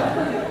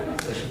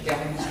 So she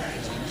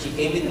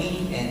came with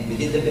me and we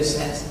did the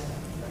business.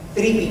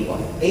 3 people.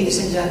 Ladies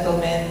and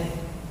gentlemen,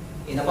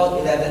 in about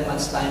 11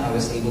 months time, I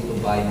was able to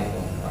buy my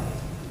own car.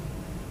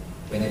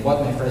 When I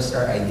bought my first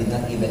car, I did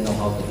not even know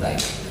how to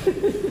drive.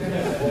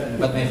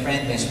 But my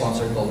friend, my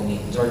sponsor told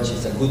me, George,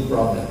 it's a good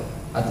problem.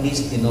 At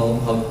least you know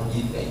how,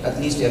 at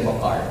least you have a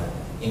car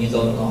and you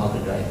don't know how to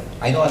drive.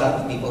 I know a lot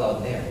of people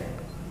out there,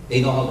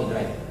 they know how to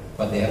drive,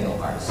 but they have no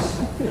cars.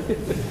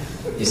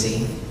 You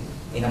see,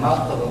 in a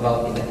amount of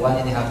about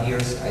 1.5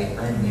 years, I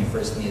earned my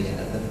first million.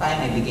 At the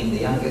time, I became the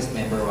youngest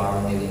member of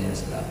our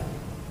Millionaires Club.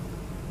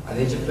 At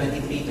the age of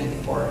 23,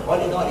 24, all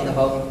in all, in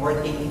about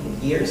 14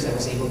 years, I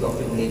was able to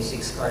accumulate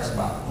 6 cars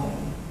back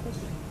home.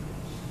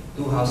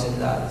 2 house and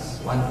lots,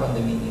 1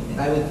 condominium. And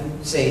I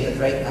would say that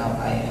right now,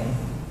 I am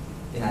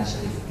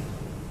financially free.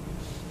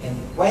 And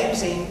why I'm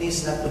saying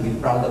this, not to be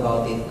proud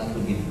about it, not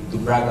to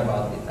brag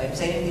about it. I'm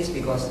saying this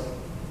because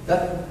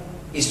that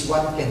is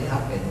what can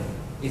happen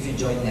if you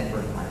join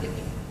network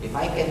marketing. If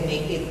I can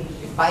make it,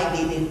 if I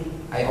did it,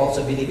 I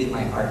also believe in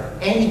my heart,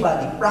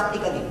 anybody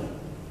practically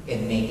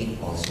can make it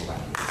also one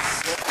day. I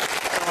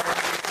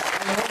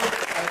hope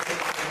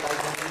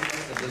that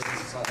the business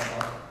is all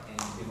about. And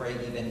before I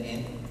even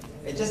end,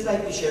 I'd just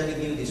like to share with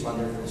you this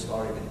wonderful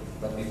story.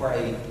 But before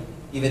I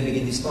even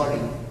begin this story,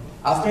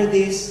 after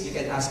this, you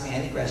can ask me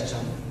any question,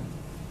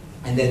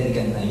 and then we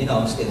can, you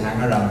know, still hang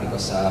around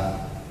because I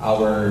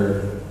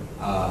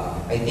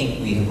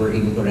think we were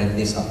able to rent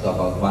this up to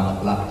about 1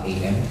 o'clock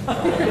a.m.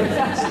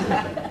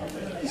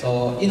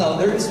 So, you know,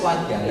 there is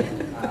one guy,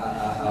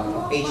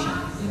 a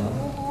patient, you know,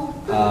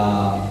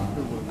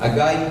 a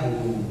guy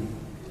who,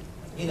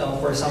 you know,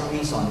 for some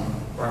reason,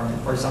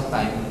 for some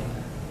time,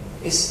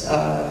 is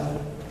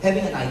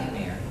having a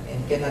nightmare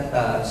and cannot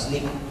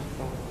sleep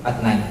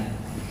at night.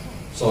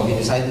 So he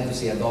decided to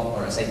see a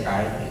doctor, a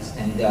psychiatrist,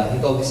 and he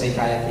told the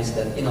psychiatrist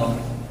that, you know,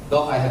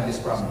 Doc, I have this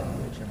problem.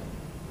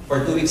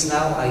 For 2 weeks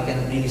now, I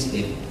cannot really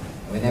sleep.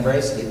 Whenever I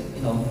sleep,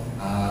 you know,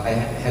 I'm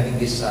having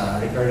this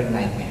recurring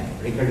nightmare,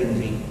 recurring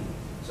dream.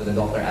 So the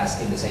doctor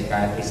asked him, the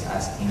psychiatrist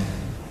asked him,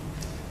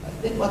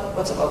 then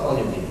what's about all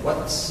your dream?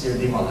 What's your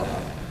dream all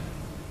about?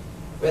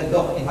 Well,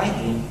 doc, in my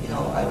dream,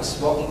 I was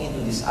walking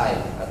into this aisle.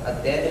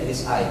 At the end of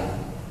this aisle,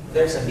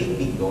 there's a big,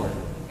 big door.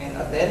 And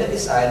at the end of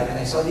this aisle, when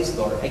I saw this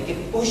door, I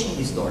kept pushing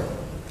this door.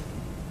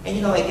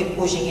 And I keep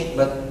pushing it,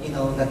 but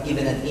not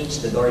even an inch,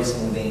 the door is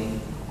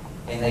moving.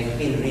 And I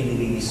feel really,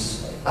 really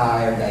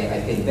tired. I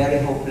feel very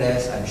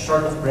hopeless. I'm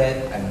short of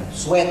breath. I'm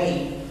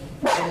sweaty.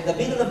 And in the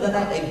middle of the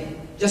night, I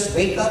just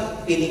wake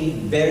up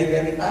feeling very,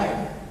 very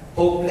tired.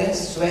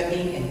 Hopeless,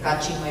 sweating, and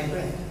catching my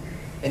breath.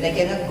 And I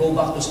cannot go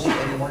back to sleep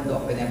anymore,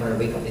 Doc, whenever I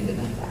wake up in the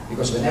night.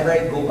 Because whenever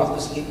I go back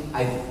to sleep,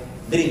 I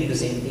dream the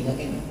same thing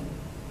again.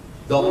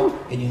 Doc,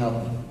 can you help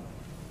me?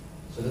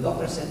 So the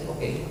doctor said,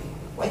 okay,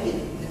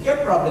 your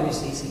problem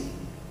is easy.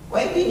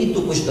 Why do you need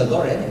to push the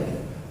door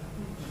anyway?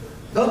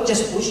 Don't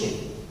just push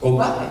it. Go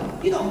back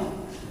and,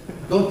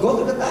 don't go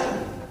to the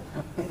time.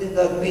 And then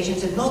the patient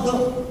said, no,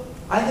 Doc,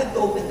 I have to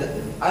open that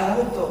door. I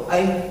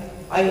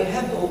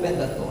have to open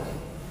that door.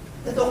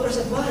 The doctor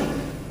said, why?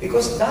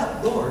 Because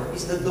that door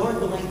is the door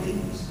to my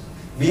dreams.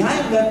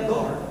 Behind that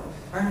door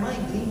are my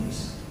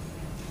dreams.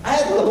 I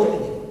have to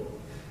open it.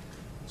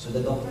 So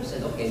the doctor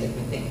said, okay, let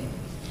me think.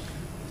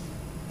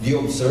 Do you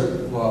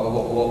observe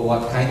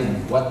what kind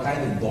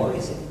of door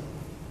is it?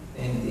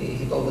 And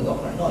he told the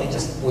doctor, no, I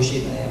just push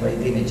it. Whenever I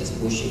dream, I just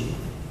push it.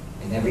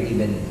 I never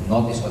even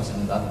notice what's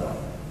on that door.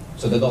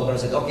 So the doctor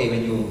said, okay,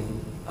 when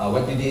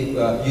what you did,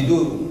 you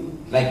do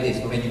like this.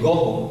 When you go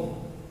home,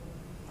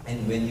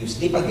 and when you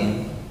sleep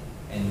again,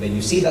 and when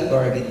you see that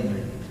door again in your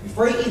dream,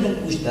 before you even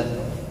push that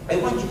door, I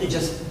want you to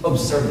just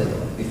observe the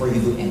door before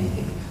you do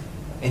anything.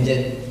 And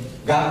then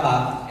come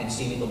back and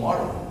see me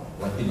tomorrow,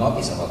 what you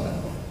notice about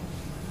that door.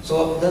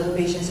 So the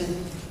patient said,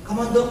 come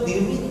on, Doc, do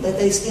you mean that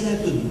I still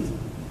have to do?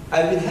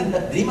 I will have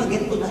that dream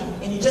again tonight,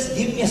 and you just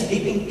give me a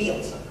sleeping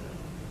pills.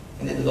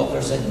 And then the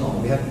doctor said, no,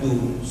 we have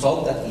to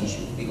solve that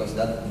issue because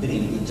that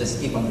dream will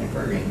just keep on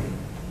recurring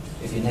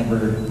if you never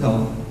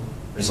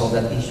resolve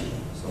that issue.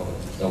 So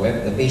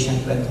the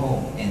patient went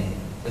home, and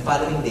the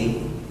following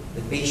day,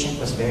 the patient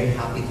was very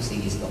happy to see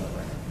his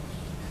doctor.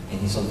 And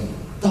he told me,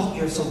 Doc,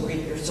 you're so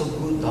great, you're so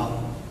good, Doc.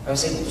 I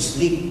was able to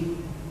sleep.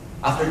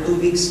 After 2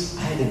 weeks,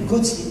 I had a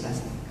good sleep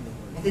last night.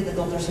 And then the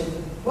doctor said,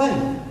 why?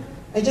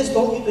 I just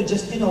told you to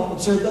just,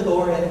 observe the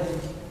door, and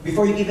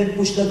before you even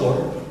push the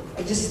door,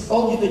 I just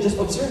told you to just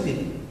observe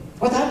it.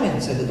 What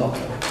happened? Said the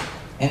doctor.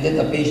 And then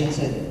the patient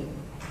said,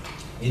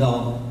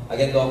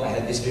 again, Doc, I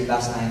had this dream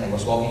last night. I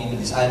was walking into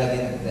this aisle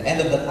again. At the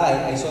end of that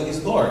aisle, I saw this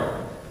door.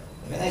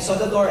 And when I saw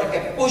the door, I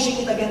kept pushing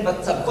it again,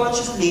 but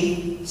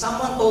subconsciously,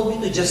 someone told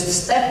me to just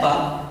step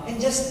back and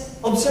just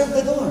observe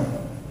the door.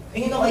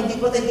 And I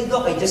did what I did,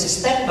 Doc. I just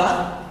stepped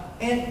back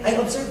and I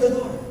observed the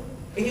door.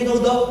 And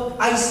Doc,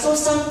 I saw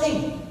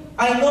something.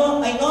 I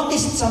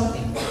noticed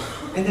something.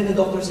 And then the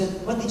doctor said,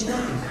 what did you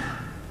notice?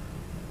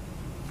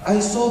 I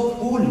saw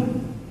pool.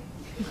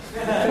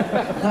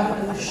 Not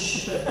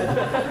push. And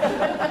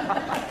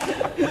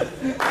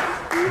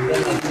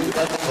then I took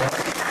that door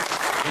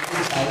into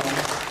the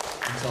silence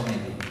and saw my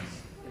dreams.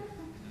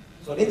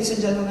 So ladies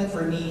and gentlemen,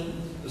 for me,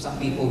 to some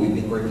people, we've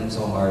been working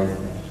so hard,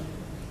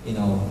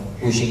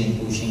 pushing and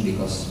pushing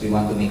because we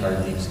want to make our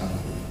dreams come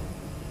true.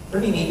 For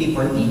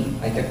me,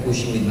 I kept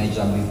pushing with my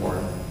job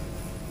before,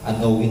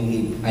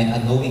 unknowing that, I did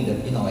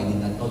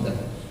not know that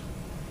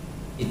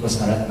it was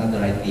not the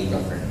right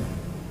vehicle for me.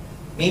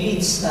 Maybe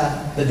it's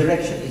the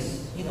direction is,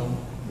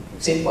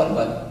 simple,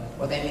 but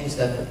what I mean is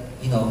that,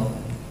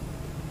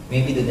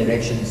 maybe the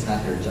direction is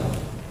not your job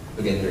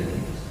to get your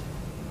dreams.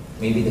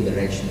 Maybe the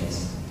direction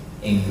is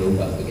aim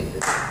global to get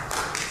your dreams.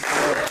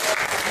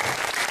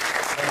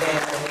 And then,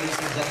 ladies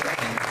and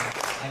gentlemen,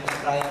 I'm not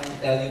trying to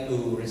tell you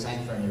to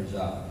resign from your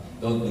job.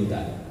 Don't do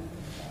that.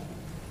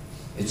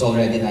 It's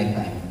already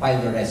nighttime.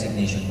 File your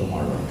resignation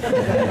tomorrow.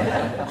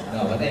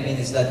 No, what I mean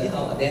is that,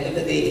 at the end of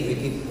the day, if we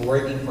keep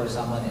working for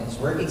someone else,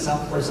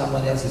 for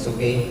someone else is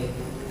okay,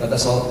 but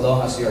as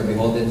long as you are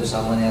beholden to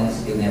someone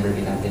else, you'll never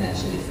become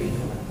financially free.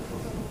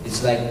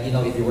 It's like,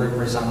 if you work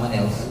for someone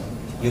else,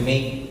 you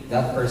make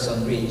that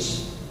person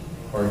rich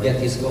or get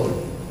his goal,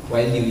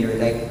 while you're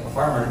like a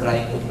farmer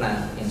trying to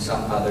plant in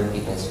some other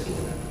people's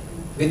field.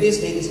 With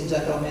this, ladies and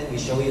gentlemen, we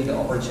show you the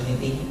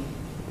opportunity.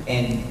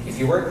 And if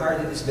you work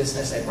hard in this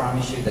business, I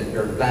promise you that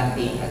you're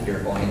planting at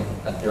your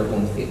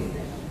own field.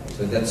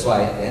 So that's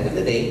why, at the end of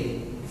the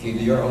day, if you do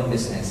your own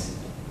business,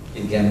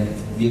 you'll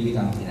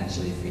become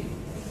financially free.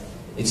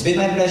 It's been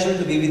my pleasure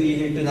to be with you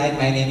here tonight.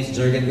 My name is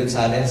Jurgen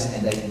Gonzalez,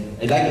 and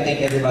I'd like to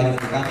thank everybody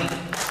for coming.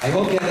 I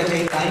hope you had a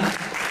great time.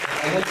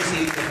 I hope to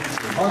see you in the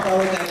future. More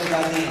power to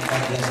everybody, and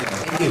God bless you.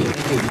 Thank you.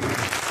 Thank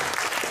you.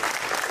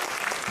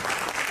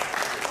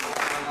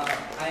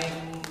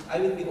 I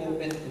will be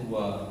open to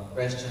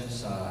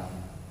questions to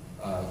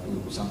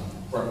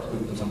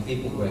some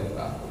people who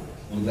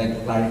would like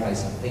to clarify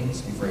some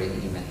things before we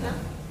even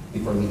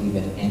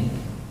end.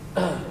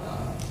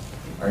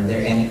 Are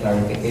there any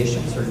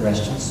clarifications or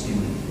questions you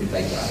would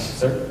like to ask?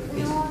 Sir,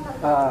 please.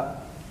 I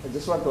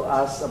just want to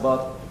ask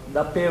about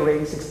the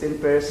pairing 16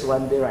 pairs,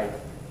 one day, right?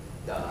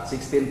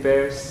 16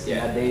 pairs in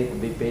Yeah. a day to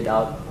be paid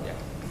out. Yeah.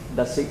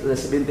 The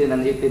 17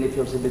 and 18, if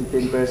you're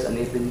 17 pairs and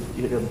 18,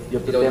 you have to You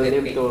don't tell get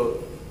them paid.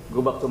 to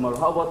go back tomorrow.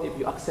 How about if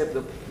you accept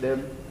them,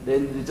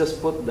 then you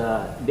just put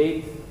the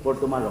date for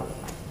tomorrow?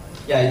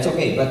 Yeah, it's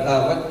okay. But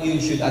what you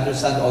should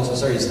understand also,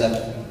 sir, is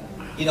that,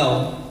 you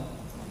know,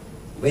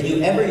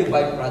 whenever you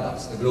buy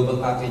products, the global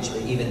package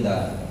or even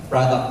the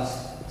products,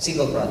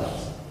 single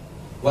products,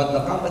 what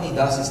the company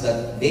does is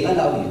that they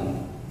allow you,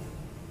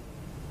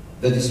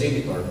 the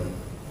distributor,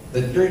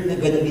 that you're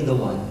going to be the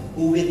one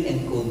who will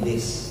encode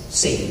this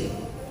sale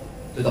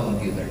to the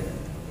computer.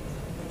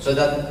 So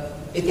that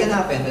it can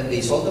happen that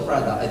they sold the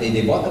product, they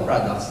bought the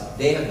products,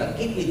 they have the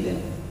kit with them,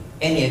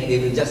 and yet they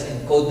will just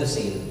encode the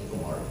sale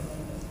tomorrow.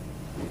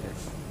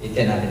 It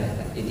can happen like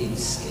that.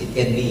 It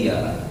can be,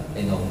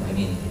 you know, I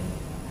mean,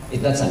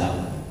 that's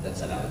allowed.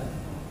 That's allowed.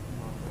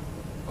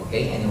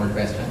 Okay, any more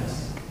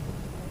questions?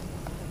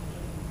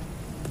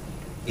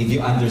 If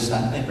you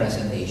understand my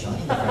presentation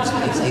in the first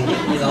place, I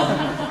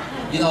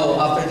think, you know,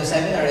 after the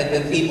seminar, and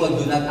when people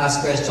do not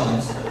ask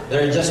questions,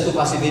 there are just two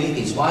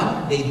possibilities.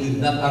 One, they do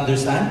not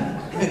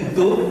understand, and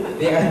two,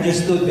 they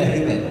understood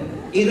very well.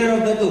 Either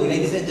of the two,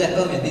 ladies and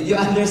gentlemen, did you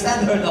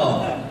understand or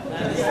no?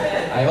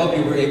 I hope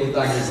you were able to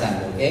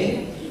understand,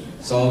 okay?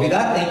 So with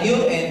that, thank you,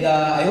 and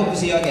I hope to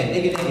see you again.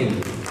 Thank you, thank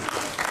you.